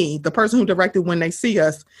for me, the person who directed When They See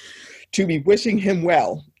Us, to be wishing him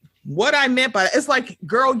well. What I meant by it's like,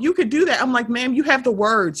 girl, you could do that. I'm like, ma'am, you have the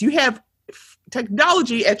words. You have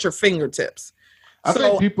technology at your fingertips. I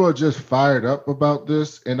think people are just fired up about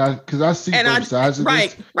this, because I see both sides of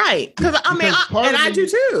this. Right. Because I do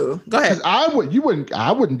too. Go ahead. I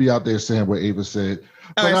wouldn't be out there saying what Ava said.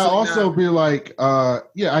 But I also be like,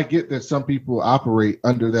 I get that some people operate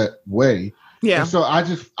under that way. Yeah. And so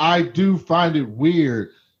I do find it weird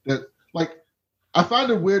that, like, I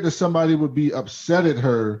find it weird that somebody would be upset at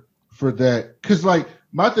her for that. Because, like,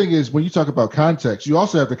 my thing is, when you talk about context, you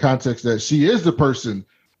also have the context that she is the person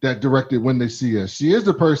that directed When They See Us. She is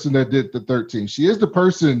the person that did the 13. She is the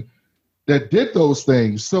person that did those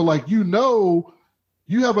things. So, like, you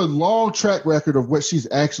have a long track record of what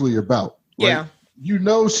she's actually about. Right? Yeah. You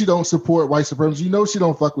know she don't support white supremacy. You know she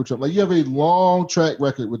don't fuck with Trump. Like, you have a long track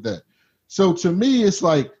record with that. So to me, it's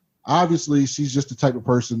like, obviously she's just the type of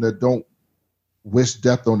person that don't wish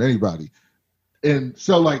death on anybody. And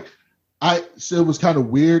so, like, it was kind of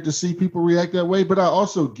weird to see people react that way. But I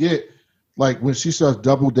also get, like, when she starts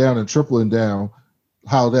doubling down and tripling down,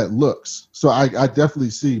 how that looks. So I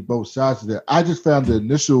definitely see both sides of that. I just found the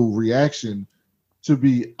initial reaction to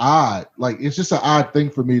be odd. Like, it's just an odd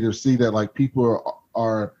thing for me to see that, like, people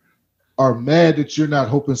are mad that you're not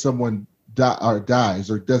hoping someone dies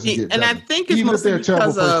or doesn't get and done. I think it's mostly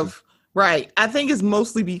because of right. I think it's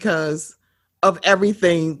mostly because of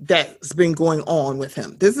everything that's been going on with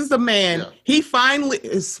him. This is a man. Yeah. He finally,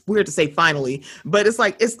 it's weird to say finally, but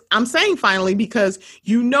I'm saying finally because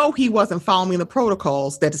he wasn't following the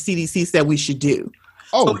protocols that the CDC said we should do.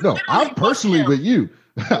 Oh, so no, I'm personally with you.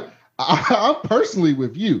 I'm personally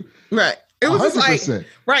with you. Right. It was 100%. Just like,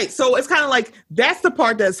 right. So it's kind of like, that's the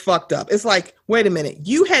part that's fucked up. It's like, wait a minute.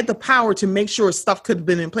 You had the power to make sure stuff could have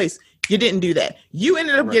been in place. You didn't do that. You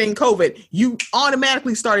ended up getting COVID. You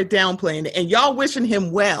automatically started downplaying it and y'all wishing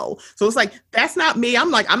him well. So it's like, that's not me. I'm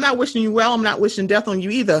like, I'm not wishing you well. I'm not wishing death on you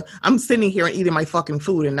either. I'm sitting here and eating my fucking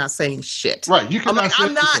food and not saying shit. Right. You can.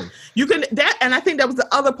 I'm not. You can that. And I think that was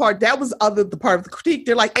the other part. That was the part of the critique.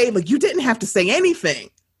 They're like, hey, look, you didn't have to say anything.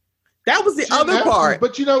 That was the other part.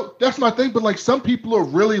 But that's my thing. But, like, some people are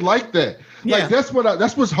really like that. Like, that's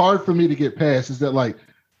what's hard for me to get past is that, like,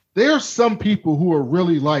 there are some people who are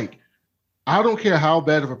really like, I don't care how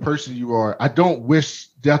bad of a person you are. I don't wish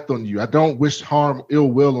death on you. I don't wish harm, ill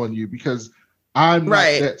will on you because I'm not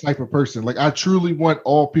that type of person. Like, I truly want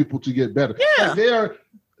all people to get better. Yeah.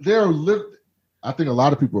 Like, I think a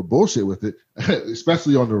lot of people are bullshit with it,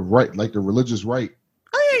 especially on the right, like the religious right.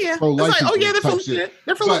 Oh, yeah. It's like, they're full of shit.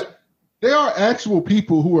 They're full of shit. There are actual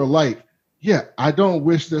people who are like, yeah, I don't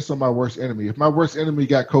wish this on my worst enemy. If my worst enemy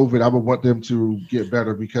got COVID, I would want them to get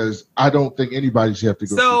better because I don't think anybody should have to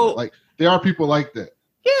go through that. Like there are people like that.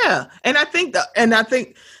 Yeah, and I think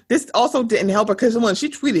this also didn't help her because when she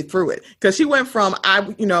tweeted through it, because she went from I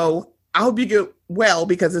hope you get well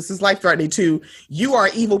because this is life threatening to you are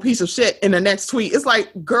an evil piece of shit in the next tweet. It's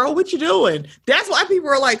like, girl, what you doing? That's why people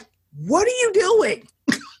are like, what are you doing?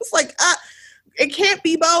 It's like, it can't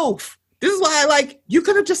be both. This is why you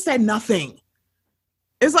could have just said nothing.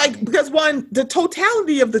 It's like, because the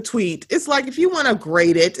totality of the tweet, it's like, if you want to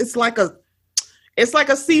grade it, it's like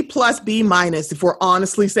a C plus B minus. If we're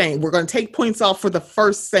honestly saying we're going to take points off for the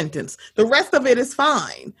first sentence, the rest of it is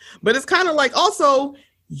fine. But it's kind of like, also,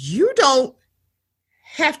 you don't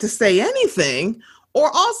have to say anything, or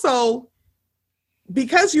also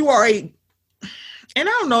because you are and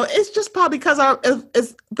I don't know, it's just probably because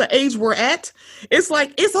it's the age we're at. It's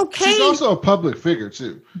like, it's okay. She's also a public figure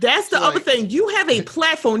too. That's the other thing. You have a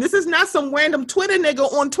platform. This is not some random Twitter nigga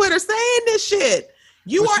on Twitter saying this shit.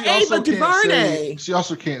 You are Ava DuVernay. She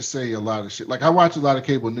also can't say a lot of shit. Like I watch a lot of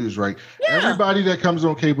cable news, right? Yeah. Everybody that comes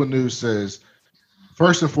on cable news says,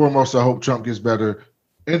 first and foremost, I hope Trump gets better.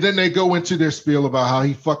 And then they go into their spiel about how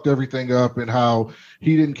he fucked everything up and how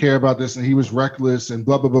he didn't care about this and he was reckless and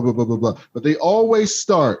blah, blah, blah, blah, blah, blah, blah. But they always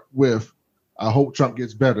start with, I hope Trump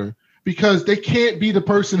gets better, because they can't be the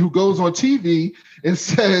person who goes on TV and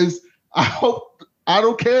says, I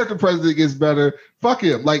don't care if the president gets better. Fuck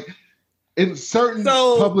him. Like in certain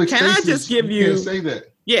public spaces, I just give you can't say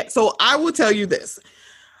that. Yeah. So I will tell you this.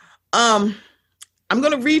 I'm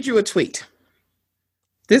going to read you a tweet.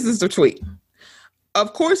 This is the tweet.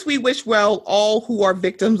 Of course, we wish well all who are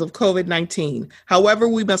victims of COVID-19. However,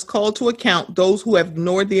 we must call to account those who have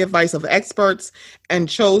ignored the advice of experts and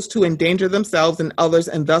chose to endanger themselves and others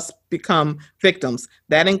and thus become victims.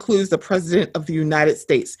 That includes the President of the United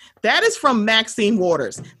States. That is from Maxine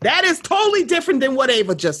Waters. That is totally different than what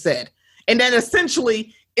Ava just said. And that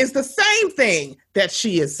essentially is the same thing that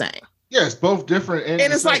she is saying. Yeah, it's both different.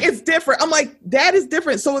 And it's like, it's different. I'm like, that is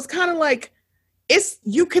different. So it's kind of like,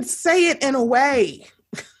 you could say it in a way.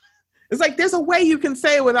 It's like there's a way you can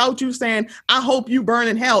say it without you saying, I hope you burn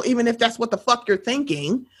in hell, even if that's what the fuck you're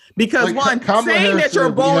thinking. Because like, Kamala saying Harris that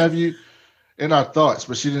you're born. We have you in our thoughts,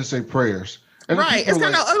 but she didn't say prayers. And right. It's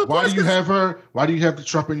kind of why do you have her? Why do you have the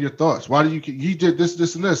Trump in your thoughts? Why do you did this,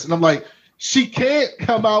 this, and this? And I'm like, she can't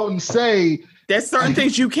come out and say there's certain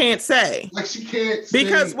things you can't say. Like she can't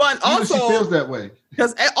because also she feels that way.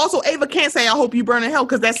 Because also Ava can't say, I hope you burn in hell,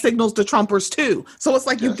 because that signals to Trumpers too. So it's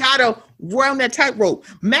like, you gotta run that tightrope.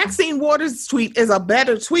 Maxine Waters' tweet is a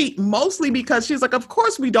better tweet, mostly because she's like, of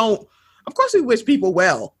course we wish people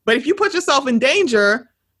well. But if you put yourself in danger,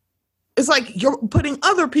 it's like you're putting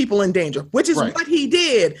other people in danger, which is what he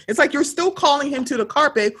did. It's like you're still calling him to the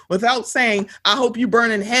carpet without saying, I hope you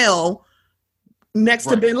burn in hell next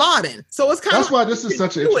to Bin Laden. So it's kind of why this is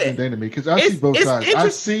such an interesting thing to me, because I see both sides. I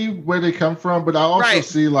see where they come from, but I also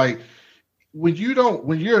see like when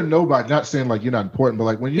you're a nobody, not saying like you're not important, but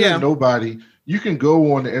like when you're a nobody, you can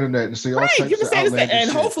go on the internet and say all types you can of say this, and shit.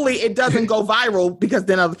 hopefully it doesn't go viral because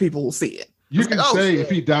then other people will see it. You can say if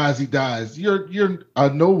he dies, he dies. You're a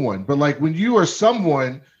no one. But like when you are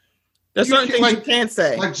someone, there's certain things you can't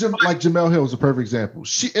say. Like Jemele Hill is a perfect example.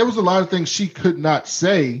 It was a lot of things she could not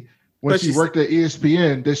say when she worked at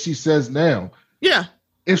ESPN that she says now. Yeah.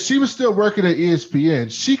 If she was still working at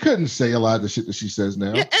ESPN, she couldn't say a lot of the shit that she says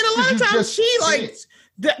now. Yeah, and a lot of times she that's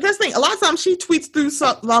the thing. A lot of times she tweets through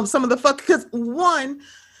some of the fuck, because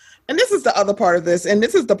and this is the other part of this, and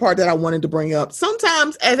this is the part that I wanted to bring up.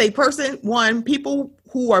 Sometimes as a person, people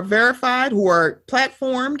who are verified, who are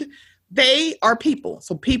platformed, they are people.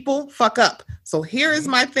 So people fuck up. So here is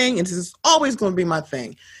my thing, and this is always going to be my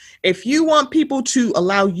thing. If you want people to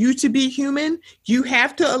allow you to be human, you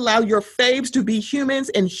have to allow your faves to be humans,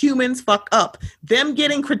 and humans fuck up. Them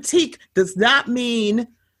getting critique does not mean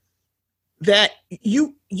that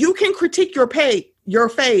you can critique your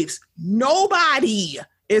faves. Nobody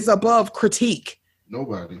is above critique.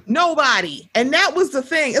 Nobody. And that was the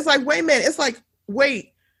thing. It's like, wait a minute. It's like,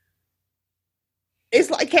 wait.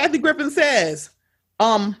 It's like Kathy Griffin says,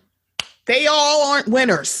 they all aren't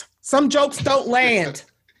winners. Some jokes don't land.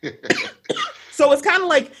 So it's kind of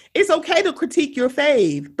like, it's okay to critique your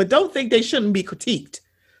fave, but don't think they shouldn't be critiqued.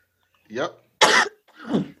 Yep.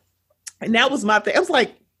 And that was my thing. I was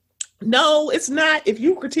like, no, it's not. If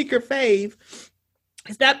you critique your fave,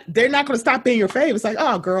 it's not, they're not going to stop being your fave. It's like,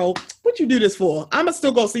 oh, girl, what'd you do this for? I'm going to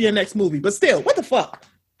still go see your next movie. But still, what the fuck?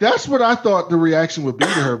 That's what I thought the reaction would be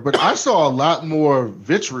to her. But I saw a lot more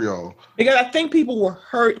vitriol. Because I think people were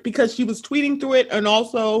hurt because she was tweeting through it. And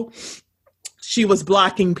also, she was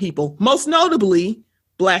blocking people, most notably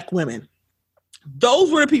Black women.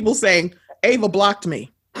 Those were the people saying, Ava blocked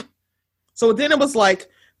me. So then it was like,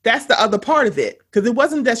 that's the other part of it. Because it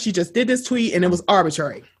wasn't that she just did this tweet and it was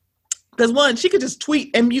arbitrary. Because one, she could just tweet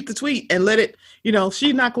and mute the tweet and let it,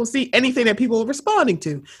 she's not going to see anything that people are responding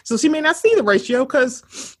to. So she may not see the ratio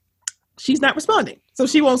because she's not responding. So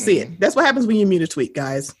she won't see it. That's what happens when you mute a tweet,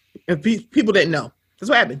 guys. If people didn't know, that's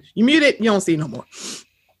what happens. You mute it, you don't see it no more.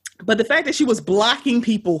 But the fact that she was blocking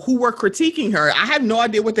people who were critiquing her, I had no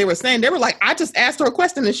idea what they were saying. They were like, I just asked her a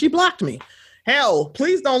question and she blocked me. Hell,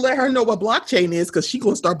 please don't let her know what blockchain is because she's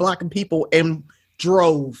going to start blocking people in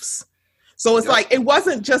droves. So it's like, it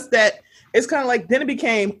wasn't just that. It's kind of like, then it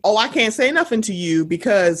became, oh, I can't say nothing to you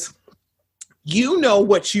because you know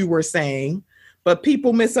what you were saying, but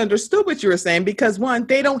people misunderstood what you were saying because one,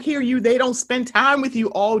 they don't hear you. They don't spend time with you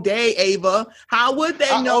all day, Ava. How would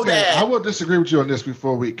they know that? I will disagree with you on this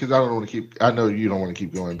because I know you don't want to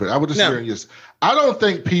keep going, but I will disagree on this. I don't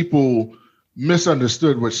think people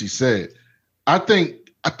misunderstood what she said. I think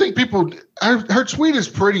people, her tweet is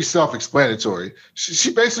pretty self-explanatory.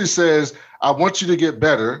 She basically says, I want you to get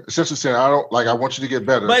better. Essentially saying, I want you to get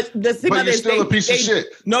better. But the thing you're still a piece of shit.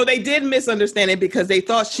 No, they did misunderstand it because they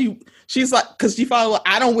thought she's like, because she followed,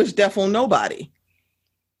 I don't wish death on nobody.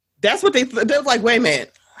 That's what they're like, wait a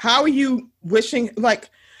minute. How are you wishing, like,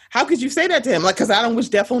 how could you say that to him? Like, because I don't wish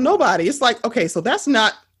death on nobody. It's like, okay, so that's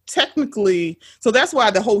not technically, so that's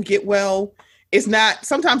why the whole get well is not,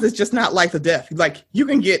 sometimes it's just not life or death. Like, you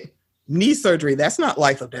can get knee surgery. That's not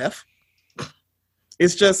life or death.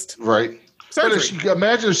 It's just right. surgery. But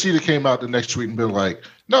imagine if she'd have came out the next tweet and been like,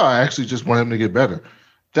 no, I actually just want him to get better.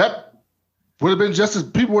 That would have been just as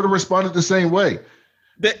people would have responded the same way.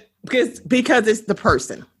 Because it's the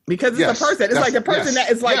person. Because it's the person. It's like the person that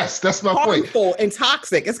is like that's my harmful point. And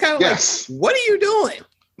toxic. It's kind of like, what are you doing?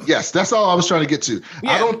 Yes, that's all I was trying to get to.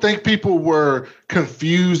 Yeah. I don't think people were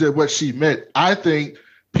confused at what she meant. I think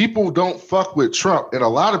people don't fuck with Trump. And a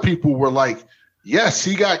lot of people were like, yes,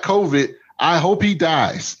 he got COVID. I hope he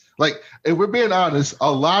dies. Like, if we're being honest,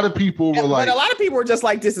 a lot of people were like... But a lot of people were just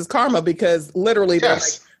like, this is karma because literally they're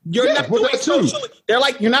like, you're not doing socially... They're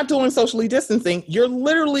like, you're not doing socially distancing. You're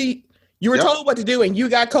literally... You were told what to do and you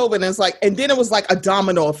got COVID. And it's like... And then it was like a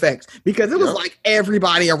domino effect because it was like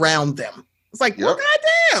everybody around them. It's like, well,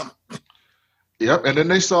 goddamn. Yep, and then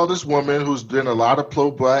they saw this woman who's been a lot of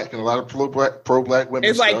pro-black and a lot of pro-black women.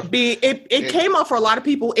 It's like it came off for a lot of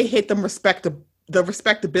people. It hit them the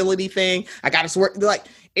respectability thing. I got to swear, like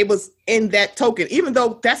it was in that token, even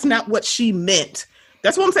though that's not what she meant.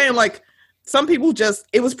 That's what I'm saying. Like some people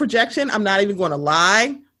it was projection. I'm not even going to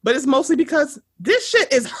lie, but it's mostly because this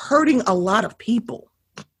shit is hurting a lot of people.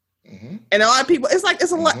 Mm-hmm. And a lot of people, it's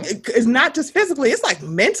a lot. It's not just physically, it's like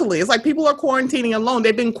mentally. It's like people are quarantining alone.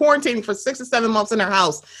 They've been quarantining for 6 or 7 months in their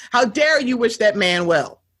house. How dare you wish that man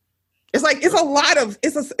well? It's like, it's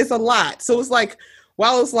a lot. So it's like,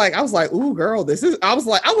 while it's like, I was like, ooh, girl, I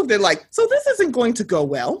looked at it like, so this isn't going to go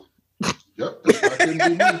well. Yep.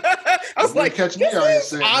 I was like,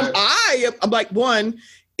 I'm like, one,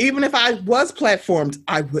 even if I was platformed,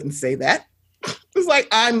 I wouldn't say that. It's like,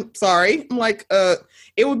 I'm sorry. I'm like,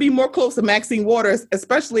 it would be more close to Maxine Waters,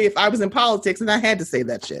 especially if I was in politics and I had to say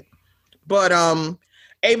that shit. But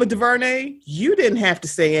Ava DuVernay, you didn't have to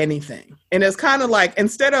say anything. And it's kind of like,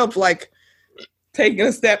 instead of like taking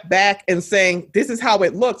a step back and saying, this is how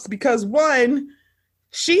it looks, because one,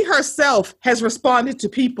 she herself has responded to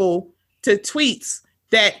tweets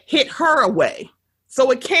that hit her away.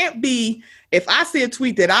 So it can't be, if I see a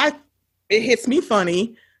tweet that it hits me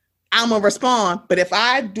funny, I'm going to respond. But if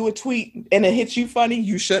I do a tweet and it hits you funny,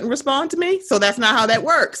 you shouldn't respond to me. So that's not how that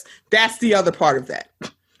works. That's the other part of that.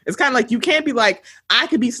 It's kind of like, you can't be like, I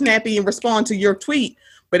could be snappy and respond to your tweet.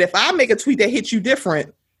 But if I make a tweet that hits you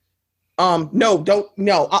different, I'm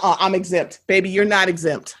exempt. Baby, you're not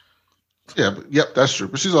exempt. Yeah, that's true.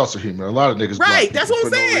 But she's also human. A lot of niggas right, that's what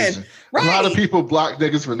I'm saying. A lot of people block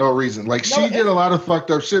niggas for no reason. Like, she did a lot of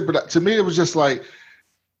fucked up shit. But to me, it was just like,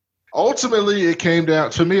 ultimately, it came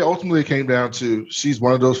down to she's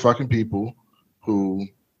one of those fucking people who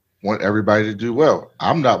want everybody to do well.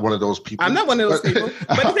 I'm not one of those people. I'm not one of those people.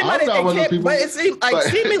 But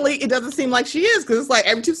seemingly, it doesn't seem like she is, because it's like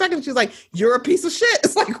every 2 seconds she's like, "You're a piece of shit."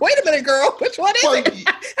 It's like, wait a minute, girl, which one is it?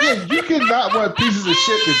 Yeah, you cannot want pieces of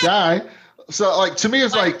shit to die. So, like, to me,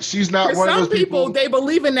 it's like she's not one of those people. They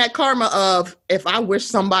believe in that karma of, if I wish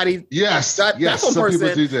somebody, yes, some person.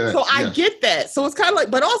 People do that. So I get that. So it's kind of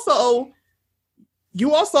like, but also,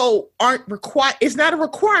 you also aren't required. It's not a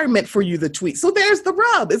requirement for you to tweet. So there's the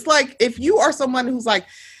rub. It's like, if you are someone who's like,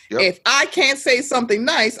 if I can't say something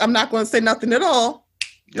nice, I'm not going to say nothing at all.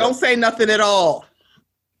 Don't say nothing at all.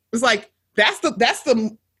 It's like, that's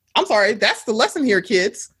the lesson here,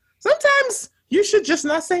 kids. Sometimes you should just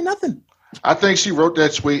not say nothing. I think she wrote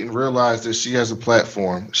that tweet and realized that she has a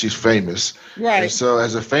platform. She's famous. Right. And so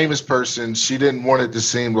as a famous person, she didn't want it to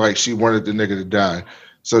seem like she wanted the nigga to die.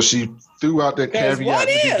 So she threw out that caveat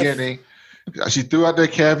in the beginning. She threw out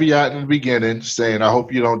that caveat in the beginning saying, I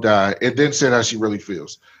hope you don't die. And then said how she really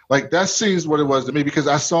feels. Like, that seems what it was to me, because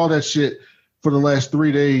I saw that shit for the last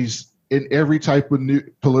 3 days in every type of new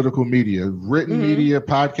political media, written media,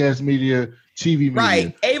 podcast media, TV media.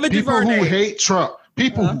 Right. Ava People DuVernay. who hate Trump.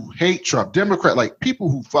 People who hate Trump, Democrat, like people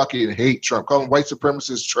who fucking hate Trump, calling white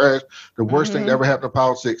supremacists trash, the worst thing that ever happened to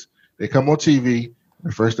politics. They come on TV.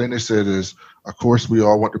 The first thing they said is, of course, we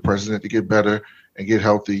all want the president to get better and get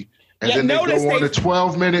healthy. And then they go on a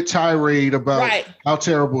 12-minute tirade about how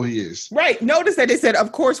terrible he is. Right. Notice that they said,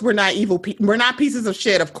 of course, we're not evil people. We're not pieces of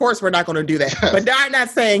shit. Of course, we're not going to do that. But they're not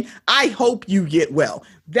saying, I hope you get well.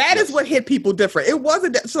 That is what hit people different. It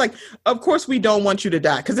wasn't that. She's like, of course, we don't want you to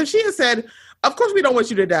die. Because if she had said, of course, we don't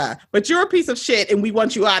want you to die, but you're a piece of shit and we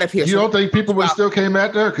want you out of here. You don't think people would still came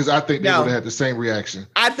after her? Because I think they would have had the same reaction.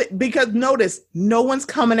 Because notice, no one's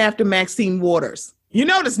coming after Maxine Waters. You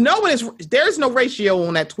notice there's no ratio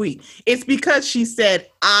on that tweet. It's because she said,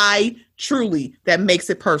 I truly, that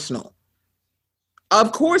makes it personal.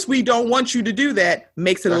 Of course, we don't want you to do that,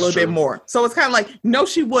 makes it a little bit more. So it's kind of like, no,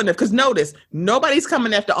 she wouldn't have. Because notice, nobody's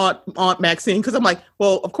coming after Aunt Maxine. Because I'm like,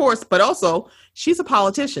 well, of course, but also she's a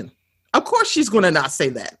politician. Of course she's going to not say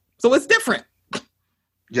that. So it's different.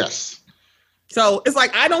 Yes. So it's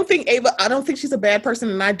like, I don't think she's a bad person,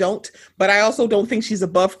 and I don't, but I also don't think she's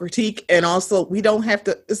above critique. And also we don't have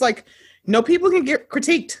to, it's like, no, people can get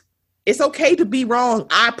critiqued. It's okay to be wrong.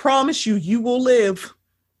 I promise you, you will live.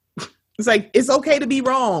 It's like, it's okay to be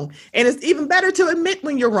wrong. And it's even better to admit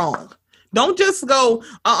when you're wrong. Don't just go, no,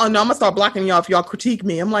 I'm going to start blocking y'all if y'all critique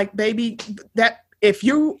me. I'm like, baby, that if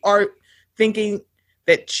you are thinking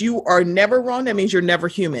that you are never wrong, that means you're never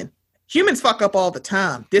human. Humans fuck up all the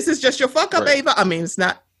time. This is just your fuck up, Ava. I mean, it's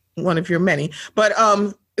not one of your many, but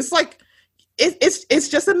it's like it's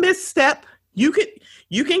just a misstep. You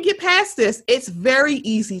can get past this. It's very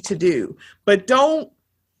easy to do, but don't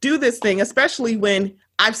do this thing, especially when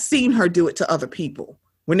I've seen her do it to other people.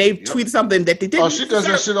 When they tweet something that they didn't. Oh, she does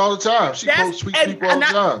that shit all the time. She posts tweet people all the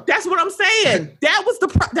time. That's what I'm saying. That was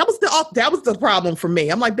the problem for me.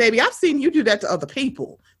 I'm like, baby, I've seen you do that to other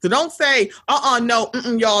people. So don't say, no,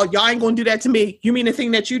 y'all ain't gonna do that to me. You mean the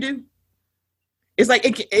thing that you do? It's like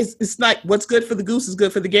it's like what's good for the goose is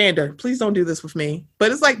good for the gander. Please don't do this with me.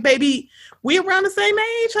 But it's like, baby, we around the same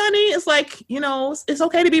age, honey. It's like, it's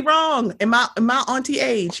okay to be wrong. In my auntie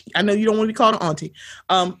age, I know you don't want to be called an auntie.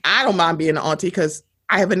 I don't mind being an auntie because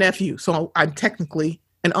I have a nephew, so I'm technically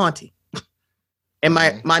an auntie. And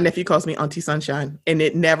my nephew calls me Auntie Sunshine, and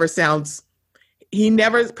it never sounds, he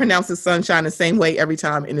never pronounces sunshine the same way every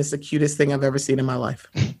time, and it's the cutest thing I've ever seen in my life.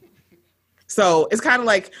 So it's kind of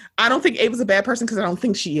like, I don't think Ava's a bad person because I don't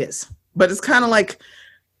think she is. But it's kind of like,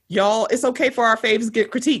 y'all, it's okay for our faves to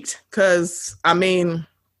get critiqued because, I mean,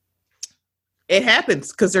 it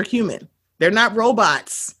happens because they're human. They're not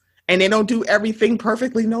robots, and they don't do everything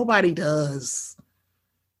perfectly. Nobody does.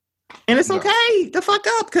 And it's okay to fuck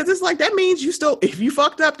up because it's like, that means you still, if you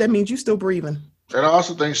fucked up, that means you still breathing. And I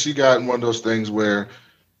also think she got in one of those things where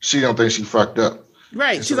she don't think she fucked up.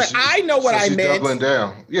 Right. And she's like, I know what I meant. Doubling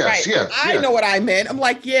down. Yes, right. Yes. I know what I meant. I'm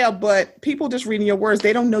like, yeah, but people just reading your words,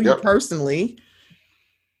 they don't know you personally.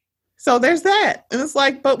 So there's that. And it's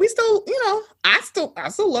like, but we still, I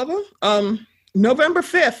still love him. November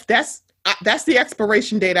 5th, that's the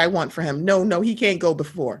expiration date I want for him. No, he can't go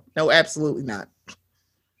before. No, absolutely not.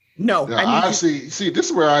 No. I see, this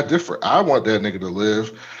is where I differ. I want that nigga to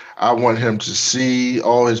live. I want him to see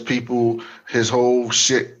all his people, his whole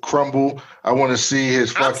shit crumble. I want to see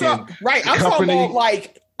his fucking company. I'm talking about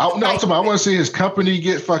like. I want to see his company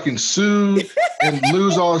get fucking sued and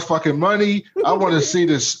lose all his fucking money. I want to see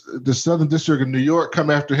the Southern District of New York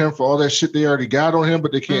come after him for all that shit they already got on him,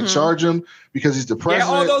 but they can't charge him because he's the president.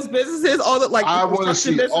 Yeah, all those businesses, all that like. I want to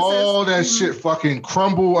see all that shit fucking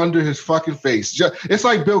crumble under his fucking face. It's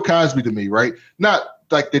like Bill Cosby to me, right? Not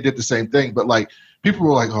like they did the same thing, but like. People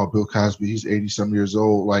were like, oh, Bill Cosby, he's 80-some years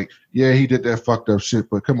old. Like, yeah, he did that fucked up shit,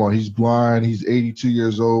 but come on, he's blind. He's 82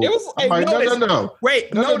 years old. It was, like, no.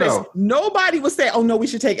 Wait, notice. Nobody was saying, oh, no, we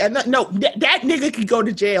should take it. No, that nigga could go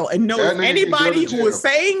to jail. And notice, anybody who was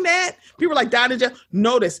saying that, people were like, down to jail.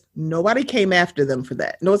 Notice, nobody came after them for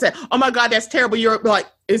that. No one said, oh, my God, that's terrible. You're like,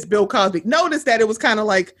 it's Bill Cosby. Notice that it was kind of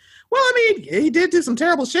like, well, I mean, he did do some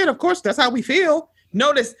terrible shit. Of course, that's how we feel.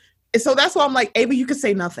 Notice. So that's why I'm like, Ava, you could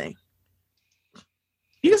say nothing.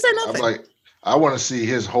 You can say I'm nothing. like, I want to see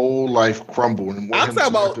his whole life crumble. And I'm talking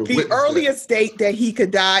about the earliest date that he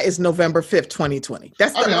could die is November 5th, 2020.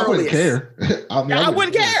 That's the earliest. I wouldn't care. I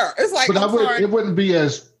wouldn't care. It's like, but it wouldn't be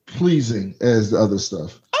as pleasing as the other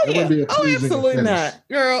stuff. Oh yeah. Oh, absolutely not,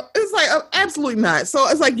 girl. It's like absolutely not. So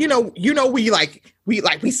it's like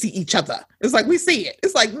we see each other. It's like we see it.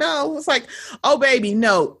 It's like no. It's like oh baby,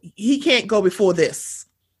 no, he can't go before this.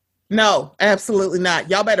 No, absolutely not.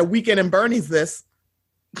 Y'all better Weekend and Bernie's this.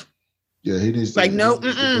 Yeah, he needs. Like nope.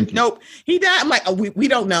 He died. I'm like we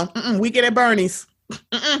don't know. Weekend at Bernie's.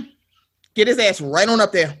 Get his ass right on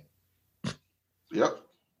up there. Yep.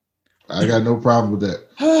 I got no problem with that.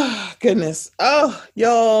 Oh, goodness. Oh,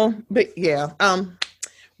 y'all. But yeah.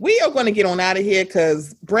 We are going to get on out of here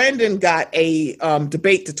because Brandon got a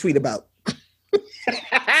debate to tweet about.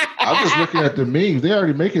 I'm just looking at the memes. They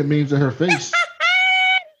already making memes of her face.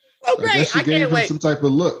 Oh, great. I can't wait. Some type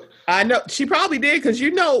of look. I know she probably did because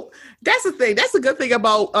that's the thing. That's the good thing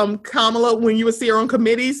about Kamala when you would see her on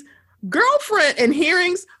committees. Girlfriend and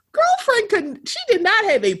hearings. Girlfriend she did not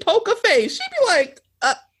have a poker face. She'd be like,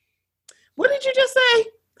 what did you just say?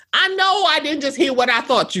 I know I didn't just hear what I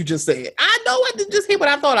thought you just said. I know I didn't just hear what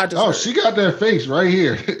I thought I just heard. She got that face right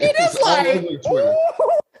here. It is like,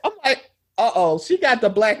 I'm like, she got the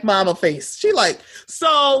black mama face. She like,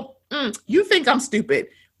 so you think I'm stupid.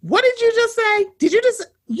 What did you just say?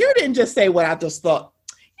 You didn't just say what I just thought.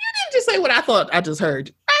 You didn't just say what I thought I just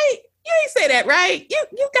heard. Right? You ain't say that, right?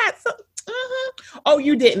 You got some. Oh,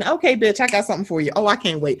 you didn't. Okay, bitch, I got something for you. Oh, I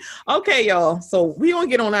can't wait. Okay, y'all. So we gonna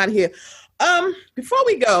get on out of here. Before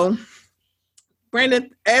we go, Brandon,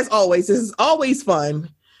 as always, this is always fun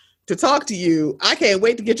to talk to you. I can't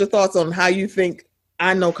wait to get your thoughts on how you think.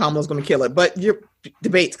 I know Kamala's going to kill it, but your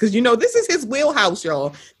debates, because this is his wheelhouse,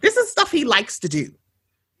 y'all. This is stuff he likes to do.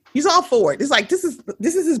 He's all for it. It's like this is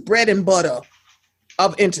his bread and butter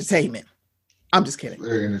of entertainment. I'm just kidding.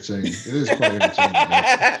 Very entertaining. It is quite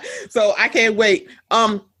entertaining. So I can't wait.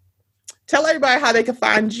 Tell everybody how they can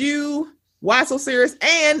find you. Why So Serious,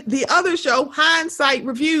 and the other show, Hindsight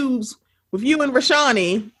Reviews, with you and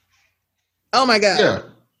Rashani. Oh my God. Yeah.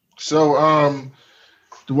 So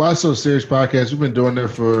the Why So Serious podcast, we've been doing it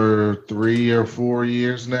for 3 or 4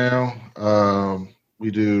 years now. We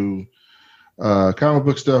do comic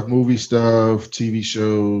book stuff, movie stuff, TV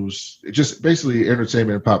shows, just basically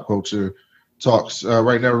entertainment and pop culture talks.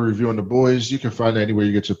 Right now we're reviewing The Boys. You can find it anywhere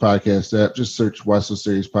you get your podcast app. Just search Why So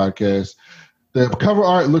Serious podcast. The cover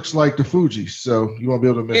art looks like the Fuji, so you won't be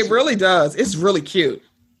able to miss it. It really does. It's really cute.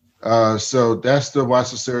 So that's the Why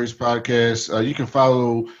So Serious podcast. You can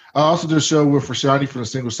follow. I also do a show with Rashani from the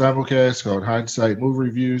Single Simulcast called Hindsight Movie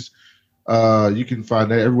Reviews. You can find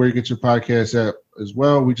that everywhere you get your podcast app as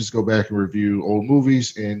well. We just go back and review old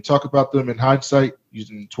movies and talk about them in hindsight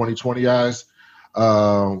using 2020 eyes.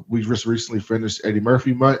 We just recently finished Eddie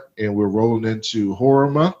Murphy month, and we're rolling into horror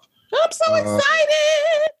month. I'm so excited.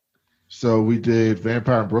 So we did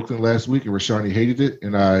Vampire in Brooklyn last week, and Rashani hated it,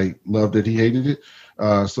 and I loved that he hated it.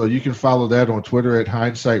 So you can follow that on Twitter at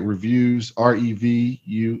Hindsight Reviews,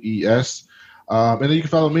 REVUES. And then you can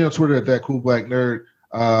follow me on Twitter at That Cool Black Nerd.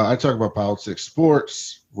 I talk about politics,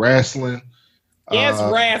 sports, wrestling. Yes,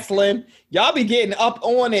 wrestling. Y'all be getting up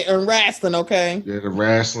on it and wrestling, okay? Yeah, the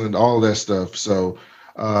wrestling, all that stuff. So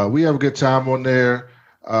we have a good time on there.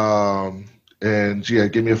 And yeah,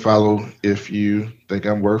 give me a follow if you think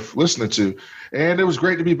I'm worth listening to. And it was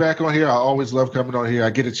great to be back on here. I always love coming on here.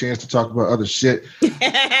 I get a chance to talk about other shit.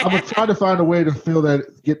 I'm trying to find a way to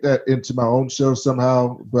get that into my own show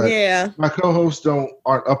somehow. But my co-hosts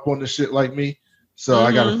aren't up on the shit like me. So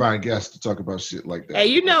I got to find guests to talk about shit like that.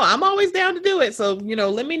 Hey, I'm always down to do it. So,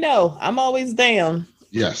 let me know. I'm always down.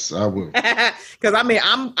 Yes, I will. Because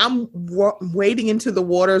I'm wading into the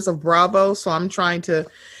waters of Bravo. So I'm trying to,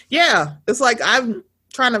 it's like I'm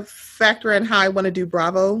trying to factor in how I want to do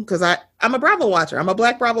Bravo. Because I'm a Bravo watcher. I'm a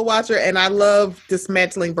Black Bravo watcher. And I love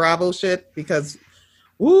dismantling Bravo shit because,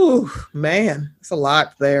 ooh, man, it's a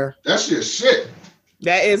lot there. That's your shit.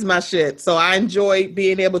 That is my shit. So I enjoy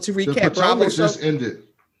being able to recap Bravo. Just ended.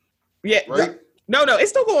 Yeah. Right? No, it's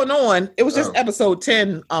still going on. It was just episode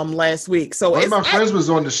 10 last week. So one of my friends was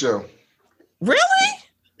on the show. Really?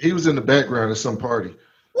 He was in the background at some party.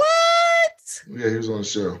 What? Yeah, he was on the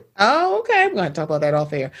show. Oh, okay. I'm going to talk about that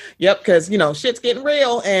off air. Yep, because shit's getting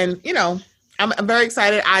real, and I'm very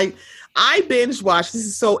excited. I binge watched.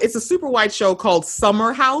 It's a super white show called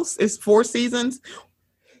Summer House. It's 4 seasons.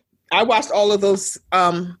 I watched all of those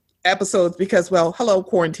episodes because, hello,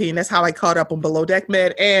 quarantine. That's how I caught up on Below Deck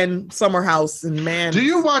Med and Summer House. And man, do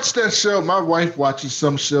you watch that show? My wife watches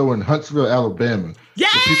some show in Huntsville, Alabama.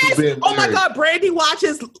 Yes. Oh my God, Brandy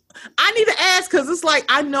watches. I need to ask because it's like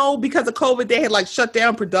I know because of COVID they had like shut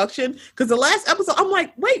down production because the last episode I'm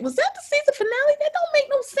like, wait, was that the season finale? That don't make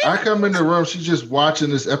no sense. I come in the room, she's just watching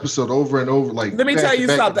this episode over and over. Like, let me tell you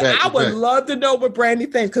something. I would love to know what Brandy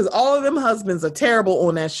thinks because all of them husbands are terrible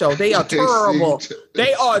on that show. They are terrible.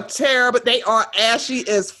 They are terrible. They are ashy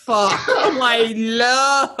as fuck. I'm like,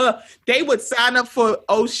 love. They would sign up for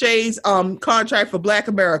O'Shea's contract for Black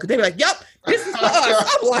America. They'd be like, yep, this is for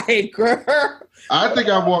us. I'm like, girl. I think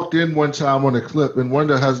I walked in one time on a clip and one of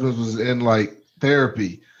the husbands was in like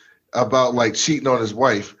therapy about like cheating on his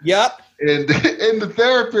wife. Yep. And the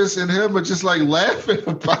therapist and him are just like laughing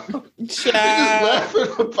about it. Just laughing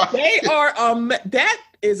about they it. are that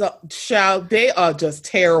is a child. They are just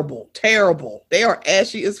terrible. They are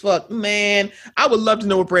ashy as fuck. Man, I would love to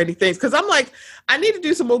know what Brandy thinks because I'm like, I need to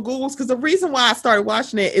do some more Googles because the reason why I started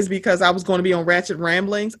watching it is because I was going to be on Ratchet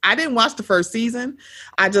Ramblings. I didn't watch the first season.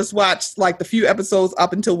 I just watched like the few episodes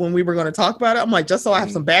up until when we were going to talk about it. I'm like, just so I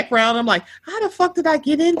have some background. I'm like, how the fuck did I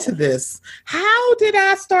get into this? How did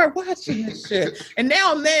I start watching this shit? And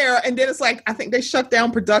now I'm there. And then it's like, I think they shut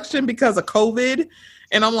down production because of COVID.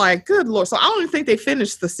 And I'm like, good Lord. So I don't even think they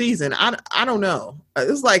finished the season. I don't know.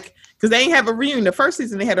 It's like, because they ain't have a reunion. The first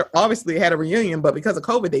season, they had a reunion, but because of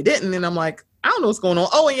COVID, they didn't. And I'm like, I don't know what's going on.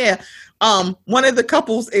 Oh, yeah. One of the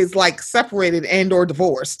couples is like separated and or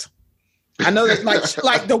divorced. I know that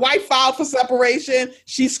like the wife filed for separation.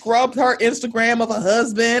 She scrubbed her Instagram of her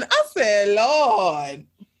husband. I said, Lord.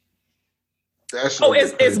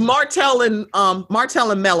 It's Martell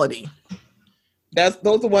and Melody.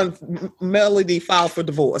 Those are ones Melody filed for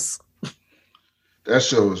divorce. That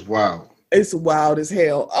show is wild. It's wild as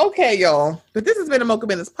hell. Okay, y'all. But this has been a Mocha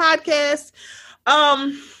Minutes podcast.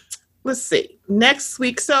 Let's see. Next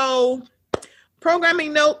week. So,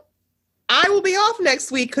 programming note. I will be off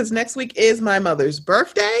next week because next week is my mother's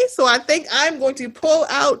birthday. So I think I'm going to pull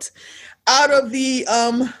out of the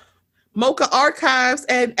Mocha archives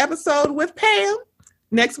an episode with Pam.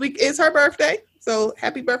 Next week is her birthday. So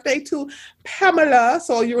happy birthday to Pamela.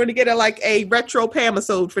 So you're going to get a retro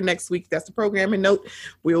Pam-isode for next week. That's the programming note.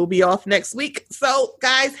 We will be off next week. So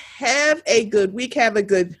guys, have a good week. Have a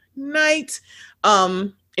good night.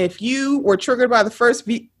 If you were triggered by the first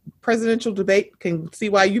presidential debate, can see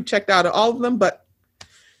why you checked out of all of them. But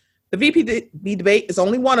the VP debate is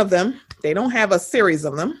only one of them. They don't have a series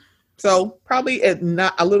of them. So probably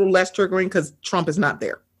not a little less triggering because Trump is not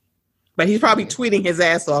there. But he's probably tweeting his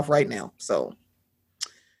ass off right now. So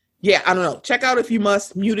yeah, I don't know. Check out if you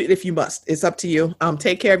must. Mute it if you must. It's up to you.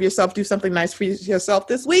 Take care of yourself. Do something nice for yourself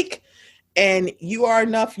this week. And you are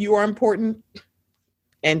enough. You are important.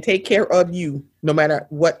 And take care of you, no matter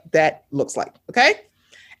what that looks like. Okay?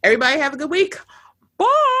 Everybody have a good week. Bye!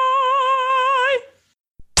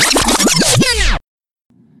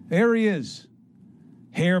 There he is.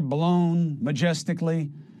 Hair blown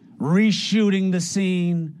majestically. Reshooting the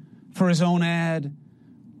scene for his own ad.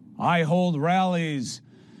 I hold rallies.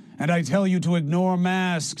 And I tell you to ignore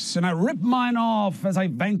masks, and I rip mine off as I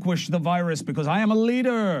vanquish the virus because I am a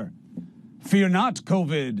leader. Fear not,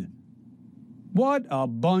 COVID. What a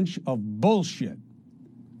bunch of bullshit.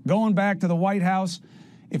 Going back to the White House,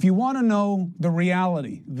 if you want to know the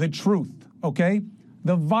reality, the truth, okay?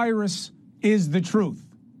 The virus is the truth.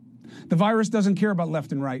 The virus doesn't care about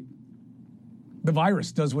left and right. The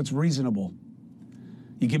virus does what's reasonable.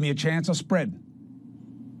 You give me a chance, I'll spread.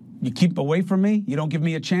 You keep away from me, you don't give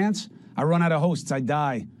me a chance, I run out of hosts, I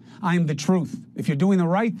die. I am the truth. If you're doing the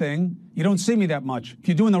right thing, you don't see me that much. If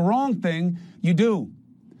you're doing the wrong thing, you do.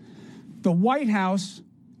 The White House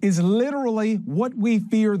is literally what we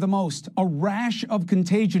fear the most, a rash of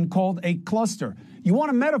contagion called a cluster. You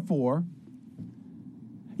want a metaphor?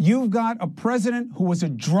 You've got a president who is a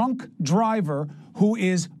drunk driver who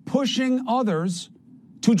is pushing others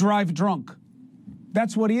to drive drunk.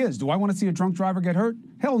 That's what he is. Do I want to see a drunk driver get hurt?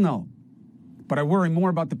 Hell no. But I worry more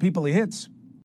about the people he hits.